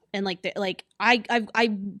 And like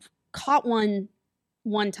I caught one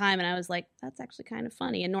time and I was like, that's actually kind of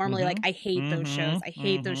funny. And normally like I hate those shows. I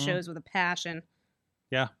hate those shows with a passion.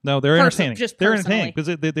 Yeah. No, they're entertaining. Just they're entertaining because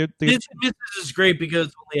This is great because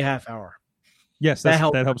it's only a half hour. Yes, that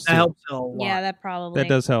helps. That too. helps a lot. Yeah, that probably That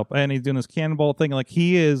does help. And he's doing this cannonball thing. Like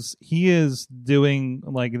he is doing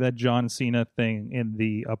like that John Cena thing in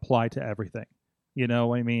the apply to everything. You know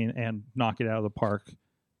what I mean? And knock it out of the park.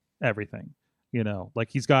 Everything. You know, like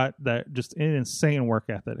he's got that just an insane work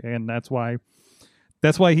ethic, and that's why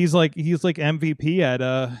he's like MVP at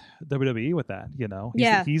WWE with that. You know,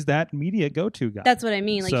 he's that media go-to guy. That's what I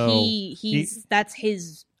mean. Like So, that's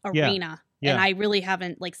his arena, Yeah. and I really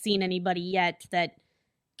haven't like seen anybody yet that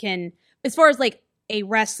can, as far as like a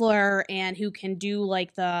wrestler and who can do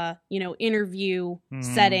like the interview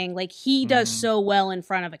setting. Like he does so well in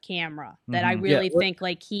front of a camera that I really think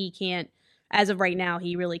like he can't. As of right now,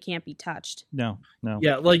 he really can't be touched. No.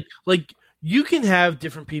 Yeah, like you can have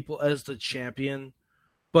different people as the champion,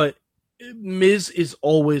 but Miz is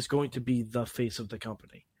always going to be the face of the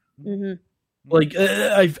company. Mm-hmm. Like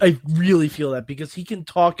I really feel that because he can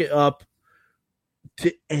talk it up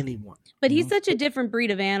to anyone. But he's such a different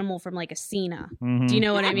breed of animal from like a Cena. Do you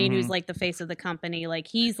know what I mean? Who's like the face of the company? Like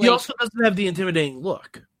he also doesn't have the intimidating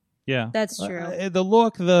look. Yeah, that's true. The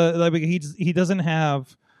look, he doesn't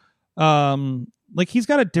have. Like he's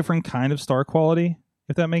got a different kind of star quality,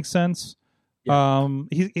 if that makes sense. Yeah.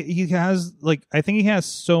 He has like I think he has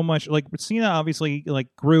so much like Cena obviously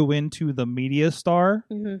like grew into the media star.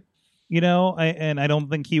 You know, and I don't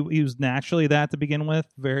think he was naturally that to begin with.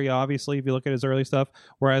 Very obviously, if you look at his early stuff,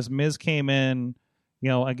 whereas Miz came in, you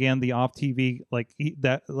know, again the off TV like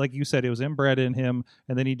like you said, it was inbred in him,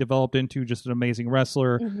 and then he developed into just an amazing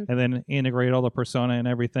wrestler, and then integrated all the persona and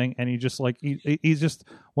everything. And he just like he's just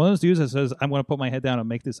one of those dudes that says, "I'm going to put my head down and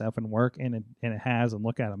make this effing work," and it has. And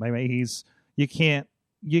look at him. I mean, you can't.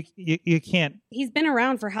 He's been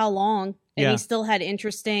around for how long, and he still had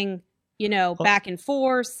interesting. Back and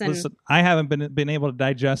forth. And listen, I haven't been able to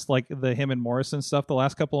digest like the him and Morrison stuff the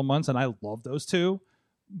last couple of months, and I love those two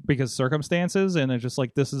because circumstances, and it's just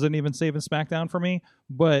like this isn't even saving SmackDown for me.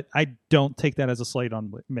 But I don't take that as a slate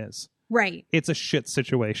on Miz. Right. It's a shit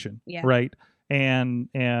situation. Yeah. Right.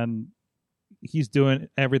 And he's doing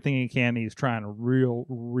everything he can. He's trying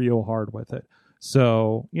real hard with it.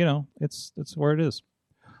 So it's where it is.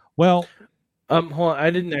 Well. Hold on.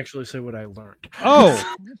 I didn't actually say what I learned.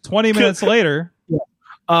 Oh, 20 minutes later.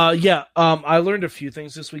 Yeah. I learned a few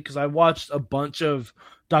things this week because I watched a bunch of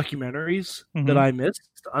documentaries that I missed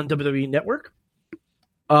on WWE Network.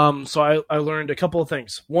 So I learned a couple of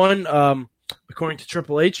things. One, according to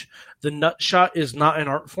Triple H, the nut shot is not an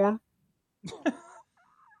art form.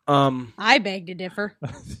 I beg to differ.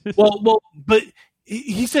 well, but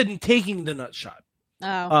he said in taking the nut shot.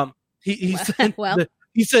 Oh. He said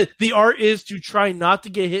he said the art is to try not to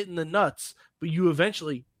get hit in the nuts, but you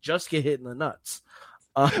eventually just get hit in the nuts.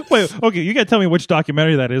 Wait, okay, you got to tell me which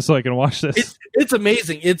documentary that is so I can watch this. It's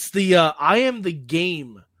amazing. It's the I Am the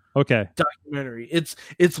Game documentary.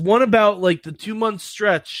 It's one about like the 2-month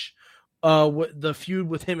stretch, the feud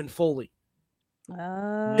with him and Foley.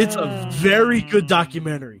 It's a very good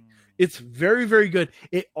documentary. It's very, very good.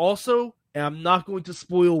 It also, and I'm not going to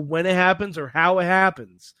spoil when it happens or how it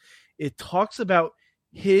happens, it talks about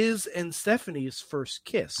his and Stephanie's first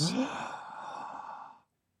kiss.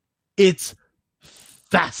 It's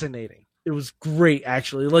fascinating. It was great,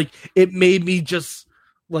 actually. Like it made me just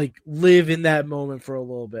like live in that moment for a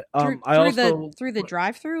little bit. Through the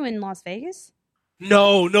drive-through in Las Vegas.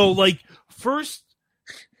 No, like first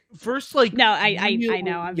like no, I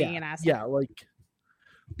know I'm being an asshole. Yeah, like,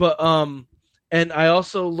 but and I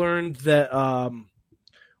also learned that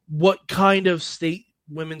what kind of state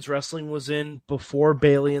women's wrestling was in before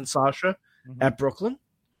Bayley and Sasha at Brooklyn,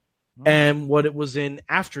 and what it was in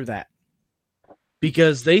after that.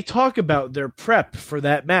 Because they talk about their prep for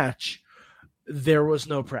that match, there was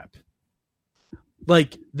no prep.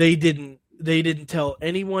 Like they didn't tell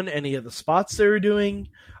anyone any of the spots they were doing.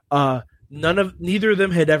 Neither of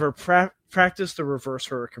them had ever practiced the reverse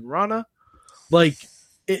Hurricane Rana. Like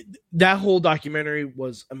that whole documentary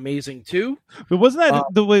was amazing too. But wasn't that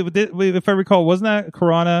the way? If I recall, wasn't that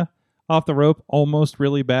Karana off the rope almost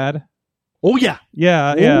really bad? Oh yeah,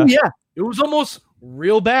 yeah. It was almost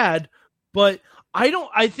real bad, but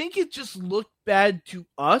I think it just looked bad to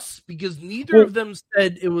us because neither of them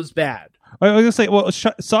said it was bad. I was gonna say, well,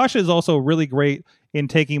 Sasha is also really great in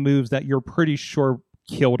taking moves that you're pretty sure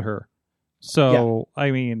killed her. So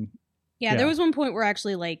I mean, there was one point where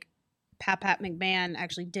actually like Pat McMahon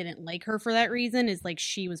actually didn't like her for that reason. Is like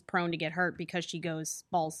she was prone to get hurt because she goes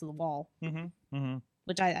balls to the wall,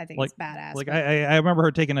 which I think is badass. Like I remember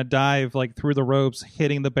her taking a dive like through the ropes,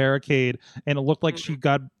 hitting the barricade, and it looked like she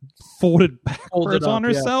got folded backwards on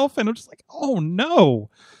herself, and it was just like, oh no.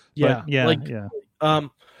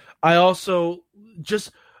 I also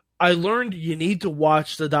I learned you need to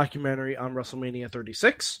watch the documentary on WrestleMania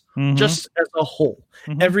 36 Mhm. just as a whole.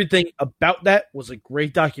 Mhm. Everything about that was a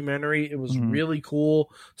great documentary. It was really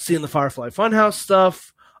cool seeing the Firefly Funhouse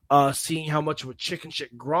stuff, seeing how much of a chicken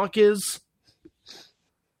shit Gronk is.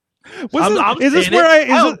 Is this where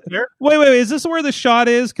wait, is this where the shot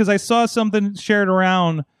is? Because I saw something shared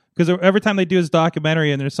around. Because every time they do his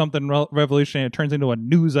documentary and there's something revolutionary, it turns into a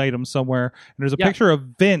news item somewhere. And there's a picture of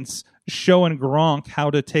Vince showing Gronk how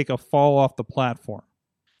to take a fall off the platform.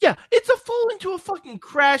 Yeah, it's a fall into a fucking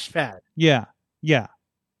crash pad. Yeah.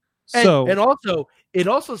 And also, it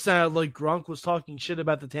also sounded like Gronk was talking shit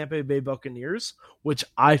about the Tampa Bay Buccaneers, which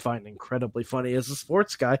I find incredibly funny as a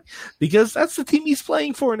sports guy, because that's the team he's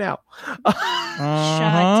playing for now. Shut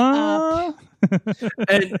up.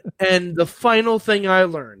 And the final thing I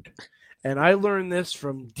learned, and I learned this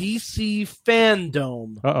from DC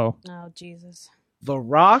Fandom. Uh-oh. Oh, Jesus. The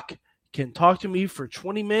Rock can talk to me for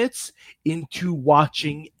 20 minutes into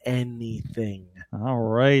watching anything. All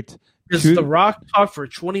right. Because The Rock talked for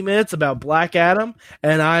 20 minutes about Black Adam,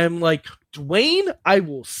 and I'm like, Dwayne, I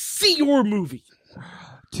will see your movie.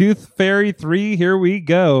 Tooth Fairy 3, here we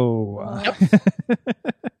go.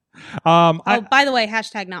 By the way,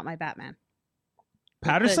 hashtag not my Batman.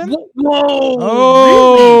 Patterson? Whoa!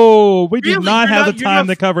 Oh, really? We did not have the time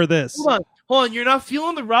to cover this. Hold on. You're not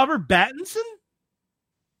feeling the Robert Pattinson?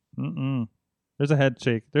 Mm-mm. There's a head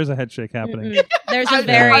shake. There's a head shake happening. There's a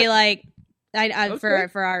very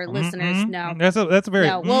for our listeners. No, that's a very.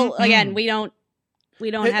 No. Well, again, we don't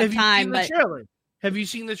have time. But have you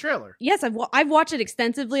seen the trailer? Yes, I've watched it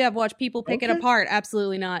extensively. I've watched people pick it apart.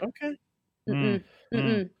 Absolutely not. Okay. Mm-mm.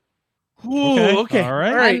 Mm-mm. Ooh, okay. All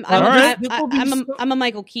right. I'm a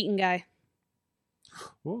Michael Keaton guy.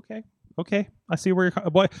 Okay. I see where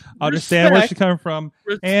you're. Boy, I understand where she's coming from.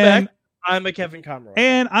 And I'm a Kevin Conroy.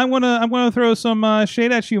 And I'm gonna throw some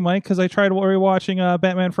shade at you, Mike, because I tried rewatching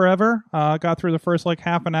Batman Forever. Got through the first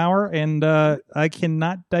half an hour, and I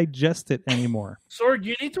cannot digest it anymore. Sorg,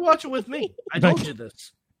 you need to watch it with me. I told you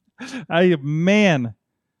this. Man.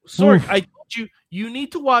 Sorg, I told you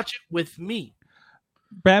need to watch it with me.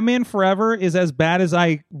 Batman Forever is as bad as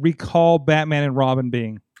I recall Batman and Robin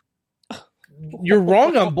being. You're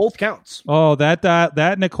wrong on both counts. Oh, that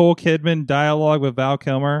Nicole Kidman dialogue with Val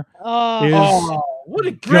Kilmer is what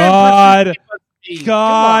a God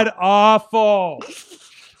awful.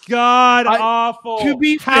 God awful. To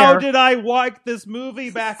be fair, how did I like this movie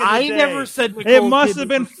back in the day? I never said Nicole it must Kidman have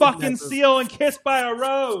been fucking Seal and Kissed by a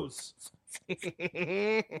Rose.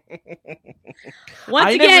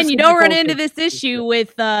 Once again, you don't run into this issue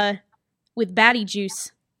with Batty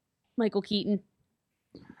Juice, Michael Keaton.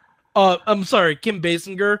 I'm sorry, Kim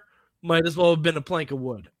Basinger might as well have been a plank of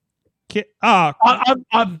wood.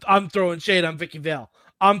 I'm throwing shade on Vicky Vale.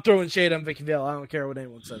 I don't care what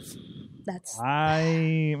anyone says.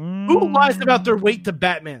 Who lies about their weight to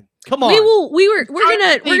Batman? Come on. We're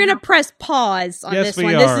gonna press pause on this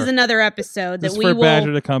one. This is another episode that we will.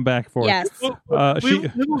 Badger to come back for. Yes. We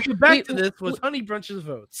will get back to this with Honey Brunch's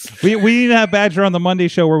votes. We need to have Badger on the Monday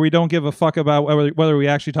show where we don't give a fuck about whether we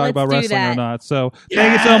actually talk about wrestling or not. So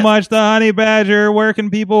thank you so much, the Honey Badger. Where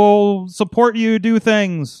can people support you? Do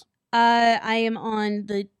things. I am on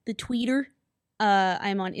the Tweeter.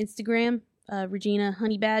 I'm on Instagram, Regina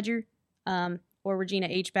Honey Badger. Or Regina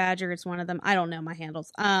H. Badger. It's one of them. I don't know my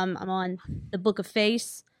handles. I'm on the Book of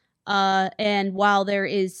Face. And while there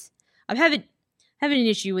is, I'm having an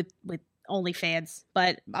issue with OnlyFans,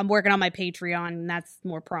 but I'm working on my Patreon, and that's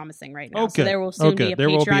more promising right now. Okay. So there will soon be a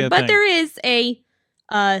Patreon. But thing. there is a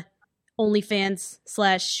OnlyFans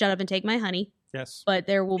 / Shut Up and Take My Honey. Yes. But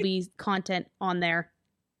there will be content on there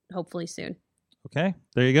hopefully soon. Okay.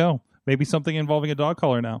 There you go. Maybe something involving a dog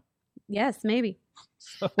collar now. Yes, maybe.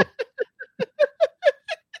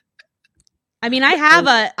 I mean, I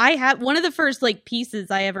have one of the first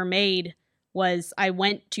pieces I ever made was I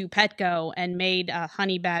went to Petco and made a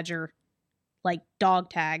honey badger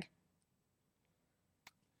dog tag.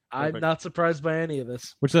 I'm not surprised by any of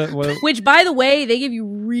this. Which, by the way, they give you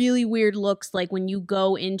really weird looks when you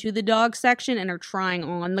go into the dog section and are trying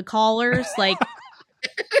on the collars.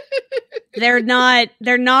 They're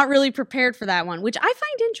not really prepared for that one, which I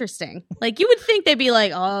find interesting. You would think they'd be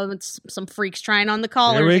it's some freaks trying on the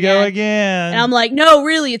collars. Here we go again. And I'm like, no,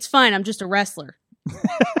 really, it's fine. I'm just a wrestler.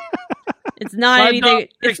 It's not anything.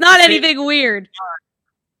 It's not anything weird.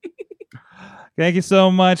 Thank you so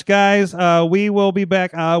much, guys. We will be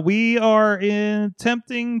back. We are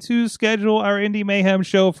attempting to schedule our Indie Mayhem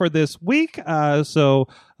show for this week. So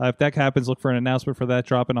if that happens, look for an announcement for that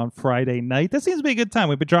dropping on Friday night. That seems to be a good time.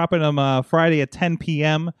 We've been dropping them Friday at 10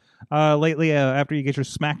 p.m. lately after you get your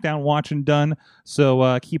SmackDown watching done.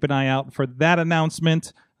 So keep an eye out for that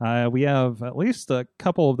announcement. We have at least a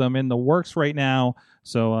couple of them in the works right now.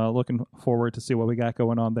 So looking forward to see what we got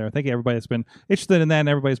going on there. Thank you, everybody that's been interested in that, and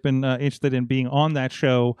everybody's been interested in being on that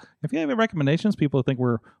show. If you have any recommendations, people think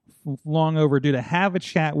we're long overdue to have a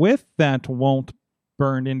chat with that won't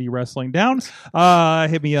burn indie wrestling down,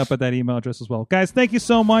 hit me up at that email address as well. Guys, thank you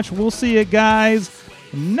so much. We'll see you guys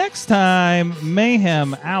next time.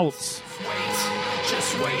 Mayhem out.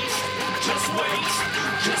 Just wait. Wait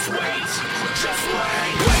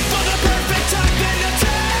for the perfect time, then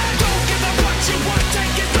attack. Don't give up what you want,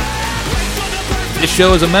 take it back. Wait for the perfect. This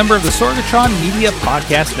show is a member of the Sorgatron Media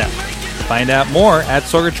Podcast Network. Find out more at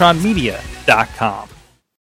sorgatronmedia.com.